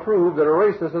you going to prove that a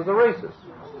racist is a racist?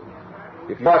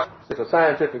 If you watch, it's a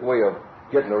scientific way of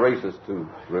getting a racist to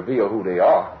reveal who they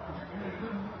are.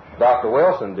 Dr.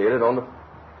 Wilson did it on the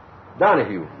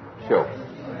Donahue show.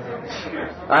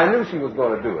 I knew she was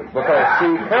going to do it because,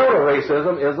 see,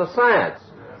 counter-racism is a science.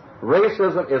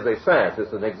 Racism is a science.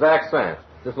 It's an exact science,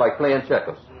 just like playing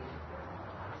checkers.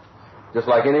 Just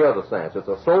like any other science. It's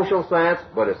a social science,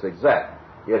 but it's exact.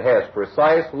 It has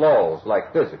precise laws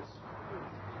like physics.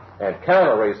 And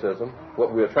counter-racism,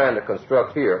 what we're trying to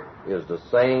construct here, is the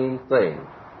same thing.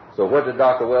 So what did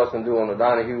Dr. Wilson do on the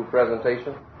Donahue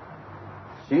presentation?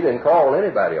 She didn't call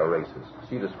anybody a racist.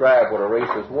 She described what a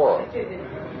racist was.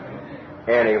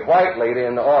 And a white lady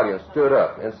in the audience stood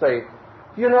up and said,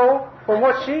 you know, from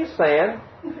what she's saying,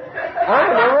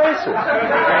 I'm a racist.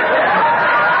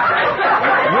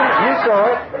 You saw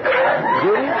it,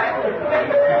 didn't you?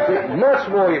 See, much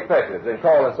more effective than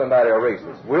calling somebody a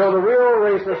racist. Will the real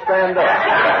racist stand up?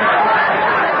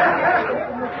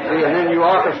 See, and then you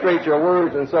orchestrate your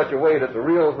words in such a way that the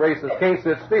real racist can't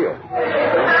sit still.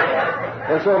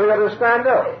 And so they'll just stand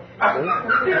up.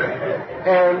 See?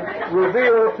 And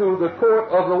reveal to the court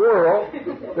of the world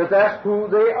that that's who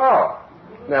they are.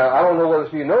 Now, I don't know whether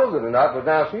she knows it or not, but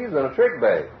now she's in a trick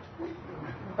bag.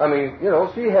 I mean, you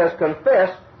know, she has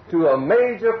confessed to a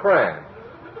major crime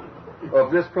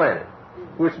of this planet,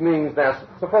 which means that,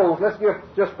 suppose, let's give,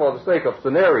 just for the sake of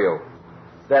scenario,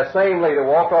 that same lady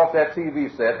walked off that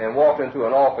TV set and walked into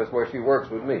an office where she works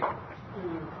with me.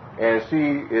 And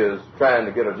she is trying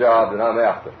to get a job that I'm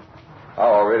after. I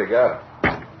already got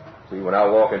it. See, when I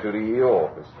walk into the EO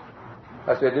office,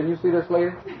 I said, didn't you see this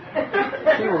lady?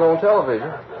 She was on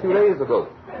television 2 days ago.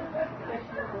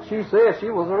 She said she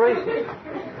was a racist.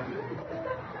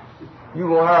 You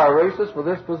going to hire a racist for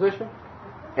this position?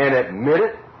 An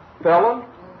admitted felon?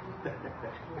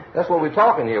 That's what we're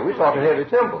talking here. We're talking heavy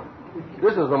timber.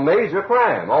 This is a major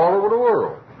crime all over the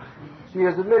world. She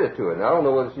has admitted to it. And I don't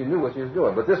know whether she knew what she was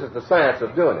doing, but this is the science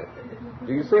of doing it.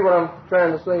 Do you see what I'm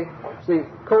trying to say? See,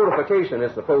 codification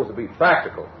is supposed to be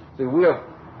practical. See, we have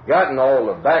gotten all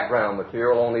the background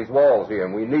material on these walls here,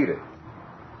 and we need it.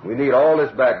 We need all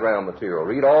this background material.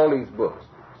 Read all these books.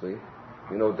 See?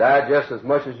 You know, digest as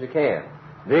much as you can.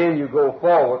 Then you go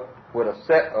forward with a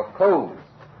set of codes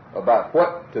about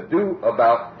what to do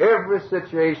about every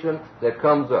situation that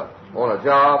comes up on a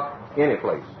job, any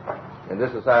place. And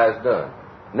this is how it's done.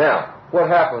 Now, what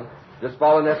happened, just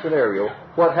following that scenario,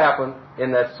 what happened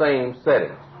in that same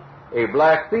setting? A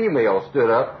black female stood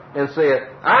up and said,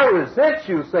 I resent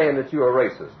you saying that you're a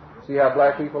racist. See how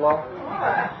black people are?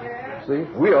 See,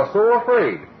 we are so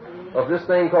afraid of this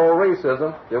thing called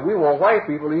racism that we want white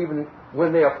people, even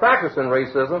when they are practicing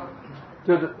racism,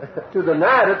 to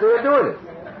deny that they're doing it.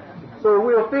 So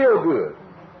we'll feel good.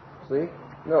 See?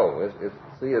 No,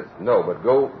 no, but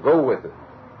go with it.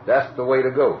 That's the way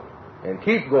to go. And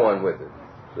keep going with it.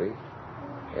 See?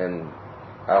 And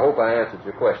I hope I answered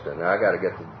your question. Now I got to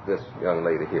get to this young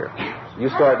lady here. You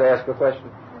started to ask a question?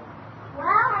 What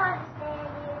I understand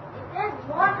is, if there's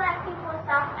more black people in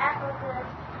South Africa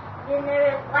than there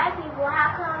is white people,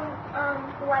 how come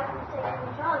the white people take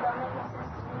control? Don't make no sense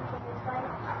to me for this fight.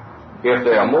 If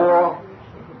there are more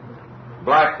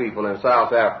black people in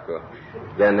South Africa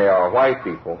than there are white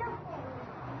people,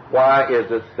 why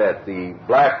is it that the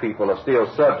black people are still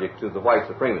subject to the white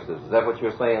supremacists? Is that what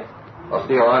you're saying? Are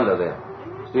still under them,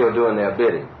 still doing their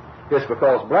bidding? It's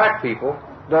because black people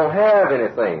don't have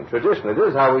anything. Traditionally, this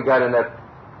is how we got in that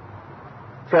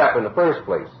trap in the first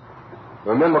place.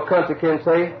 Remember Kunta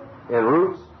Kinte and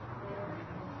Roots?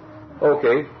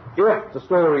 Okay, if the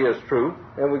story is true,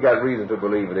 and we got reason to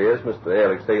believe it is, Mr.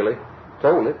 Alex Haley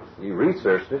told it, he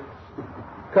researched it,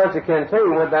 Country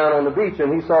Kente went down on the beach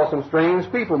and he saw some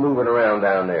strange people moving around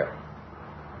down there.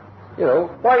 You know,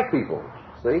 white people,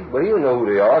 see? But he didn't know who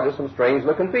they are, just some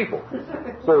strange-looking people.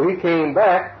 So he came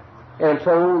back and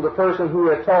told the person who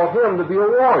had taught him to be a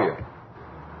warrior.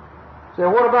 Said,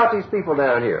 what about these people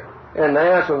down here? And the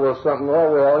answer was something,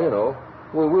 oh, well, you know,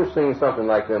 we've seen something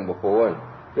like them before, and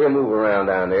they move around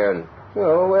down there, and, you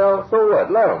know, well, so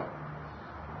what? Let them.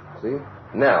 See?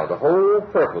 Now, the whole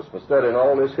purpose for studying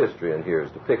all this history in here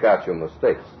is to pick out your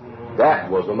mistakes. That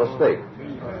was a mistake.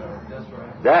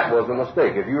 That was a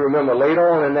mistake. If you remember later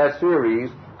on in that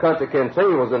series, Country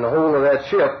Kente was in the hold of that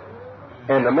ship,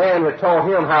 and the man had taught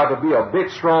him how to be a big,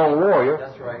 strong warrior,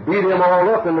 beat him all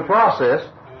up in the process,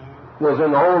 was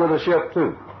in the hold of the ship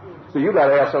too. So you got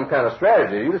to have some kind of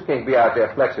strategy. You just can't be out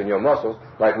there flexing your muscles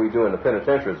like we do in the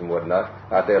penitentiaries and whatnot,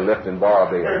 out there lifting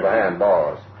barbells behind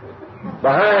bars.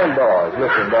 Behind bars,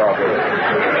 lifting barbells.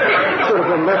 Should have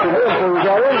been lifting them before we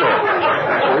got in there.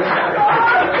 See?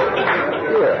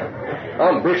 Yeah.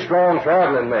 I'm a big, strong,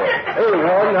 traveling man. Hey,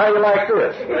 Warden, how you like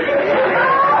this?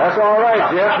 That's all right,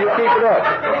 Jeff. You keep it up.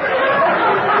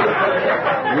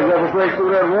 You never break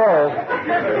through that wall.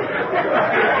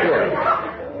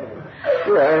 Yeah.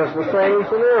 Yeah, and it's the same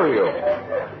scenario.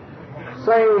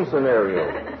 Same scenario.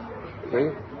 See?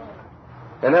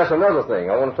 And that's another thing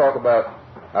I want to talk about.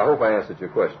 I hope I answered your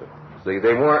question. See,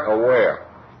 they weren't aware.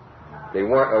 They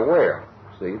weren't aware.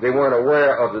 See, they weren't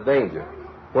aware of the danger.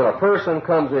 When a person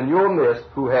comes in your midst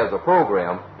who has a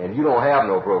program, and you don't have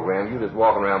no program, you're just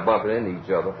walking around bumping into each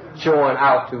other, showing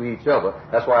out to each other.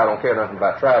 That's why I don't care nothing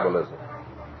about tribalism.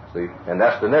 See? And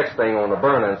that's the next thing on the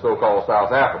burner in so-called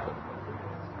South Africa.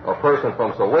 A person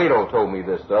from Soweto told me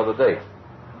this the other day.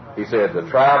 He said the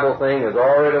tribal thing is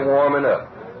already warming up.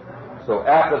 So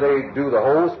after they do the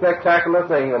whole spectacular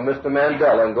thing of Mr.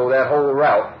 Mandela and go that whole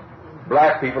route,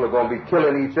 black people are going to be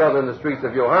killing each other in the streets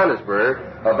of Johannesburg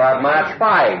about my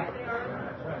tribe.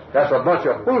 That's a bunch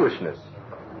of foolishness.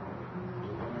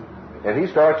 And he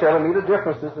started telling me the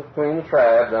differences between the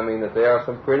tribes. I mean, that there are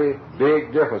some pretty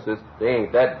big differences. They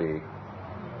ain't that big.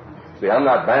 See, I'm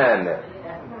not buying that.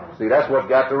 See, that's what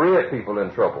got the red people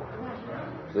in trouble.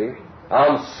 See,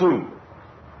 I'm Sioux.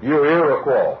 You're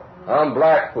Iroquois. I'm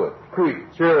Blackfoot,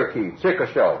 Creek, Cherokee,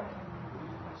 Chickasaw,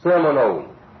 Seminole.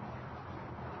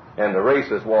 And the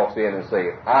racist walks in and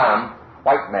say, I'm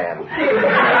white man.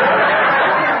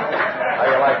 How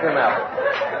you like them apples?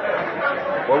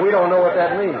 Well, we don't know what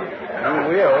that means. You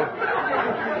will.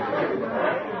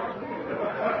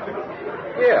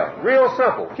 Yeah, real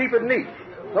simple. Keep it neat.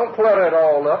 Don't clutter it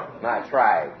all up. My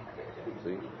tribe.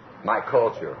 See? My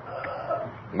culture.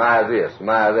 My this,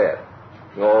 my that.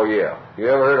 Oh, yeah. You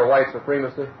ever heard of white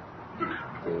supremacy?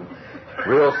 See?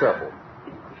 Real simple.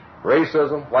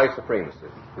 Racism, white supremacy.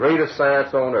 Greatest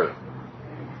science on earth.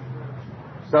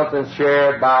 Something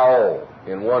shared by all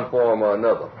in one form or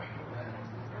another.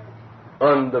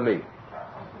 Under me.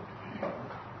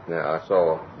 Now,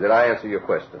 did I answer your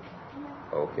question?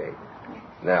 Okay.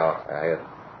 Now, I have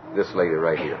this lady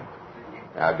right here.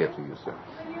 I'll get to you, sir.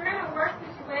 When you're in a work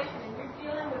situation and you're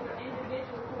dealing with an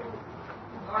individual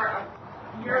who are a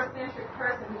Eurocentric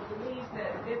person who believes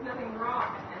that there's nothing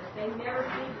wrong and that they never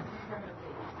see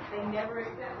discrimination, they never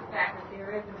accept the fact that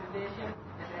there is a division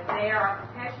and that they are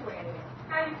perpetuating it.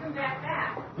 How do you combat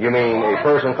that? You mean a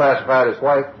person classified as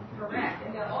white? Correct.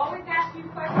 And they'll always ask you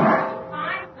questions when you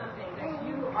find something that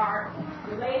you are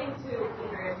relating to,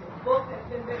 either a book that's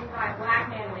been written by a black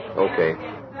man and they can't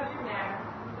understand the subject matter,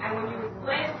 and when you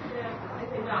explain it to them, they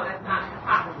say, no, that's not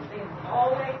possible. They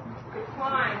always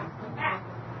decline the fact.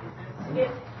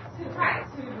 It's to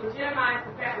legitimize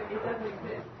the fact that it doesn't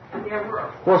exist in their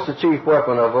world. What's the chief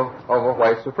weapon of a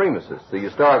white supremacist? So you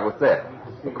start with that.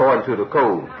 According to the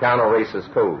code,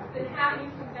 counter-racist code. Then how do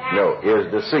you combat No,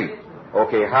 is deceit.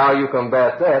 Okay, how you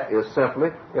combat that is simply,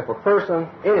 if a person,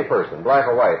 any person, black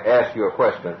or white, asks you a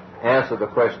question, answer the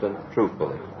question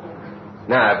truthfully.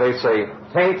 Now, if they say,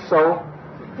 "Tain't so,"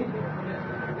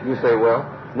 you say, well,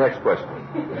 next question.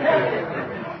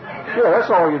 Yeah, that's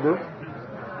all you do.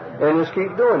 And just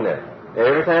keep doing that.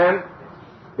 Every time,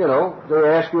 they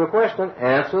ask you a question,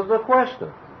 answer the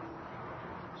question.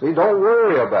 See, don't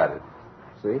worry about it.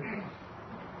 See?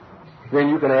 Then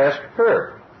you can ask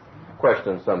her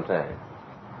questions sometime.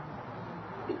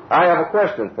 I have a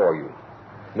question for you,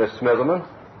 Miss Smitherman.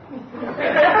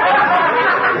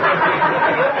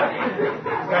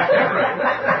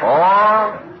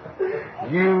 Are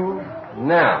you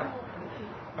now,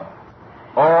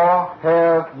 or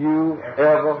have you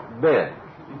ever been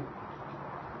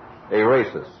a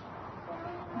racist?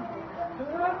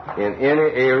 in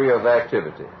any area of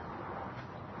activity.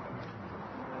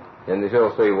 And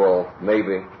she'll say, well,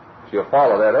 maybe she'll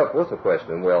follow that up with a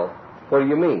question. Well, what do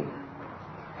you mean?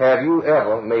 Have you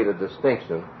ever made a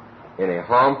distinction in a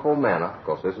harmful manner,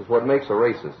 because this is what makes a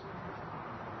racist,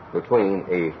 between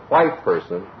a white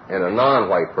person and a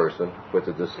non-white person, with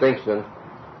a distinction,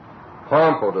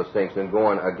 harmful distinction,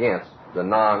 going against the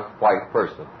non-white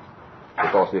person?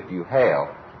 Because if you have,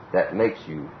 that makes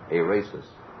you a racist,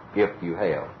 if you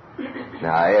have.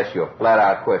 Now, I ask you a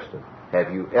flat-out question.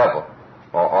 Have you ever,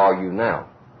 or are you now,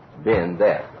 been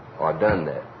that, or done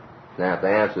that? Now, if the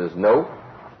answer is no,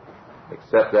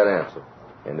 accept that answer,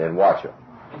 and then watch it.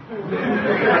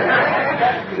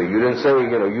 So you didn't say,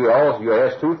 you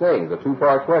asked two things, a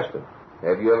two-part question.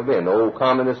 Have you ever been? The old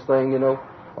communist thing,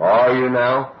 are you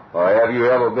now, or have you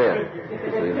ever been?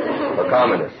 See, a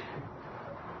communist.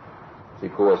 See,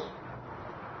 of course,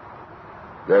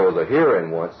 there was a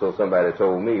hearing once, so somebody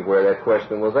told me, where that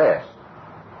question was asked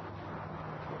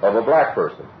of a black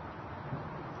person.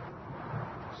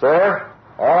 Sir,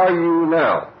 are you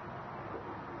now,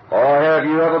 or have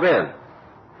you ever been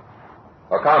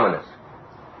a communist?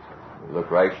 He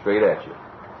looked right straight at you.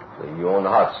 So you're on the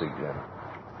hot seat now.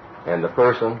 And the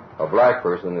person, a black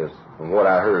person, is, from what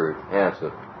I heard,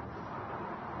 answered,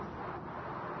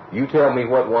 you tell me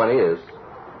what one is,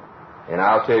 and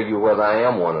I'll tell you whether I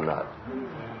am one or not.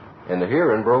 And the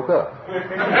hearing broke up.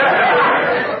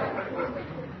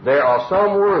 There are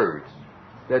some words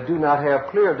that do not have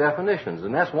clear definitions,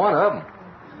 and that's one of them.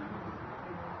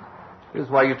 This is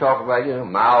why you talk about,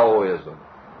 Maoism,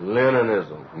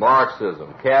 Leninism,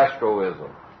 Marxism, Castroism.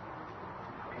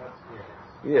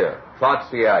 Yeah,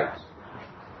 Trotskyites,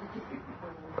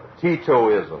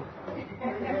 Titoism.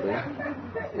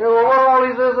 What do all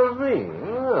these isms mean? I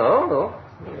don't know.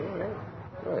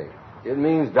 Right. It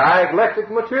means dialectic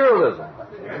materialism.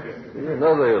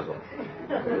 Another ism.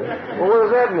 Well, what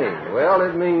does that mean? Well,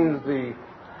 it means the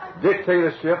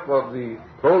dictatorship of the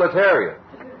proletariat.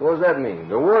 What does that mean?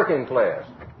 The working class.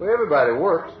 Well, everybody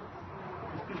works,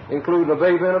 including a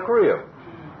baby in a crib.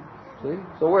 See?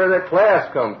 So where did that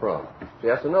class come from? See,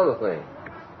 that's another thing.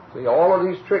 See, all of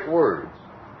these trick words,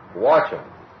 watch them.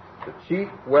 The chief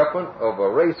weapon of a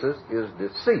racist is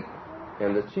deceit,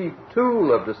 and the chief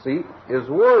tool of deceit is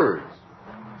words.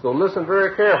 So listen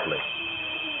very carefully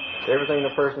to everything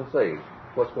the person says.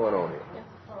 What's going on here?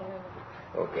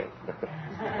 Okay.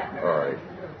 All right.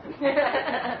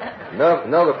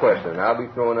 Another question. I'll be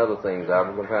throwing other things out.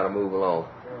 We're going to kind of move along.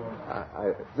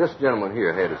 This gentleman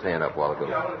here had his hand up a while ago. I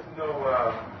wanted to know,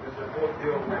 does the book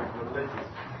deal with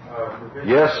religion?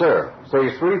 Yes, sir.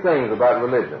 Say three things about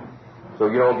religion, so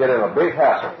you don't get in a big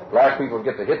hassle. Black people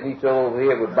get to hitting each other over the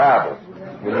head with Bibles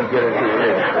when you get into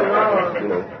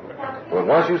religion. Well,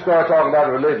 once you start talking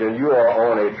about religion, you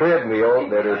are on a treadmill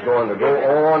that is going to go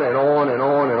on and on and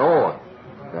on and on.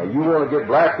 Now, you want to get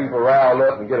black people riled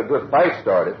up and get a good fight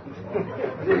started,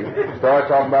 see, start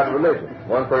talking about religion.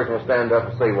 One person will stand up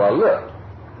and say, well, look,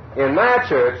 in my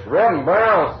church, Reverend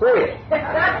Brown said,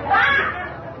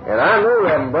 and I know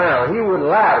Reverend Brown, he wouldn't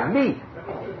lie to me.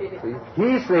 See,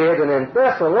 he said, and in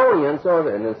Thessalonians,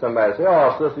 and then somebody say,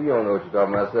 oh, sister, you don't know what you're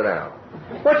talking about, sit down.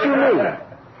 What you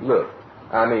mean? Look,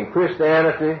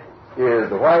 Christianity is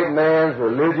the white man's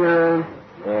religion,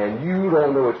 and you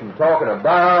don't know what you're talking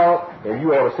about, and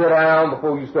you ought to sit down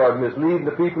before you start misleading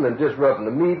the people and disrupting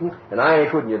the meeting, and I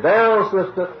ain't putting you down,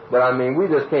 sister, but we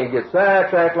just can't get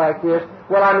sidetracked like this.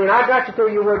 Well, I got to tell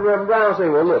you what Reverend Brown say.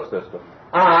 Well, look, sister,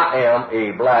 I am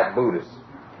a black Buddhist.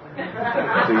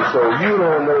 See, so you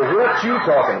don't know what you're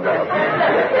talking about.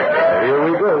 Here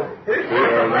we go.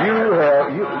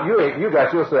 And you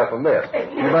got yourself a mess.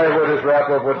 You might as well just wrap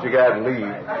up what you got and leave,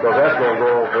 because that's going to go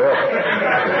on forever.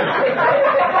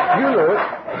 You know it.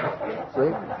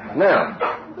 See? Now,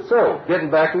 so, getting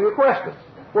back to your question.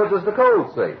 What does the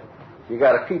code say? You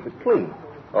got to keep it clean.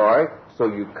 All right? So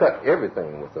you cut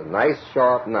everything with a nice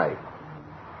sharp knife.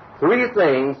 Three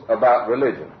things about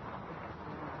religion.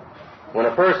 When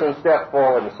a person steps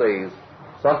forward and says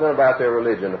something about their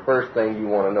religion, the first thing you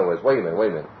want to know is, wait a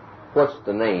minute, what's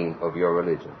the name of your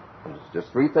religion? And it's just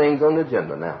three things on the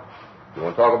agenda now. You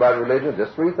want to talk about religion?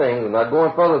 Just three things. I'm not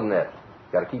going further than that.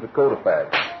 Got to keep it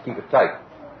codified. Keep it tight.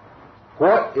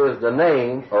 What is the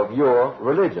name of your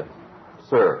religion,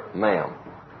 sir, ma'am?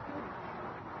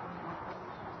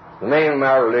 The name of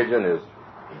my religion is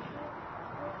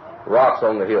Rocks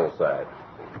on the Hillside.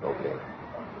 Okay.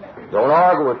 Don't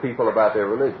argue with people about their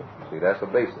religion. See, that's the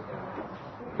basic.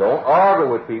 Don't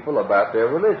argue with people about their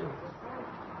religion.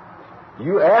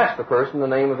 You asked the person the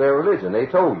name of their religion. They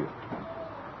told you.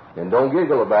 And don't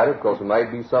giggle about it, because it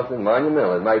might be something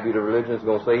monumental. It might be the religion that's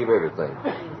going to save everything.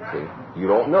 See? You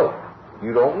don't know.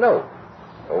 You don't know.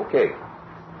 Okay.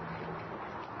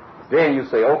 Then you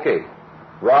say, okay,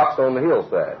 rocks on the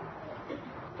hillside.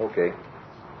 Okay.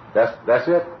 That's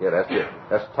it? Yeah, that's it.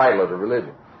 That's the title of the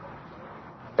religion.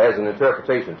 Has an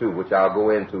interpretation, too, which I'll go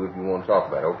into if you want to talk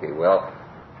about it. Okay, well,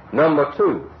 number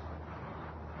 2.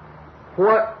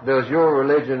 What does your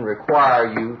religion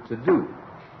require you to do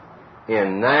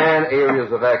in 9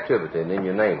 areas of activity? And then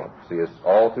you name them. See, it's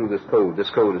all through this code. This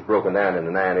code is broken down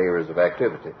into 9 areas of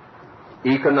activity.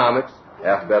 Economics,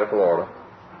 alphabetical order.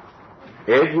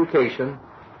 Education,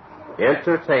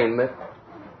 entertainment,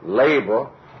 labor,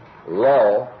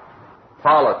 law,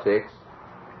 politics,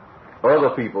 other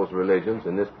people's religions,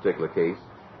 in this particular case,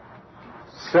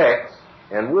 sex,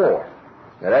 and war.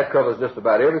 Now that covers just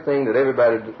about everything that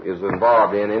everybody is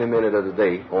involved in any minute of the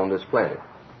day on this planet.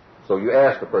 So you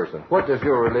ask the person, what does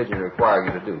your religion require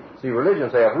you to do? See,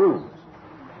 religions have rules.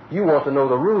 You want to know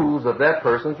the rules of that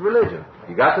person's religion.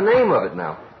 You got the name of it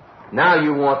now. Now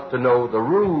you want to know the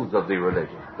rules of the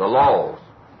religion, the laws.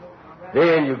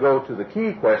 Then you go to the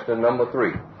key question, number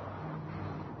 3.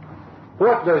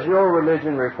 What does your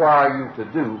religion require you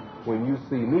to do when you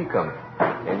see me coming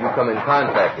and you come in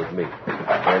contact with me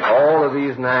in all of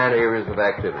these 9 areas of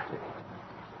activity?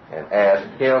 And ask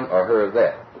him or her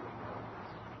that.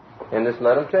 And just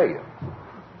let them tell you.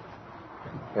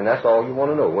 And that's all you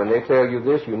want to know. When they tell you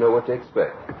this, you know what to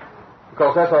expect.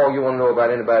 Because that's all you want to know about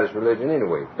anybody's religion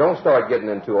anyway. Don't start getting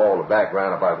into all the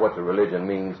background about what the religion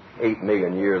means 8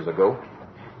 million years ago.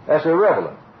 That's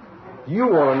irrelevant. You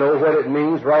want to know what it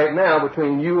means right now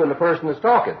between you and the person that's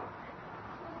talking.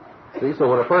 See, so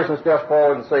when a person steps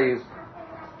forward and says,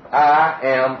 I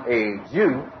am a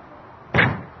Jew,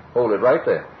 hold it right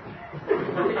there.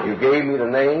 You gave me the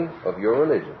name of your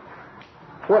religion.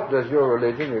 What does your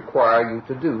religion require you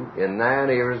to do in 9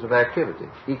 areas of activity?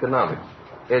 Economics,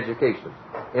 education,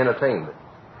 entertainment.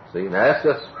 See, now that's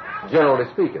just generally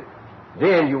speaking.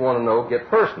 Then you want to know, get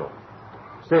personal.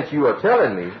 Since you are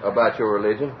telling me about your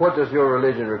religion, what does your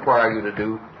religion require you to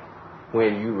do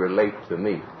when you relate to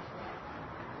me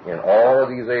in all of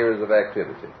these areas of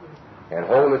activity? And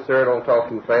hold it, sir, don't talk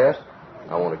too fast.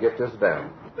 I want to get this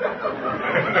down.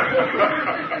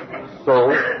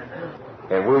 So,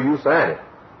 and will you sign it?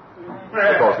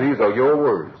 Because these are your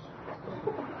words.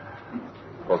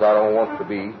 Because I don't want to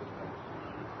be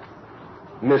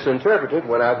misinterpreted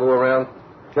when I go around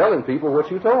telling people what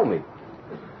you told me.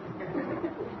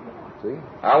 See?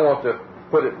 I want to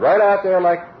put it right out there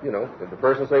like, you know, if the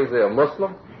person says they're a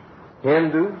Muslim,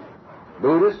 Hindu,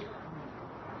 Buddhist,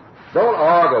 don't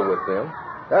argue with them.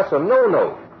 That's a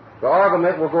no-no. The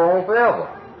argument will go on forever.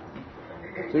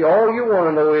 See, all you want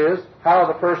to know is how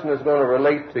the person is going to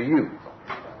relate to you.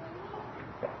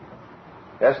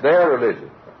 That's their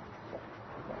religion.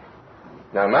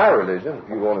 Now, my religion, if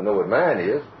you want to know what mine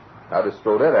is, I'll just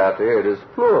throw that out there. It is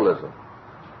pluralism.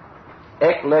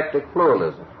 Eclectic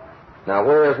pluralism. Now,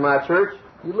 where is my church?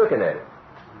 You're looking at it.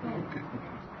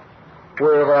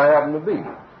 Wherever I happen to be.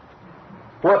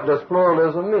 What does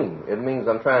pluralism mean? It means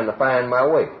I'm trying to find my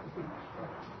way.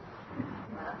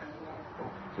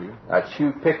 See? I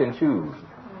pick and choose,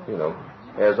 you know,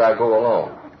 as I go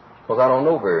along. Because I don't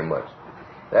know very much.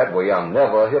 That way I'm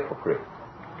never a hypocrite.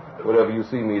 Whatever you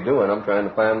see me doing, I'm trying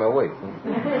to find my way.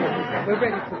 We're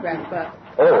ready to wrap up.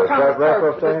 Oh, it's that wrap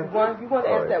up time? You want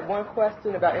to ask that one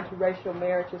question about interracial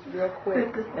marriages real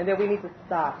quick, and then we need to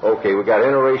stop. Okay, we got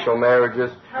interracial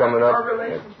marriages coming up. Our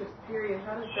relationships, period,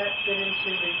 how does that fit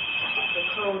into the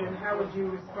code, and how would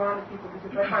you respond to people?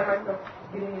 Because I find myself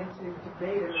getting into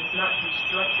debate, and it's not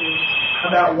constructive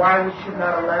about why we should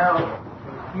not allow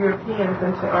Europeans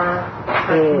into our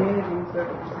communities.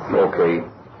 Okay.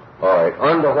 All right.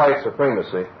 Under white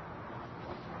supremacy,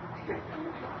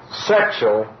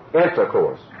 sexual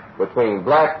intercourse between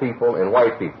black people and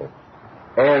white people,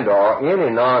 and or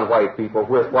any non-white people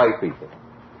with white people,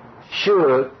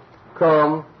 should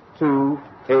come to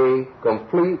a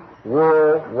complete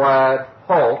worldwide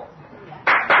halt.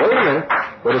 Wait a minute,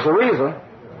 but there's a reason.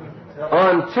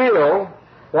 Until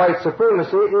white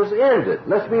supremacy is ended.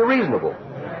 Let's be reasonable.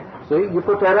 See, you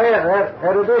put that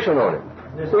addition on it.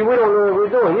 See, we don't know what we're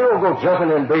doing. You don't go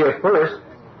jumping in bed first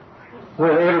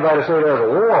when everybody says there's a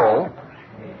war on.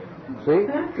 See,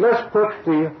 let's put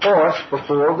the horse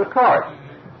before the cart.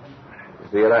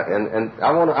 See, and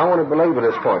I want to belabor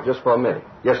this point just for a minute.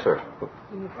 Yes, sir.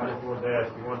 I just wanted to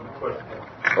ask you one question.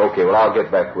 Okay, well, I'll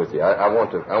get back with you. I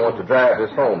want to drive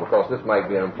this home because this might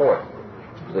be important.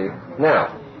 See,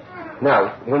 now,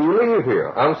 when you leave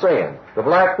here, I'm saying the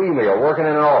black female working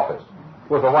in an office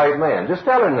with a white man, just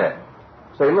tell him that.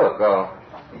 say, look,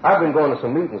 I've been going to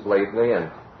some meetings lately, and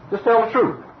just tell the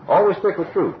truth. Always stick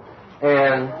with truth.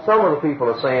 And some of the people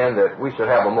are saying that we should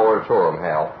have a moratorium,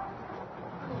 Hal,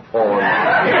 on...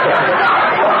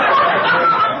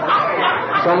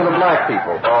 Some of the black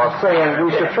people are saying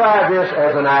we should try this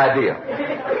as an idea.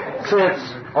 Since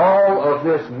all of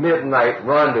this midnight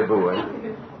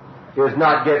rendezvousing is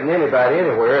not getting anybody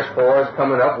anywhere as far as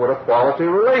coming up with a quality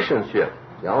relationship.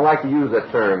 I don't like to use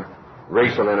that term,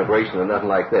 racial integration or nothing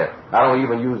like that. I don't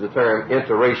even use the term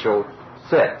interracial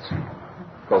sex,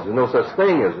 because there's no such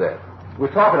thing as that.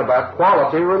 We're talking about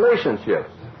quality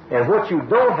relationships. And what you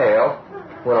don't have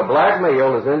when a black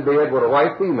male is in bed with a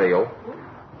white female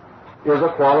is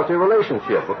a quality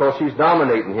relationship, because she's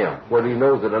dominating him, whether he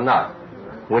knows it or not.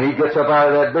 When he gets up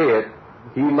out of that bed,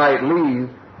 he might leave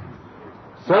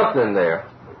something there,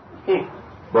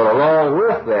 but along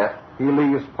with that, he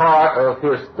leaves part of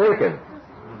his thinking.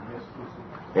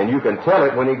 And you can tell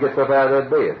it when he gets up out of that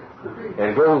bed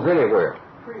and goes anywhere.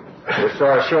 It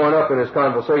starts showing up in his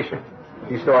conversation.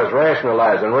 He starts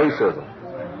rationalizing racism.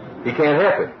 He can't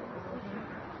help it,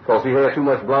 because he had too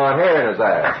much blonde hair in his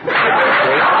eyes.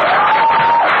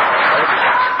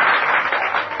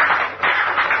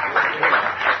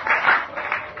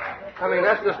 I mean,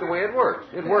 that's just the way it works.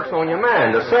 It works on your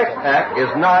mind. The sex act is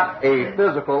not a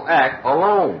physical act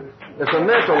alone. It's a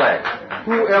mental act.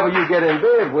 Whoever you get in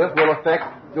bed with will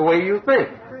affect the way you think.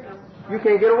 You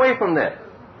can't get away from that.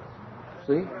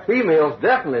 See? Females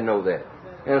definitely know that.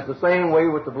 And it's the same way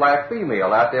with the black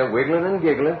female out there wiggling and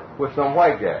giggling with some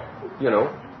white guy. You know.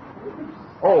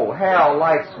 Oh, Hal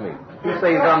likes me. He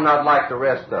says I'm not like the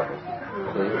rest of them.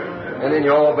 See? And then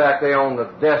you're all back there on the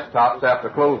desktops after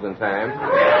closing time,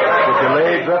 with your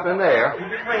legs up in there. See?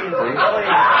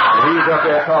 And he's up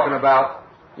there talking about,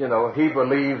 you know, he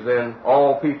believes in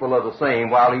all people are the same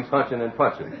while he's hunching and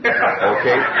punching.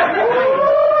 Okay?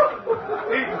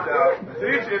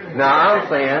 Now I'm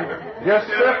saying, just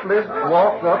simply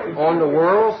walk up on the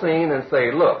world scene and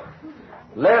say, look,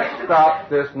 let's stop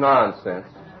this nonsense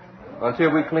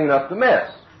until we clean up the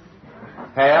mess.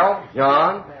 Hal,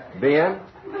 John, Ben,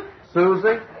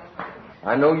 Susie,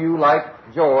 I know you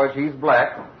like George, he's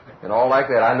black, and all like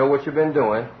that. I know what you've been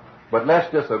doing, but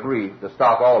let's just agree to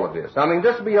stop all of this. I mean,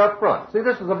 just be up front. See,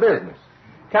 this is a business.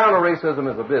 Counter-racism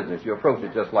is a business. You approach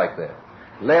it just like that.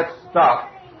 Let's stop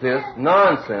this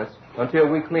nonsense until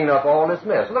we clean up all this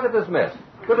mess. Look at this mess.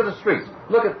 Look at the streets.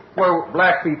 Look at where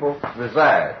black people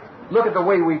reside. Look at the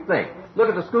way we think. Look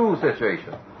at the school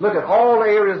situation. Look at all the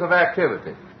areas of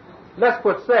activity. Let's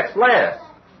put sex last.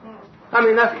 I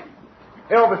mean, that's...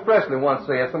 Elvis Presley once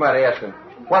said, somebody asked him,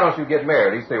 why don't you get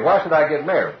married? He said, why should I get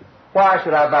married? Why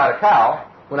should I buy a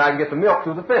cow when I can get the milk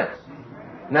through the fence?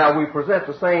 Now, we present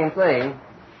the same thing,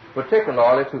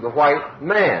 particularly to the white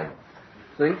man.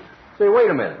 See? Say, wait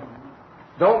a minute.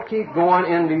 Don't keep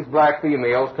going in these black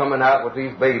females coming out with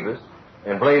these babies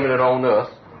and blaming it on us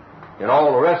and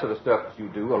all the rest of the stuff that you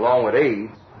do, along with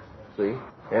AIDS, see,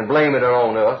 and blaming it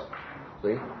on us,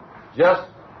 see. Just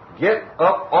get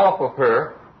up off of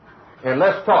her and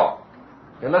let's talk.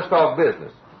 And let's talk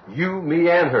business. You, me,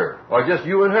 and her. Or just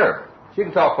you and her. She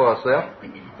can talk for herself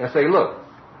and say, look,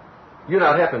 you're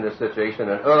not helping this situation,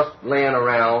 and us laying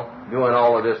around doing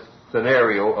all of this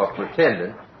scenario of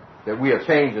pretending that we are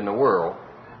changing the world,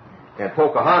 and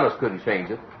Pocahontas couldn't change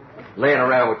it, laying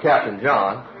around with Captain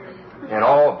John, and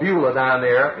all Beulah down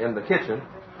there in the kitchen,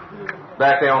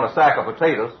 back there on a sack of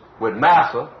potatoes with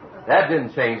massa, that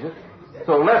didn't change it.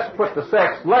 So let's put the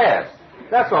sex last.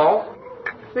 That's all.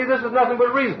 See, this is nothing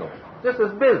but reasonable. This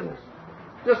is business.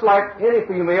 Just like any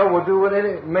female will do with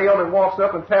any male that walks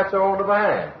up and pats her on the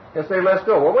behind and say, let's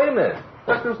go. Well, wait a minute.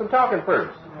 Let's do some talking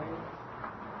first.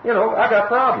 You know, I got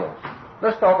problems.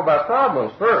 Let's talk about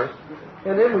problems first,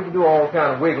 and then we can do all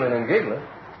kind of wiggling and giggling.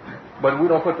 But we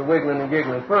don't put the wiggling and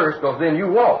giggling first, because then you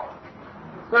walk.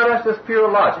 Now, that's just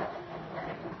pure logic.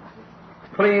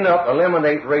 Clean up,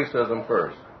 eliminate racism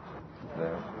first.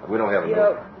 We don't have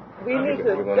enough. We need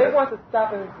to, they want to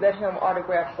stop and let him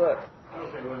autograph books.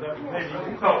 Okay, well, maybe you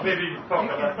can talk.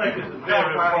 I think this is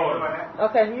very important.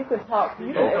 Okay, you can talk.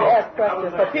 You can ask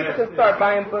questions so people can start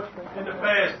buying books. In the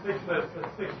past 6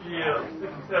 years,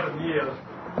 7 years,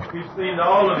 we've seen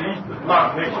all of the Eastern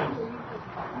Bloc nations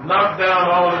knock down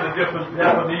all of the different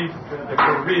Japanese, the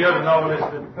Korean, and all this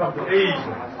that come to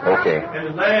Asia. Okay.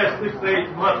 In the last 6 to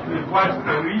 8 months, we've watched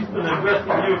the Eastern and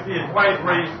Western European white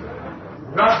race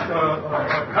drop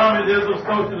communism,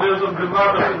 socialism,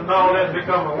 democracy, and all that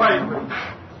become a white race.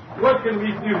 What can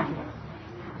we do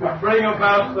to bring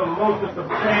about some motions of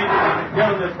change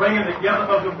and bringing together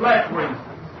of the black race?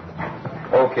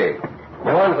 Okay.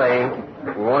 One thing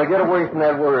We want to get away from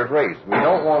that word race. We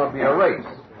don't want to be a race.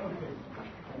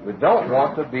 We don't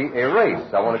want to be a race.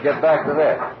 I want to get back to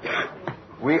that.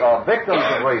 We are victims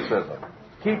of racism.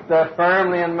 Keep that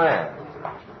firmly in mind.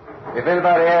 If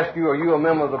anybody asks you, are you a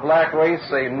member of the black race,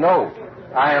 say no.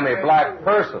 I am a black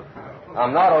person.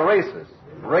 I'm not a racist.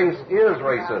 Race is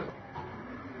racism.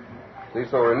 See,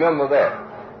 so remember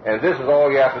that. And this is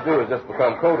all you have to do is just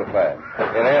become codified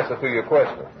in answer to your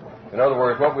question. In other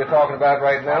words, what we're talking about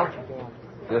right now,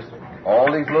 just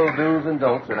all these little do's and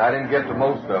don'ts, and I didn't get to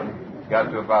most of them. Got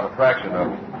to about a fraction of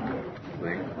them.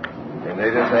 See? And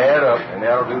they just add up, and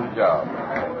that'll do the job.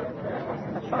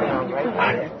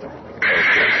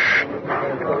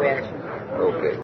 Okay. Okay.